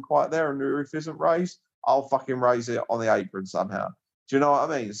timing isn't quite there and the roof isn't raised, I'll fucking raise it on the apron somehow. Do you know what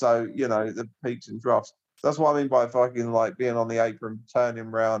I mean? So, the peaks and troughs. That's what I mean by fucking like being on the apron, turning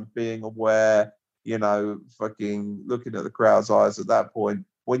around, being aware, fucking looking at the crowd's eyes at that point.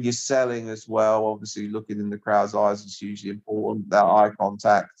 When you're selling as well, obviously looking in the crowd's eyes is hugely important. That eye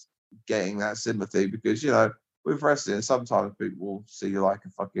contact, getting that sympathy, because, with wrestling, sometimes people will see like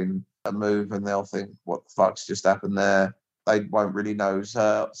a move and they'll think, what the fuck's just happened there? They won't really know who's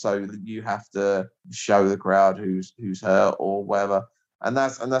hurt, so you have to show the crowd who's hurt or whatever. And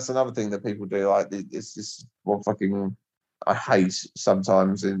that's another thing that people do. Like, it's this what fucking I hate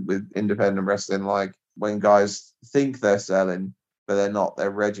sometimes with independent wrestling. Like when guys think they're selling, but they're not.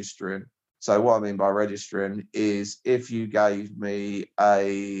 They're registering. So what I mean by registering is, if you gave me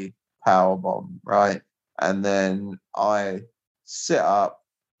a power bomb, right, and then I sit up,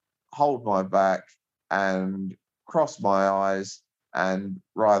 hold my back, and cross my eyes and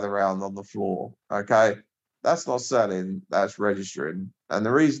writhe around on the floor. Okay. That's not selling, that's registering. And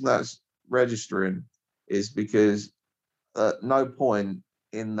the reason that's registering is because at no point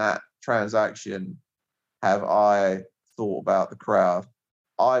in that transaction have I thought about the crowd.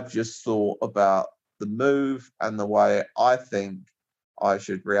 I've just thought about the move and the way I think I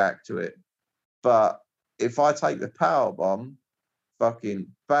should react to it. But if I take the power bomb, fucking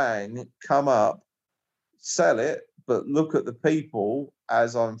bang, come up, sell it, but look at the people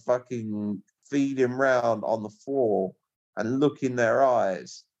as I'm fucking feeding round on the floor and look in their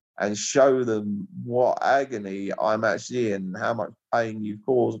eyes and show them what agony I'm actually in, how much pain you've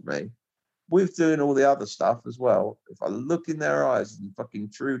caused me. With doing all the other stuff as well, if I look in their eyes and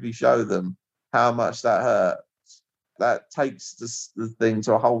fucking truly show them how much that hurts, that takes the thing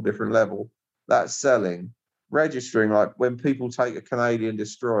to a whole different level. That's selling. Registering, like when people take a Canadian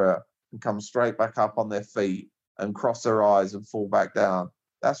destroyer and come straight back up on their feet and cross their eyes and fall back down,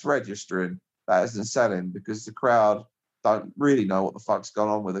 that's registering. That isn't selling because the crowd don't really know what the fuck's gone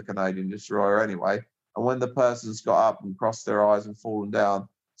on with a Canadian destroyer anyway. And when the person's got up and crossed their eyes and fallen down,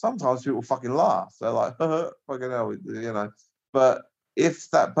 sometimes people fucking laugh. They're like, fucking hell, you know. But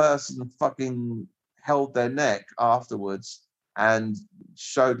if that person fucking held their neck afterwards and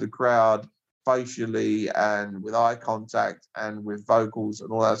showed the crowd facially and with eye contact and with vocals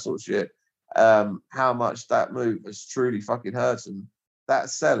and all that sort of shit, how much that move has truly fucking hurt them,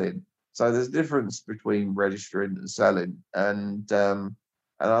 that's selling. So there's a difference between registering and selling. And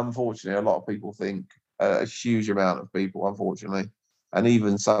unfortunately, a lot of people think, a huge amount of people, unfortunately, and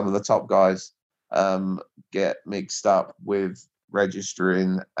even some of the top guys get mixed up with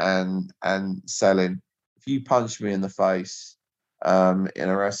registering and selling. If you punch me in the face in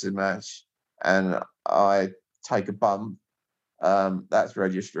a wrestling match and I take a bump, that's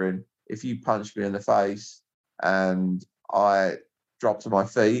registering. If you punch me in the face and I drop to my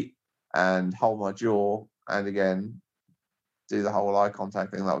feet and hold my jaw and again do the whole eye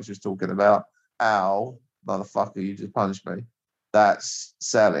contact thing that I was just talking about, ow, motherfucker, you just punched me. That's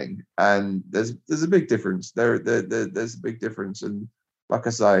selling, and there's a big difference. There's a big difference, and like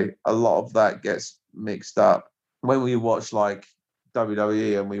I say, a lot of that gets mixed up when we watch like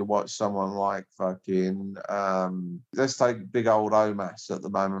WWE and we watch someone like fucking let's take big old Omas at the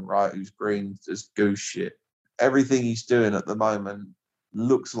moment, right? Who's green as goose shit. Everything he's doing at the moment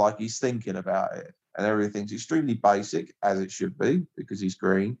looks like he's thinking about it, and everything's extremely basic as it should be because he's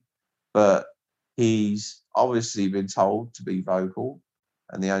green, but he's obviously been told to be vocal,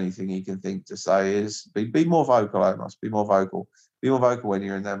 and the only thing he can think to say is be more vocal, Omos, be more vocal. Be more vocal when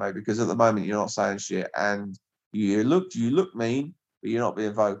you're in there, mate, because at the moment you're not saying shit and you look mean, but you're not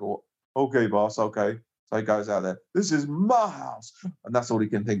being vocal. Okay, boss, okay. So he goes out there, this is my house. And that's all he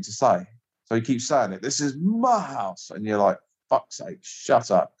can think to say. So he keeps saying it, this is my house. And you're like, fuck's sake, shut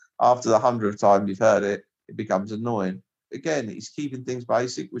up. After the 100th time you've heard it, it becomes annoying. Again, he's keeping things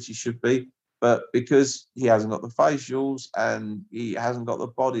basic, which he should be. But because he hasn't got the facials and he hasn't got the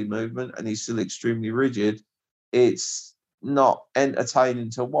body movement and he's still extremely rigid, it's not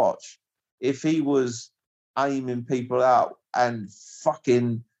entertaining to watch. If he was aiming people out and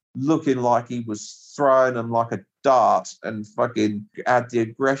fucking looking like he was throwing them like a dart and fucking had the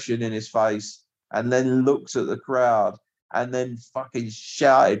aggression in his face and then looked at the crowd and then fucking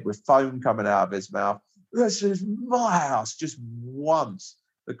shouted with foam coming out of his mouth, this is my house, just once,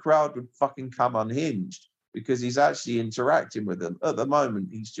 the crowd would fucking come unhinged because he's actually interacting with them. At the moment,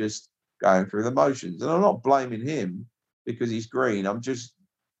 he's just going through the motions. And I'm not blaming him because he's green. I'm just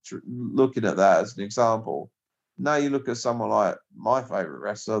looking at that as an example. Now you look at someone like my favorite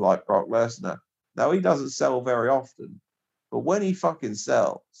wrestler, like Brock Lesnar. Now, he doesn't sell very often, but when he fucking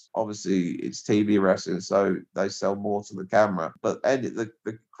sells, obviously it's TV wrestling, so they sell more to the camera, but the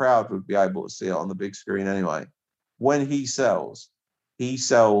crowd would be able to see it on the big screen anyway. When he sells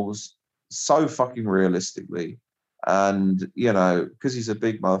so fucking realistically. And, you know, because he's a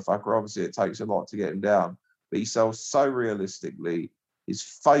big motherfucker, obviously it takes a lot to get him down, but he sells so realistically. His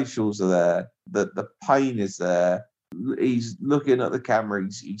facials are there, the pain is there. He's looking at the camera,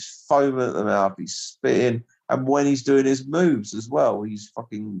 he's foaming at the mouth, he's spitting. And when he's doing his moves as well, he's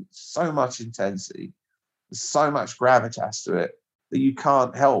fucking so much intensity, there's so much gravitas to it that you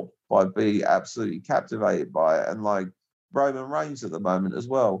can't help but be absolutely captivated by it. And like Roman Reigns at the moment as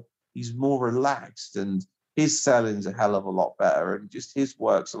well, he's more relaxed and his selling's a hell of a lot better and just his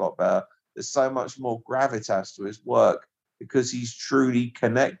work's a lot better. There's so much more gravitas to his work because he's truly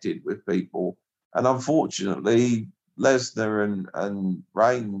connected with people. And unfortunately, Lesnar and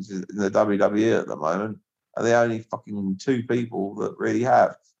Reigns in the WWE at the moment are the only fucking two people that really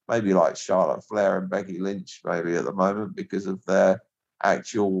have. Maybe like Charlotte Flair and Becky Lynch maybe at the moment because of their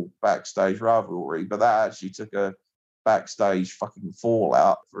actual backstage rivalry, but that actually took a backstage fucking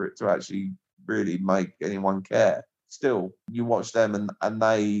fallout for it to actually really make anyone care. Still, you watch them and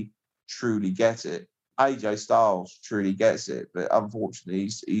they truly get it. AJ Styles truly gets it, but unfortunately,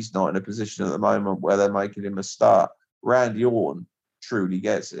 he's not in a position at the moment where they're making him a star. Randy Orton truly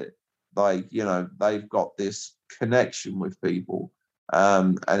gets it. Like, they've got this connection with people,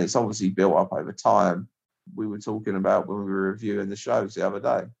 and it's obviously built up over time. We were talking about when we were reviewing the shows the other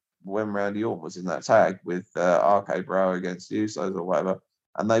day, when Randy Orton was in that tag with RK Bro against the Usos or whatever,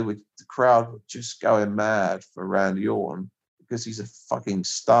 and the crowd were just going mad for Randy Orton because he's a fucking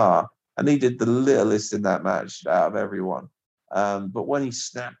star. And he did the littlest in that match out of everyone. But when he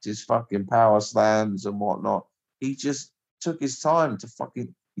snapped his fucking power slams and whatnot, he just took his time to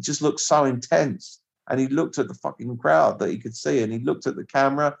he just looked so intense. And he looked at the fucking crowd that he could see, and he looked at the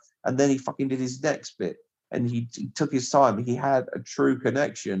camera, and then he fucking did his next bit. And he took his time. He had a true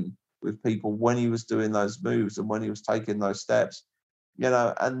connection with people when he was doing those moves and when he was taking those steps.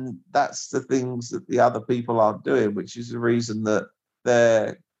 And that's the things that the other people aren't doing, which is the reason that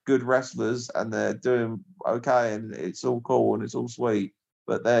they're good wrestlers and they're doing okay and it's all cool and it's all sweet,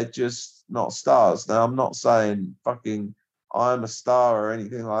 but they're just not stars. Now, I'm not saying fucking I'm a star or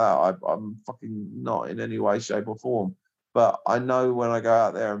anything like that. I'm fucking not in any way, shape or form. But I know when I go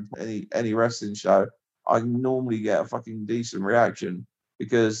out there and any wrestling show, I normally get a fucking decent reaction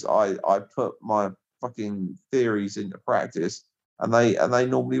because I put my fucking theories into practice and they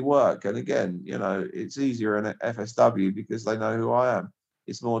normally work. And again, it's easier in FSW because they know who I am.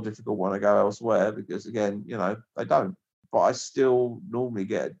 It's more difficult when I go elsewhere because, again, they don't. But I still normally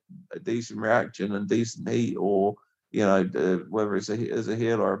get a decent reaction and decent heat, or whether it's as a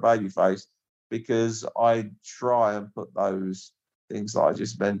heel or a baby face, because I try and put those things that I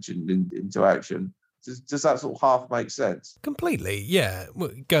just mentioned into action. Does that sort of half make sense? Completely, yeah.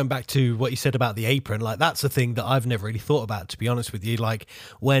 Going back to what you said about the apron, like that's a thing that I've never really thought about, to be honest with you. Like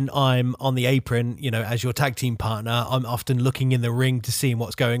when I'm on the apron, as your tag team partner, I'm often looking in the ring to see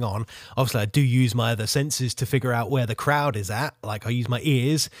what's going on. Obviously, I do use my other senses to figure out where the crowd is at. Like I use my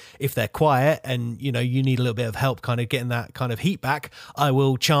ears if they're quiet and, you need a little bit of help kind of getting that kind of heat back. I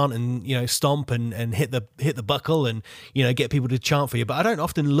will chant and, stomp and hit the buckle and, get people to chant for you. But I don't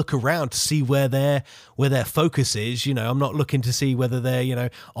often look around to see where their focus is. I'm not looking to see whether they're,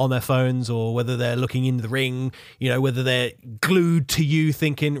 on their phones or whether they're looking into the ring, whether they're glued to you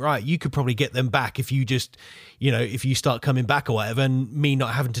thinking, right, you could probably get them back if you just, if you start coming back or whatever, and me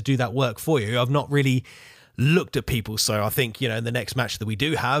not having to do that work for you. I've not really looked at people. So I think, in the next match that we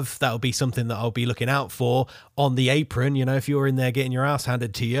do have, that'll be something that I'll be looking out for on the apron. If you're in there getting your ass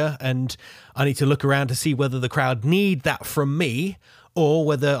handed to you, and I need to look around to see whether the crowd need that from me, or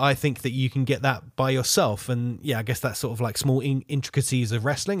whether I think that you can get that by yourself. And yeah, I guess that's sort of like small intricacies of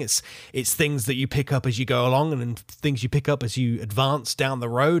wrestling. It's things that you pick up as you go along and things you pick up as you advance down the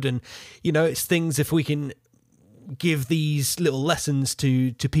road. And, it's things, if we can give these little lessons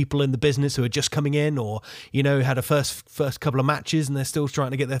to people in the business who are just coming in, or had a first couple of matches and they're still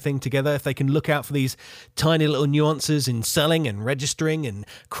trying to get their thing together, if they can look out for these tiny little nuances in selling and registering and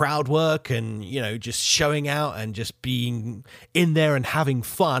crowd work and just showing out and just being in there and having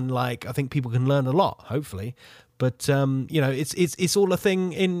fun, like I think people can learn a lot, hopefully. But, it's all a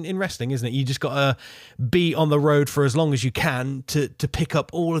thing in wrestling, isn't it? You just got to be on the road for as long as you can to pick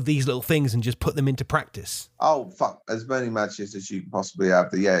up all of these little things and just put them into practice. Oh, fuck. As many matches as you can possibly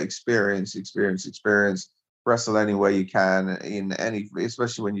have. Experience. Wrestle anywhere you can,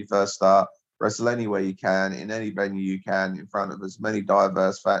 especially when you first start. Wrestle anywhere you can, in any venue you can, in front of as many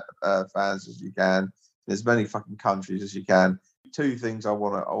diverse fans as you can, in as many fucking countries as you can. Two things I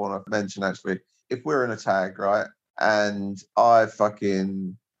want to mention, actually. If we're in a tag, right, and there's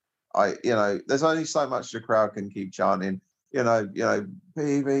only so much the crowd can keep chanting, PVC,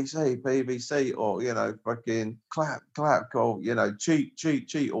 or, fucking clap, or,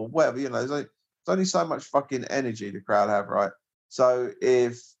 cheat, or whatever, there's only so much fucking energy the crowd have, right? So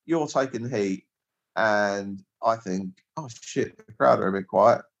if you're taking heat and I think, oh shit, the crowd are a bit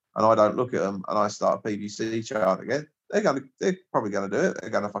quiet, and I don't look at them and I start PVC chant again, they're probably gonna do it. They're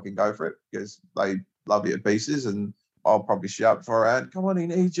gonna fucking go for it because they love you to pieces, and I'll probably shout beforehand, come on, he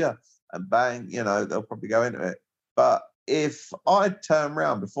needs you, and bang, they'll probably go into it. But if I turn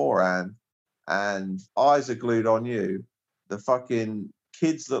around beforehand and eyes are glued on you, the fucking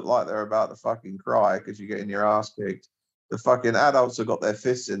kids look like they're about to fucking cry because you're getting your ass kicked. The fucking adults have got their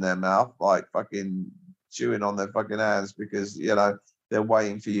fists in their mouth, like fucking chewing on their fucking hands because, they're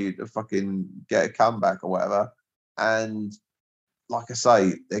waiting for you to fucking get a comeback or whatever. And like I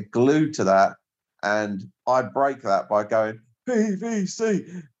say, they're glued to that. And I break that by going,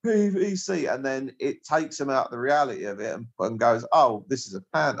 PVC, PVC, and then it takes them out the reality of it and goes, oh, this is a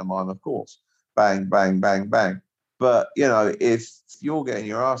pantomime, of course. Bang, bang, bang, bang. But you know, if you're getting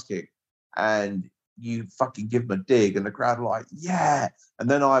your ass kicked and you fucking give them a dig, and the crowd are like, yeah, and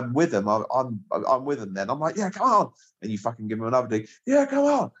then I'm with them, I'm with them. Then I'm like, yeah, come on, and you fucking give them another dig, yeah, come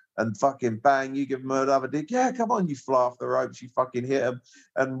on, and fucking bang, you give them another dig, yeah, come on, you fly off the ropes, you fucking hit them,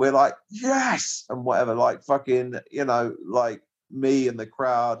 and we're like, yes, and whatever, like fucking, you know, like me and the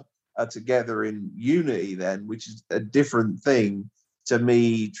crowd are together in unity then, which is a different thing to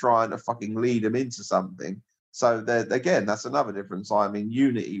me trying to fucking lead them into something. So that again, that's another difference. I'm in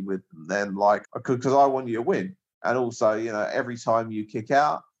unity with them then, like, because I want you to win. And also, you know, every time you kick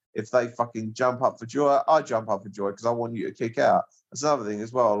out, if they fucking jump up for joy, I jump up for joy because I want you to kick out. That's another thing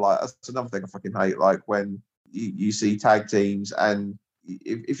as well. Like, that's another thing I fucking hate. Like when you see tag teams, and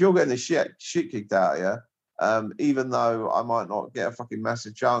if you're getting the shit kicked out of you, even though I might not get a fucking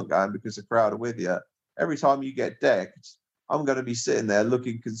massive chant going because the crowd are with you, every time you get decked, I'm going to be sitting there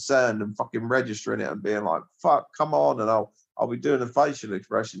looking concerned and fucking registering it and being like, fuck, come on. And I'll be doing the facial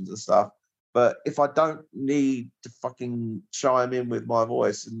expressions and stuff. But if I don't need to fucking chime in with my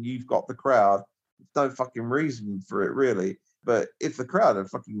voice and you've got the crowd, there's no fucking reason for it, really. But if the crowd are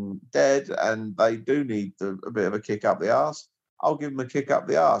fucking dead and they do need a bit of a kick up the arse, I'll give them a kick up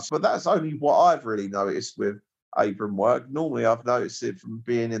the arse. But that's only what I've really noticed with apron work. Normally, I've noticed it from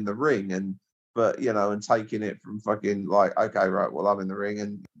being in the ring, but you know, and taking it from fucking like, okay, right, well, I'm in the ring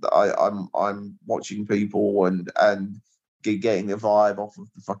and I'm watching people and getting the vibe off of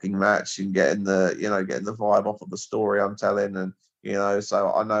the fucking match and getting the vibe off of the story I'm telling, and you know,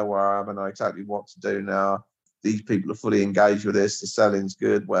 so I know where I am and I know exactly what to do now. These people are fully engaged with this. The selling's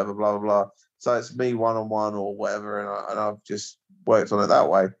good, whatever, blah blah blah. So it's me one on one or whatever, and I've just worked on it that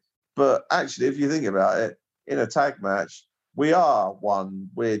way. But actually, if you think about it, in a tag match, we are one.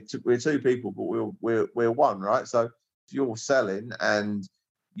 We're two people, but we're one, right? So if you're selling and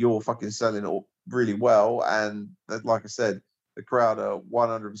you're fucking selling it really well, and like I said, the crowd are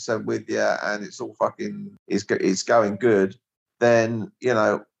 100% with you, and it's all fucking it's going good, then you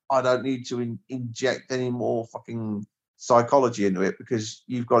know I don't need to inject any more fucking psychology into it because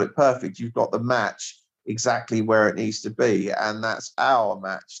you've got it perfect. You've got the match exactly where it needs to be, and that's our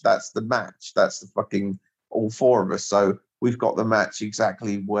match. That's the match. That's the fucking all four of us. So we've got the match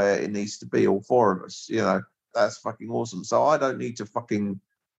exactly where it needs to be, all four of us. You know, that's fucking awesome. So I don't need to fucking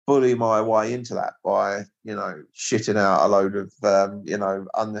bully my way into that by, you know, shitting out a load of, you know,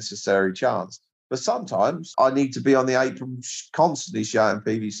 unnecessary chants. But sometimes I need to be on the apron constantly shouting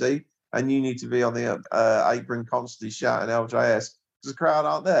PVC, and you need to be on the apron constantly shouting LJS because the crowd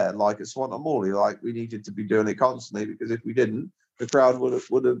aren't there. Like at Swanton Morley, like we needed to be doing it constantly because if we didn't, the crowd would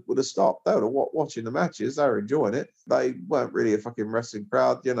have stopped. They were watching the matches. They were enjoying it. They weren't really a fucking wrestling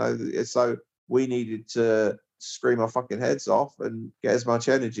crowd, you know. So we needed to scream our fucking heads off and get as much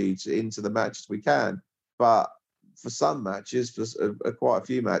energy into the match as we can. But for some matches, for quite a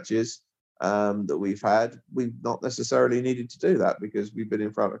few matches that we've had, we've not necessarily needed to do that because we've been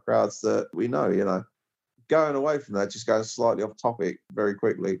in front of crowds that we know, you know. Going away from that, just going slightly off topic very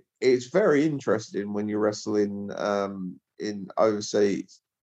quickly, it's very interesting when you're wrestling in overseas,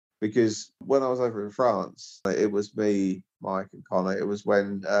 because when I was over in France, it was me, Mike, and Connor. It was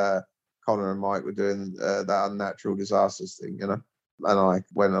when Connor and Mike were doing that Unnatural Disasters thing, you know, and I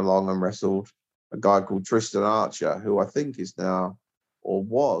went along and wrestled a guy called Tristan Archer, who I think is now or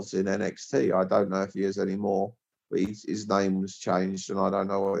was in NXT. I don't know if he is anymore, but his name was changed, and I don't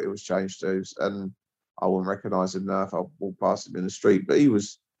know what it was changed to, and I wouldn't recognise him now if I walked past him in the street. But he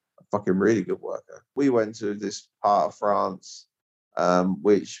was a fucking really good worker. We went to this part of France,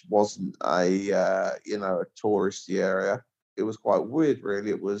 which wasn't a you know, a touristy area. It was quite weird,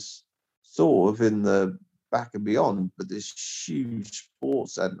 really. It was sort of in the back and beyond, but this huge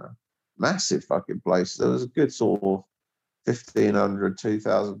sports centre, massive fucking place. There was a good sort of 1,500,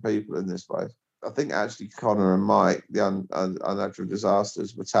 2,000 people in this place. I think actually Connor and Mike, the Unnatural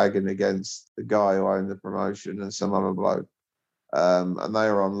Disasters, were tagging against the guy who owned the promotion and some other bloke. And they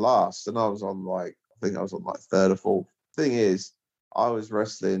were on last, and I was on like, I think I was on like third or fourth. Thing is, I was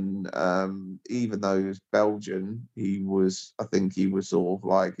wrestling, even though he was Belgian, I think he was sort of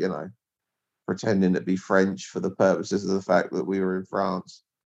like, you know, pretending to be French for the purposes of the fact that we were in France.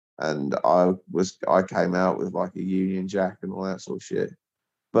 And I came out with like a Union Jack and all that sort of shit.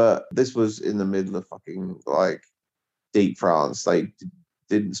 But this was in the middle of fucking like deep France. They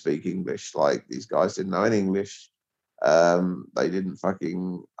didn't speak English. Like these guys didn't know any English. They didn't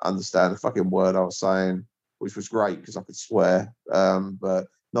fucking understand the fucking word I was saying, which was great because I could swear. But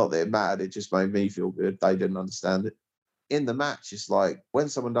not that it mattered. It just made me feel good. They didn't understand it. in the match, it's like when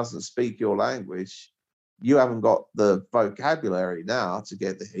someone doesn't speak your language, you haven't got the vocabulary now to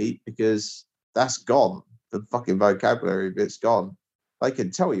get the heat because that's gone. The fucking vocabulary bit's gone. They can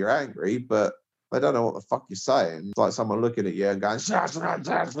tell you're angry, but they don't know what the fuck you're saying. It's like someone looking at you and going, shah, shah,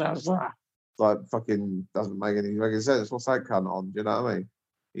 shah, shah, shah. Like fucking doesn't make any fucking sense. What's that cunt on? Do you know what I mean?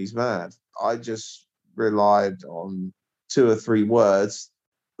 He's mad. I just relied on 2 or 3 words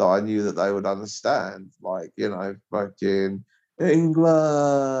that I knew that they would understand, like, fucking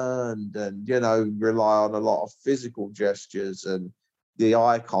England, and, rely on a lot of physical gestures, and the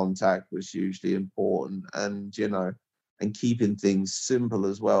eye contact was hugely important, and, and keeping things simple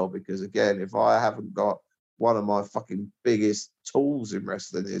as well, because again, if I haven't got one of my fucking biggest tools in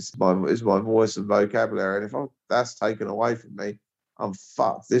wrestling is my voice and vocabulary, and if that's taken away from me, I'm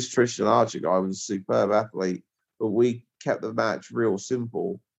fucked. This Tristan Archer guy was a superb athlete, but we kept the match real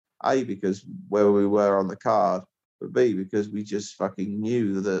simple. A, because where we were on the card, but B, because we just fucking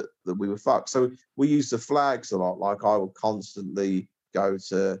knew that we were fucked. So we used the flags a lot. Like I would constantly go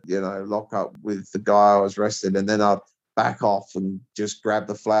to, lock up with the guy I was wrestling, and then I'd back off and just grab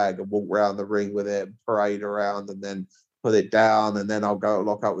the flag and walk around the ring with it and parade around and then put it down, and then I'll go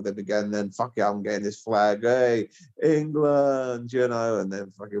lock up with him again. And then fuck it, I'm getting this flag. Hey, England, and then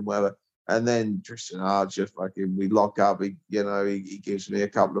fucking whatever. And then Tristan Archer, fucking, we lock up. He gives me a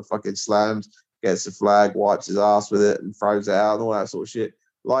couple of fucking slams, gets the flag, wipes his ass with it, and throws it out and all that sort of shit.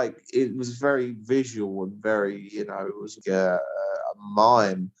 Like, it was very visual and very, it was like a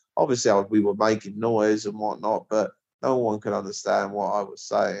mime. Obviously, we were making noise and whatnot, but no one could understand what I was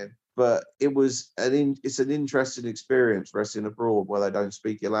saying. But it's an interesting experience wrestling abroad where they don't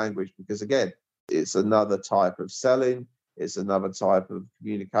speak your language, because again, it's another type of selling, it's another type of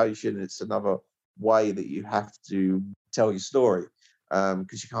communication, it's another way that you have to tell your story,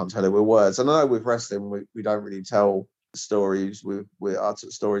 because you can't tell it with words. And I know with wrestling we don't really tell stories with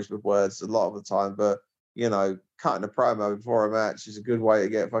stories with words a lot of the time, but cutting a promo before a match is a good way to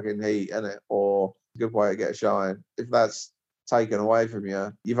get fucking heat, isn't it? Or a good way to get a shine. If that's taken away from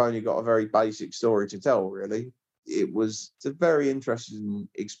you, you've only got a very basic story to tell, really. It's a very interesting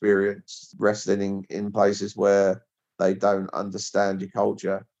experience wrestling in places where they don't understand your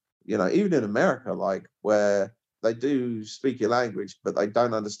culture. Even in America, like where they do speak your language, but they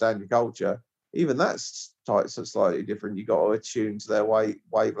don't understand your culture. Even that's slightly different. You got to attune to their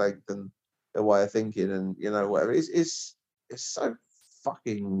wavelength and their way of thinking, and whatever. It's so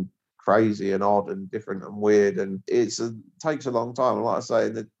fucking crazy and odd and different and weird, and it takes a long time. And like I say,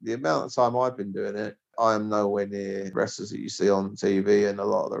 the amount of time I've been doing it, I am nowhere near wrestlers that you see on TV and a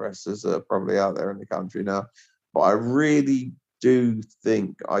lot of the wrestlers that are probably out there in the country now. But I really do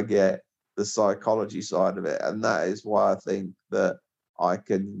think I get the psychology side of it, and that is why I think that I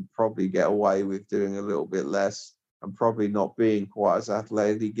can probably get away with doing a little bit less and probably not being quite as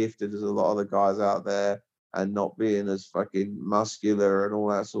athletically gifted as a lot of the guys out there, and not being as fucking muscular and all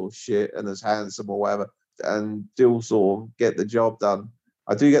that sort of shit, and as handsome or whatever, and still sort of get the job done.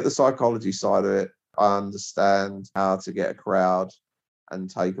 I do get the psychology side of it. I understand how to get a crowd and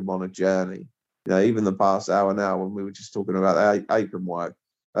take them on a journey. Even the past hour now, when we were just talking about the apron work,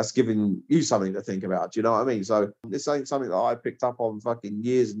 that's giving you something to think about. Do you know what I mean? So this ain't something that I picked up on fucking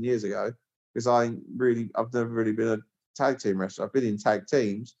years and years ago, because I've never really been a tag team wrestler. I've been in tag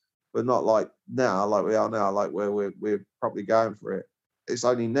teams, but not like now, like we are now, like where we're probably going for it. It's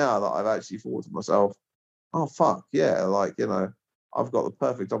only now that I've actually thought to myself, oh fuck yeah, like, I've got the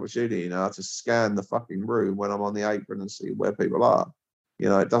perfect opportunity now to scan the fucking room when I'm on the apron and see where people are.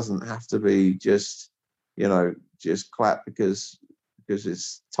 It doesn't have to be just clap because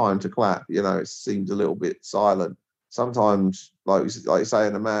it's time to clap. It seems a little bit silent. Sometimes, like you say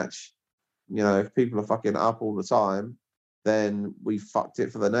in a match, if people are fucking up all the time, then we fucked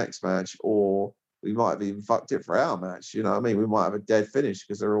it for the next match, or we might have even fucked it for our match. You know what I mean? We might have a dead finish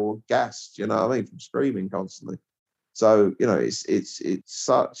because they're all gassed, you know what I mean, from screaming constantly. So, it's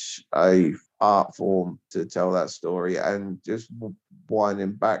such a art form to tell that story, and just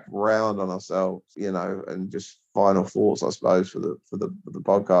winding back round on ourselves, and just final thoughts, I suppose, for the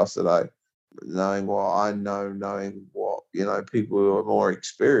podcast today. Knowing what I know, knowing what, people who are more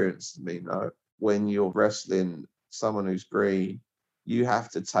experienced than me know, when you're wrestling someone who's green, you have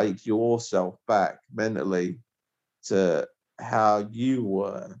to take yourself back mentally to how you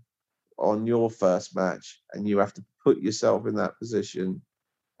were on your first match, and you have to put yourself in that position,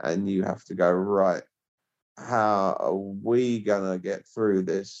 and you have to go, right, how are we gonna get through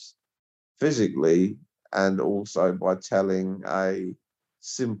this physically, and also by telling a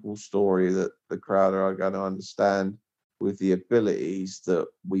simple story that the crowd are going to understand, with the abilities that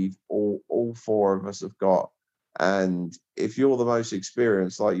we've all 4 of us have got. And if you're the most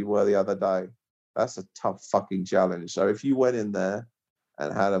experienced, like you were the other day, that's a tough fucking challenge. So if you went in there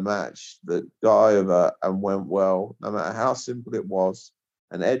and had a match that got over and went well, no matter how simple it was,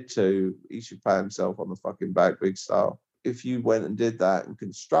 and Ed too, he should pat himself on the fucking back, big style. If you went and did that and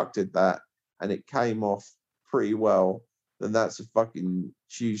constructed that and it came off pretty well, then that's a fucking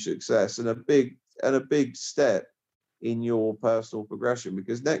huge success and a big step in your personal progression.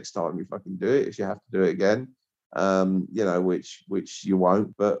 Because next time you fucking do it, if you have to do it again, which you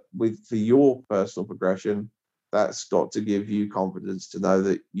won't, but for your personal progression, that's got to give you confidence to know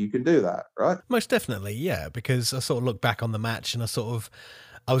that you can do that, right? Most definitely, yeah, because I sort of look back on the match and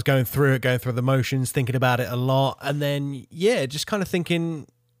I was going through the motions, thinking about it a lot, and then, yeah, just kind of thinking,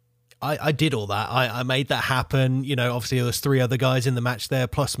 I did all that. I made that happen. You know, obviously there was 3 other guys in the match there,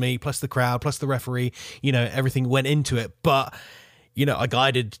 plus me, plus the crowd, plus the referee, you know, everything went into it, but you know, I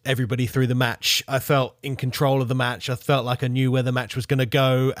guided everybody through the match. I felt in control of the match. I felt like I knew where the match was going to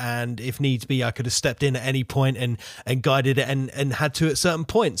go. And if needs be, I could have stepped in at any point and guided it and had to at certain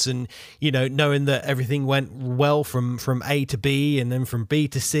points. And, you know, knowing that everything went well from A to B and then from B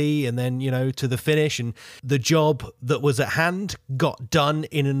to C and then, you know, to the finish, and the job that was at hand got done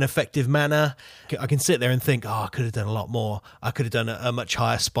in an effective manner. I can sit there and think, I could have done a lot more. I could have done a much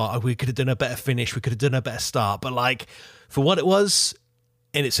higher spot. We could have done a better finish. We could have done a better start. But like, for what it was,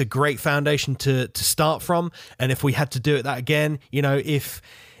 and it's a great foundation to start from. And if we had to do it that again, you know, if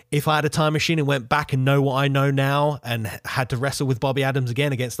I had a time machine and went back and know what I know now and had to wrestle with Bobby Adams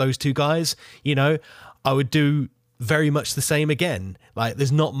again against those 2 guys, you know, I would do very much the same again. Like,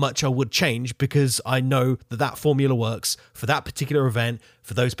 there's not much I would change because I know that formula works for that particular event,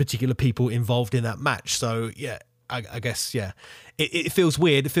 for those particular people involved in that match. So yeah, I guess, yeah, it feels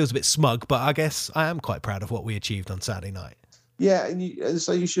weird. It feels a bit smug, but I guess I am quite proud of what we achieved on Saturday night. Yeah, and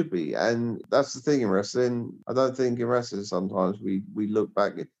so you should be. And that's the thing in wrestling. I don't think in wrestling sometimes we look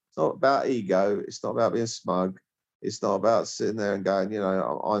back. It's not about ego. It's not about being smug. It's not about sitting there and going, you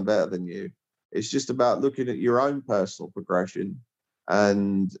know, I'm better than you. It's just about looking at your own personal progression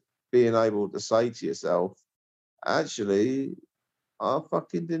and being able to say to yourself, actually, I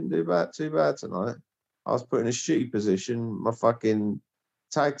fucking didn't do too bad tonight. I was put in a shitty position. My fucking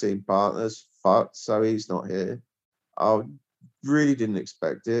tag team partner's fucked, so he's not here. I really didn't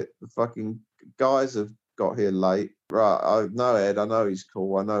expect it. The fucking guys have got here late. Right, I know Ed. I know he's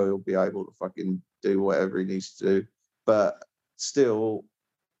cool. I know he'll be able to fucking do whatever he needs to do. But still,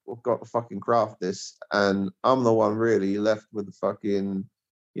 we've got to fucking craft this. And I'm the one really left with the fucking,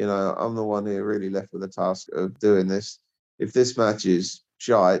 you know, I'm the one here really left with the task of doing this. If this match is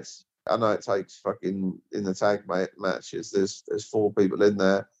shite, I know it takes fucking, in the tag matches, there's 4 people in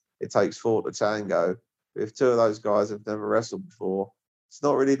there. It takes 4 to tango. If 2 of those guys have never wrestled before, it's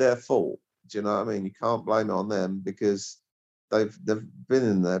not really their fault. Do you know what I mean? You can't blame it on them because they've been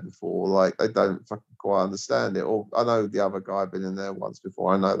in there before. Like, they don't fucking quite understand it. Or I know the other guy been in there once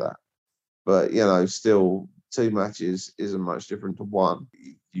before. I know that. But, you know, still 2 matches isn't much different to 1.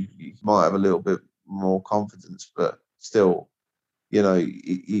 You might have a little bit more confidence, but still, you know,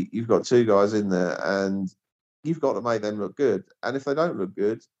 you've got 2 guys in there and you've got to make them look good. And if they don't look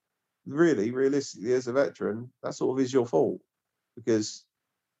good, really, realistically, as a veteran, that sort of is your fault because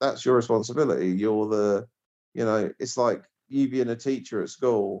that's your responsibility. You're the, you know, it's like you being a teacher at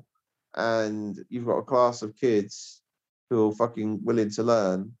school and you've got a class of kids who are fucking willing to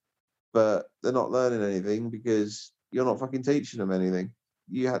learn, but they're not learning anything because you're not fucking teaching them anything.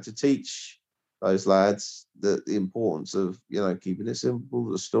 You had to teach those lads the importance of, you know, keeping it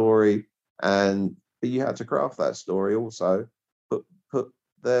simple, the story, but you had to craft that story also, put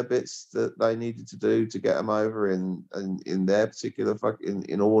their bits that they needed to do to get them over in their particular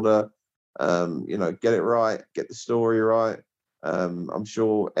in order, you know, get it right, get the story right. I'm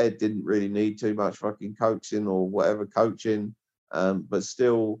sure Ed didn't really need too much fucking coaching or whatever coaching, but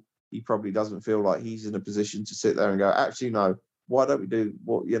still he probably doesn't feel like he's in a position to sit there and go, actually, no, why don't we do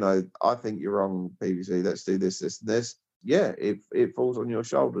what, you know, I think you're wrong, PBC, let's do this, this, and this. Yeah, it falls on your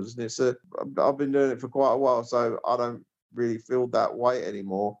shoulders. And I've been doing it for quite a while, so I don't really feel that weight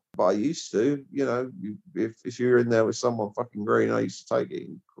anymore, but I used to. You know, if you're in there with someone fucking green, I used to take it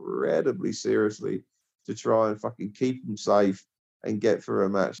incredibly seriously to try and fucking keep them safe and get through a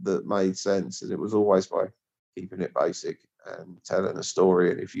match that made sense. And it was always by keeping it basic and telling a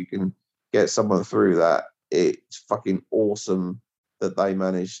story. And if you can get someone through that, it's fucking awesome that they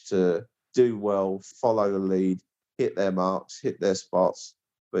managed to do well, follow the lead, hit their marks, hit their spots,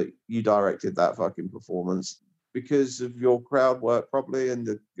 but you directed that fucking performance because of your crowd work properly and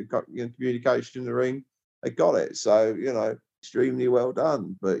the communication in the ring. They got it. So, you know, extremely well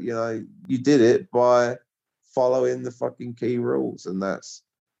done. But, you know, you did it by following the fucking key rules, and that's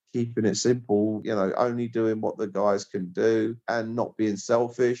keeping it simple, only doing what the guys can do and not being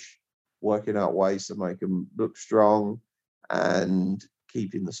selfish, working out ways to make them look strong and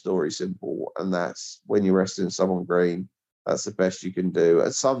keeping the story simple. And that's when you're wrestling someone green, that's the best you can do.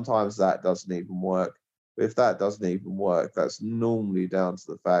 And sometimes that doesn't even work. But if that doesn't even work, that's normally down to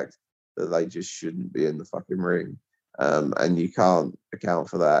the fact that they just shouldn't be in the fucking ring. And you can't account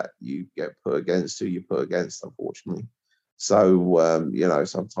for that. You get put against who you put against, unfortunately. So,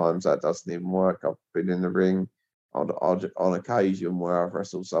 sometimes that doesn't even work. I've been in the ring on occasion where I've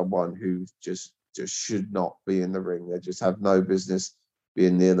wrestled someone who just should not be in the ring. They just have no business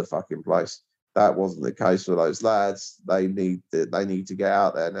being near the fucking place. That wasn't the case for those lads. They need to get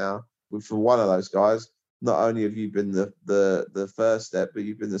out there now. For one of those guys, not only have you been the first step, but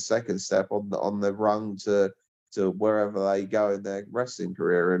you've been the second step on the rung to wherever they go in their wrestling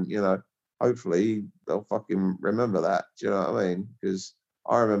career. And, hopefully they'll fucking remember that. Do you know what I mean? Because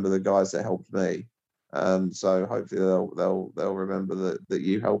I remember the guys that helped me. So hopefully they'll remember that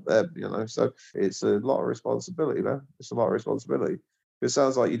you helped them, So it's a lot of responsibility, man. It's a lot of responsibility. It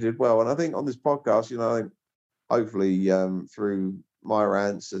sounds like you did well. And I think on this podcast, I think hopefully through my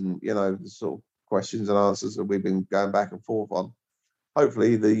rants and, the sort of questions and answers that we've been going back and forth on,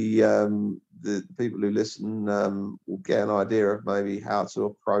 hopefully the people who listen will get an idea of maybe how to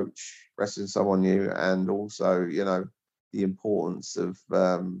approach wrestling someone new, and also, the importance of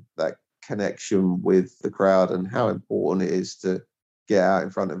that connection with the crowd and how important it is to get out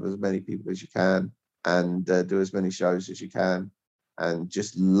in front of as many people as you can and do as many shows as you can, and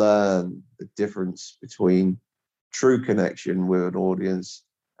just learn the difference between true connection with an audience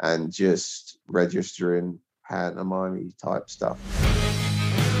and just registering pantomime type stuff.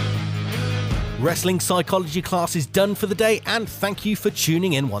 Wrestling Psychology class is done for the day, and thank you for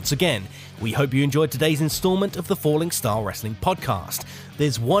tuning in once again. We hope you enjoyed today's installment of the Falling Star Wrestling podcast.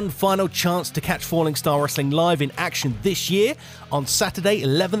 There's one final chance to catch Falling Star Wrestling live in action this year. On Saturday,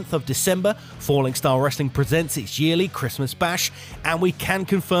 11th of December, Falling Star Wrestling presents its yearly Christmas Bash, and we can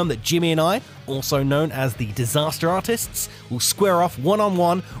confirm that Jimmy and I, also known as the Disaster Artists, will square off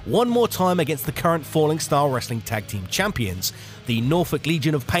one-on-one one more time against the current Falling Star Wrestling Tag Team Champions, the Norfolk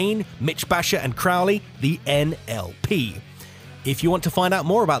Legion of Pain, Mitch Basher and Crowley, the NLP. If you want to find out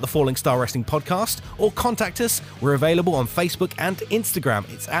more about the Falling Star Wrestling podcast or contact us, we're available on Facebook and Instagram.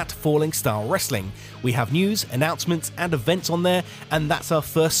 It's at Falling Star Wrestling. We have news, announcements, and events on there, and that's our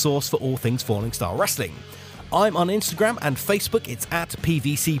first source for all things Falling Star Wrestling. I'm on Instagram and Facebook, it's at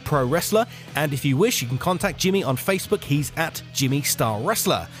PVC Pro Wrestler, and if you wish, you can contact Jimmy on Facebook, he's at Jimmy Star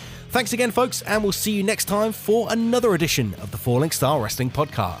Wrestler. Thanks again, folks, and we'll see you next time for another edition of the Falling Star Wrestling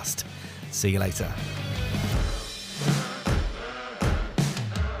podcast. See you later.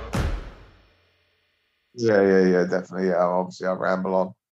 Yeah, definitely. Yeah, obviously I ramble on.